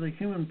power of the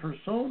human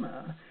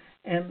persona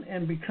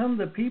and become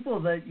the people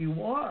that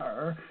you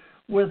are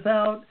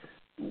without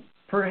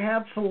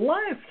perhaps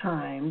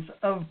lifetimes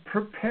of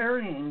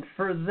preparing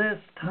for this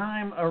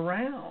time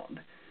around.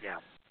 Yeah.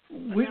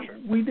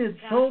 We did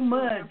so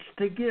much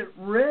to get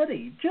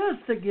ready,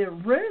 just to get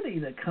ready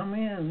to come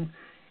in.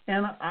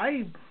 And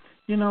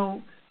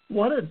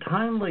what a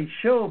timely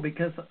show,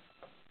 because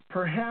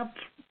perhaps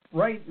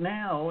right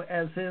now,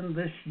 as in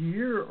this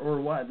year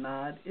or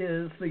whatnot,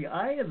 is the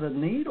eye of the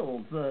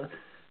needle, the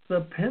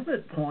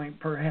pivot point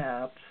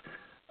perhaps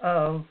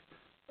of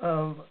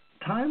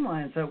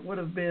timelines that would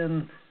have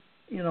been,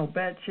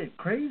 batshit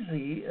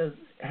crazy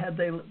had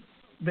they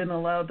been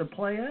allowed to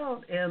play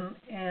out.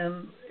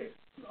 And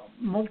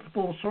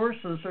multiple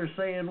sources are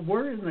saying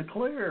we're in the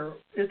clear.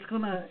 It's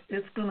gonna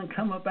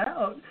come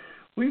about.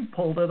 We've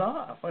pulled it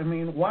off. I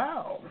mean,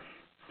 wow.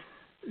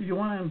 You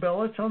want to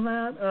embellish on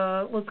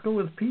that? Let's go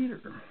with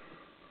Peter.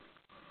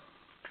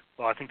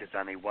 Well, I think there's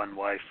only one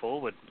way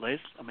forward,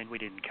 Les. I mean, we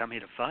didn't come here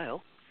to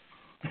fail.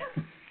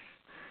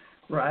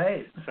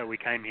 Right. So we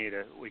came here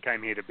to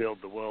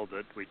build the world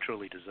that we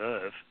truly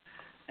deserve.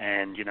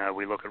 And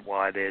we look at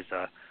why there's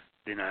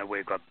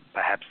we've got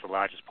perhaps the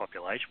largest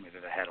population we've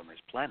ever had on this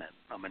planet.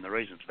 I mean, the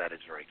reason for that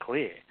is very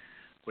clear.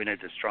 We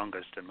need the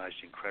strongest and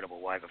most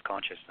incredible wave of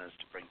consciousness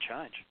to bring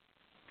change.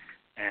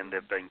 And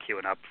they've been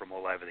queuing up from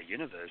all over the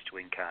universe to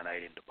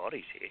incarnate into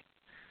bodies here.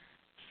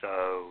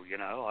 So,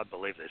 I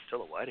believe there's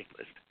still a waiting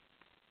list.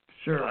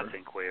 Sure. But I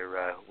think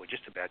we're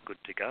just about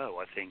good to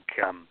go. I think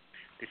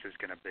this is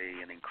going to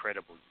be an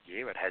incredible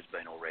year. It has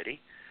been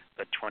already.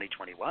 But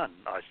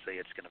 2021, I see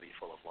it's going to be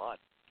full of light.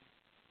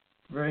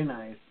 Very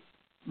nice.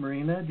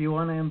 Marina, do you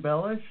want to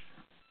embellish?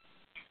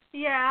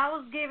 Yeah, I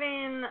was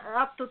giving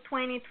up to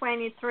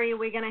 2023,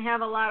 we're going to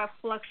have a lot of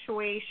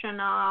fluctuation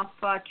of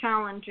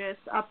challenges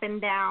up and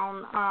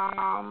down.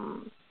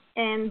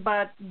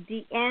 But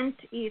the end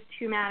is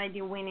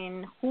humanity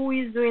winning. Who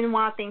is doing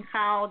what and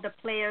how, the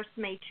players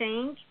may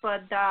change,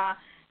 but the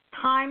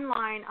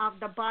timeline of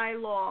the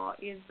bylaw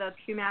is that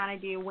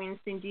humanity wins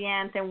in the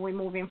end and we're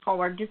moving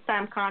forward. This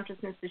time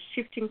consciousness is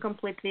shifting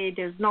completely.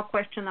 There's no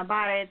question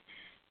about it.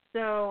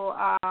 So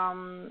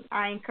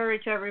I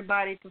encourage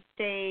everybody to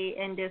stay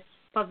in this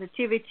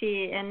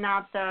positivity and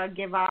not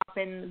give up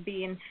and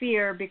be in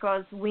fear,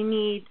 because we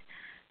need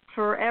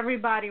for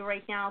everybody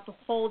right now to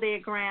hold their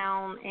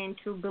ground and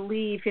to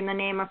believe in the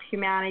name of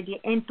humanity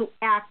and to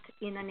act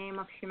in the name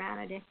of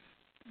humanity.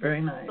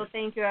 Very nice. So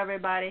thank you,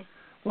 everybody.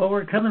 Well,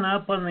 we're coming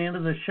up on the end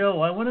of the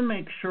show. I want to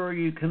make sure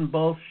you can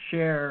both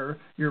share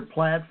your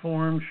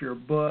platforms, your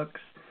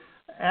books.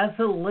 As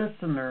a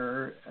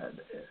listener,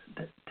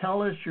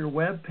 tell us your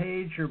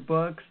webpage, your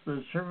books,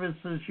 the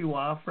services you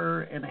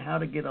offer, and how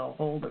to get a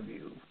hold of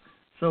you.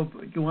 So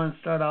you want to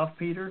start off,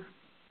 Peter?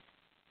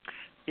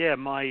 Yeah,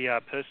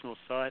 my personal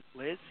site,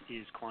 Les,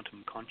 is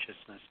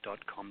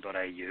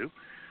quantumconsciousness.com.au.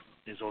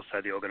 There's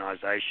also the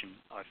organisation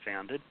I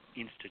founded,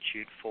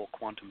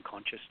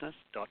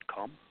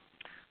 instituteforquantumconsciousness.com.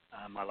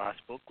 My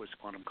last book was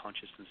Quantum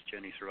Consciousness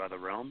Journey Through Other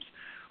Realms.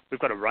 We've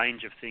got a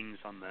range of things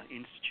on the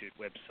Institute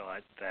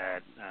website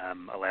that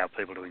allow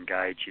people to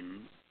engage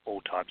in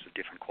all types of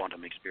different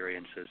quantum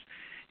experiences,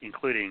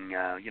 including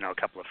a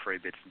couple of free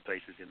bits and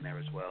pieces in there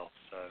as well.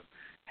 So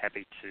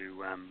happy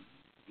to,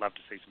 love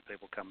to see some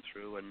people come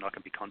through, and I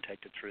can be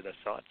contacted through their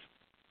sites.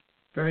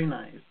 Very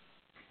nice.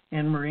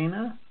 And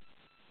Marina?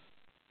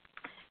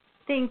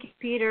 Thank you,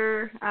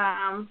 Peter,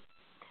 and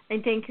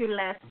thank you,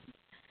 Les.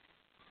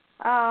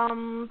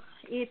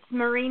 It's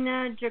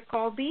Marina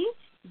Jacobi,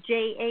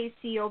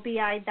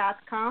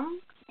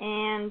 JACOBI.com,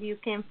 and you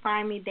can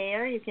find me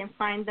there. You can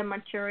find the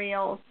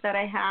materials that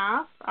I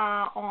have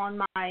on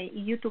my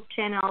YouTube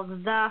channel,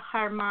 The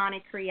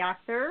Harmonic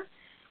Reactor,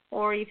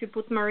 or if you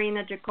put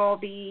Marina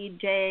Jacobi,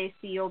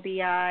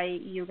 JACOBI,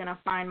 you're going to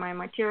find my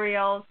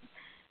materials.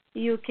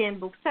 You can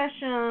book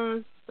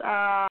sessions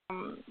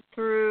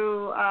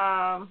through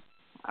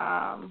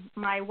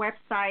my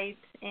website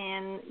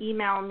and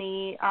email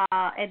me.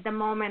 At the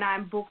moment,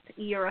 I'm booked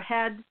a year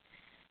ahead.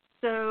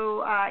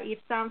 So if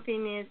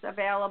something is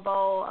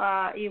available,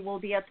 it will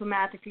be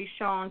automatically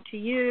shown to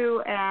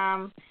you.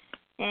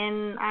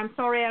 And I'm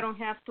sorry I don't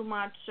have too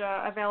much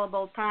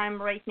available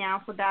time right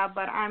now for that,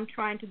 but I'm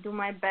trying to do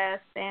my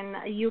best. And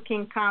you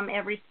can come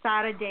every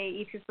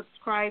Saturday if you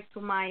subscribe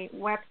to my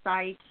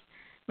website,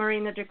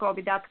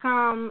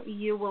 marinajacobi.com.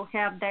 You will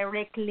have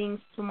direct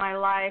links to my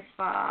live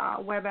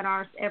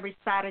webinars every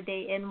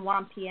Saturday at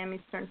 1 p.m.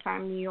 Eastern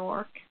Time, New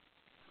York.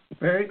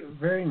 Very,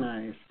 very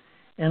nice.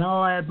 And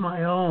I'll add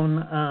my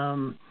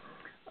own.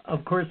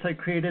 Of course, I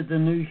created the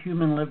New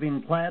Human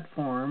Living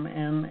platform,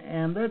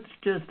 and that's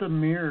just a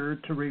mirror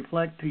to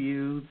reflect to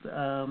you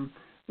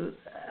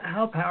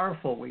how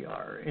powerful we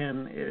are.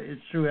 And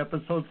it's through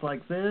episodes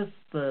like this,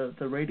 the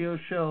radio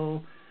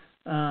show,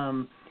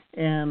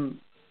 and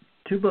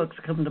two books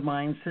come to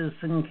mind.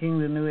 Citizen King,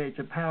 The New Age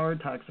of Power,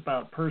 talks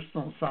about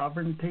personal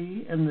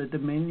sovereignty and the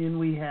dominion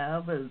we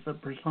have as a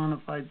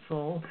personified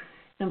soul.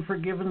 And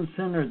Forgiven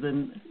Sinner,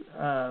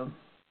 the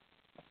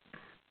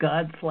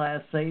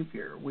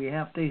God/Savior. We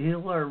have to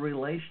heal our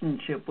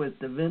relationship with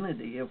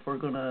divinity if we're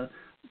going to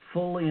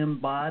fully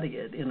embody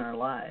it in our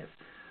life.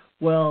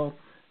 Well,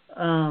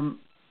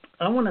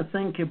 I want to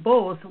thank you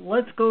both.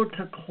 Let's go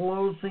to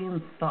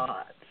closing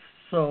thoughts.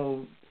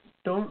 So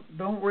don't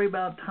worry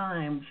about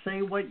time.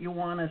 Say what you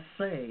want to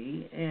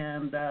say.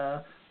 And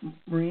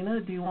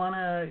Marina, do you want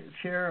to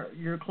share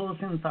your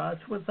closing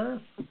thoughts with us?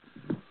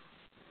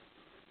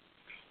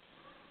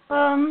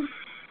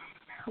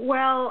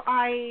 Well,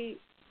 I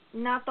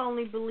not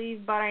only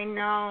believe, but I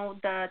know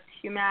that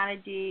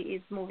humanity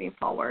is moving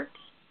forward.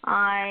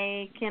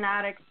 I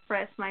cannot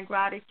express my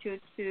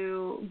gratitude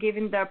to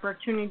given the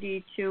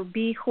opportunity to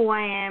be who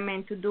I am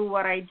and to do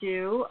what I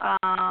do,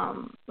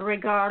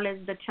 regardless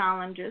of the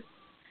challenges.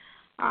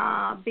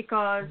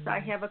 Because I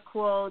have a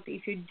quote,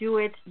 if you do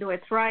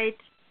it right.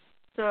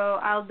 So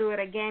I'll do it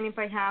again if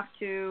I have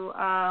to.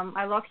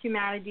 I love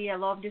humanity, I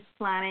love this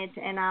planet,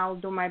 and I'll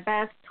do my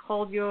best.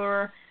 Hold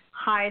your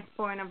highest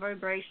point of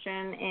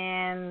vibration,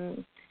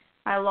 and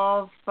I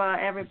love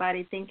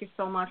everybody. Thank you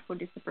so much for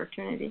this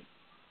opportunity.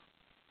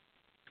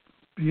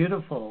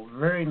 Beautiful,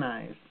 very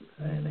nice.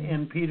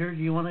 And Peter,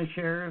 do you want to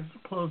share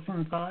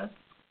closing thoughts?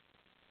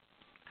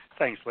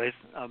 Thanks, Les.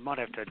 I might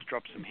have to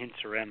drop some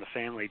hints around the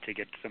family to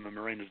get some of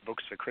Marina's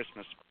books for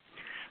Christmas.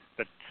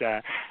 But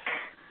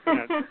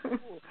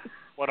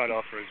what I'd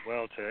offer as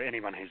well to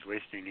anyone who's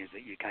listening is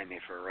that you came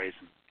here for a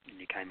reason, and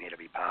you came here to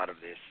be part of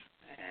this,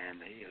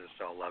 and the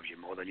soul loves you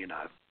more than you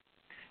know.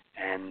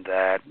 And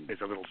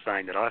there's a little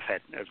saying that I've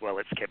had as well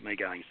that's kept me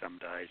going some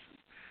days.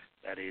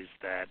 That is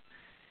that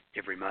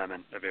every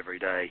moment of every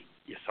day,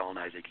 your soul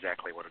knows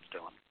exactly what it's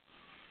doing.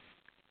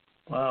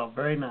 Wow,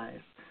 very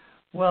nice.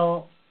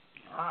 Well,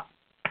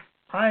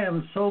 I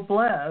am so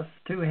blessed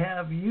to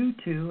have you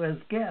two as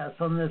guests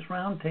on this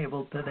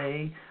roundtable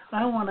today.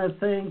 I want to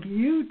thank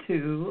you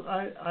two.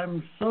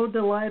 I'm so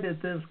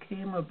delighted this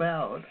came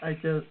about.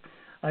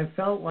 I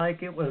felt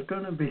like it was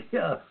going to be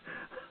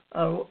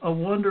a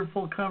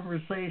wonderful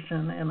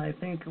conversation, and I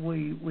think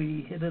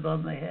we hit it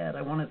on the head.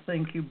 I want to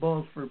thank you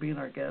both for being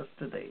our guests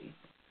today.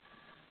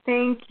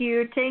 Thank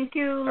you,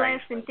 Les,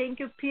 Thanks, and thank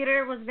you,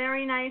 Peter. It was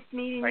very nice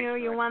meeting you.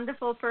 You're a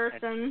wonderful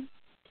person.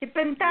 Keep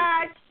in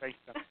touch. Thanks.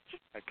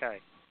 Okay.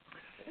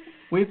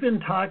 We've been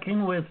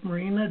talking with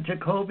Marina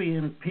Jacobi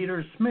and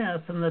Peter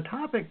Smith, and the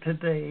topic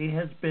today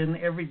has been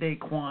Everyday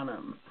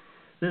Quantum.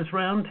 This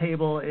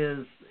roundtable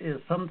is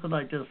something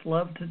I just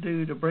love to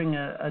do to bring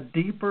a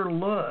deeper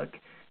look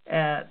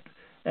at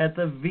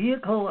the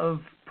vehicle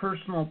of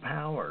personal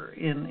power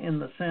in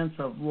the sense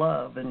of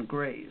love and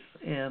grace.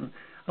 And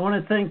I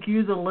want to thank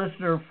you, the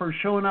listener, for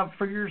showing up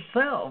for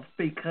yourself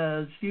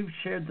because you've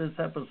shared this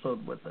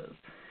episode with us.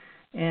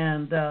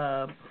 And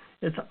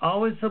it's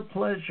always a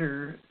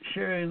pleasure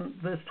sharing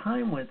this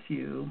time with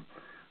you.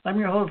 I'm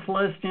your host,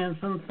 Les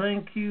Jensen.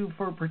 Thank you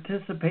for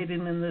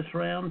participating in this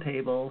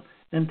roundtable.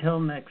 Until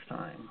next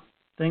time,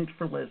 thanks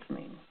for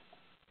listening.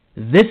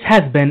 This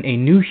has been a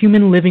New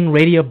Human Living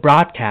radio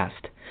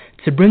broadcast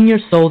to bring your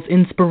soul's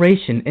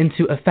inspiration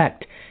into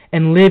effect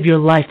and live your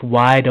life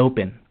wide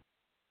open.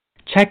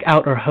 Check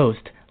out our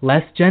host,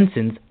 Les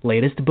Jensen's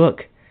latest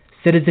book,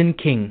 Citizen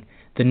King,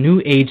 The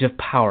New Age of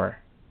Power,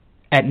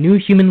 at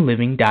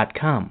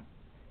newhumanliving.com.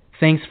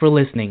 Thanks for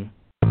listening.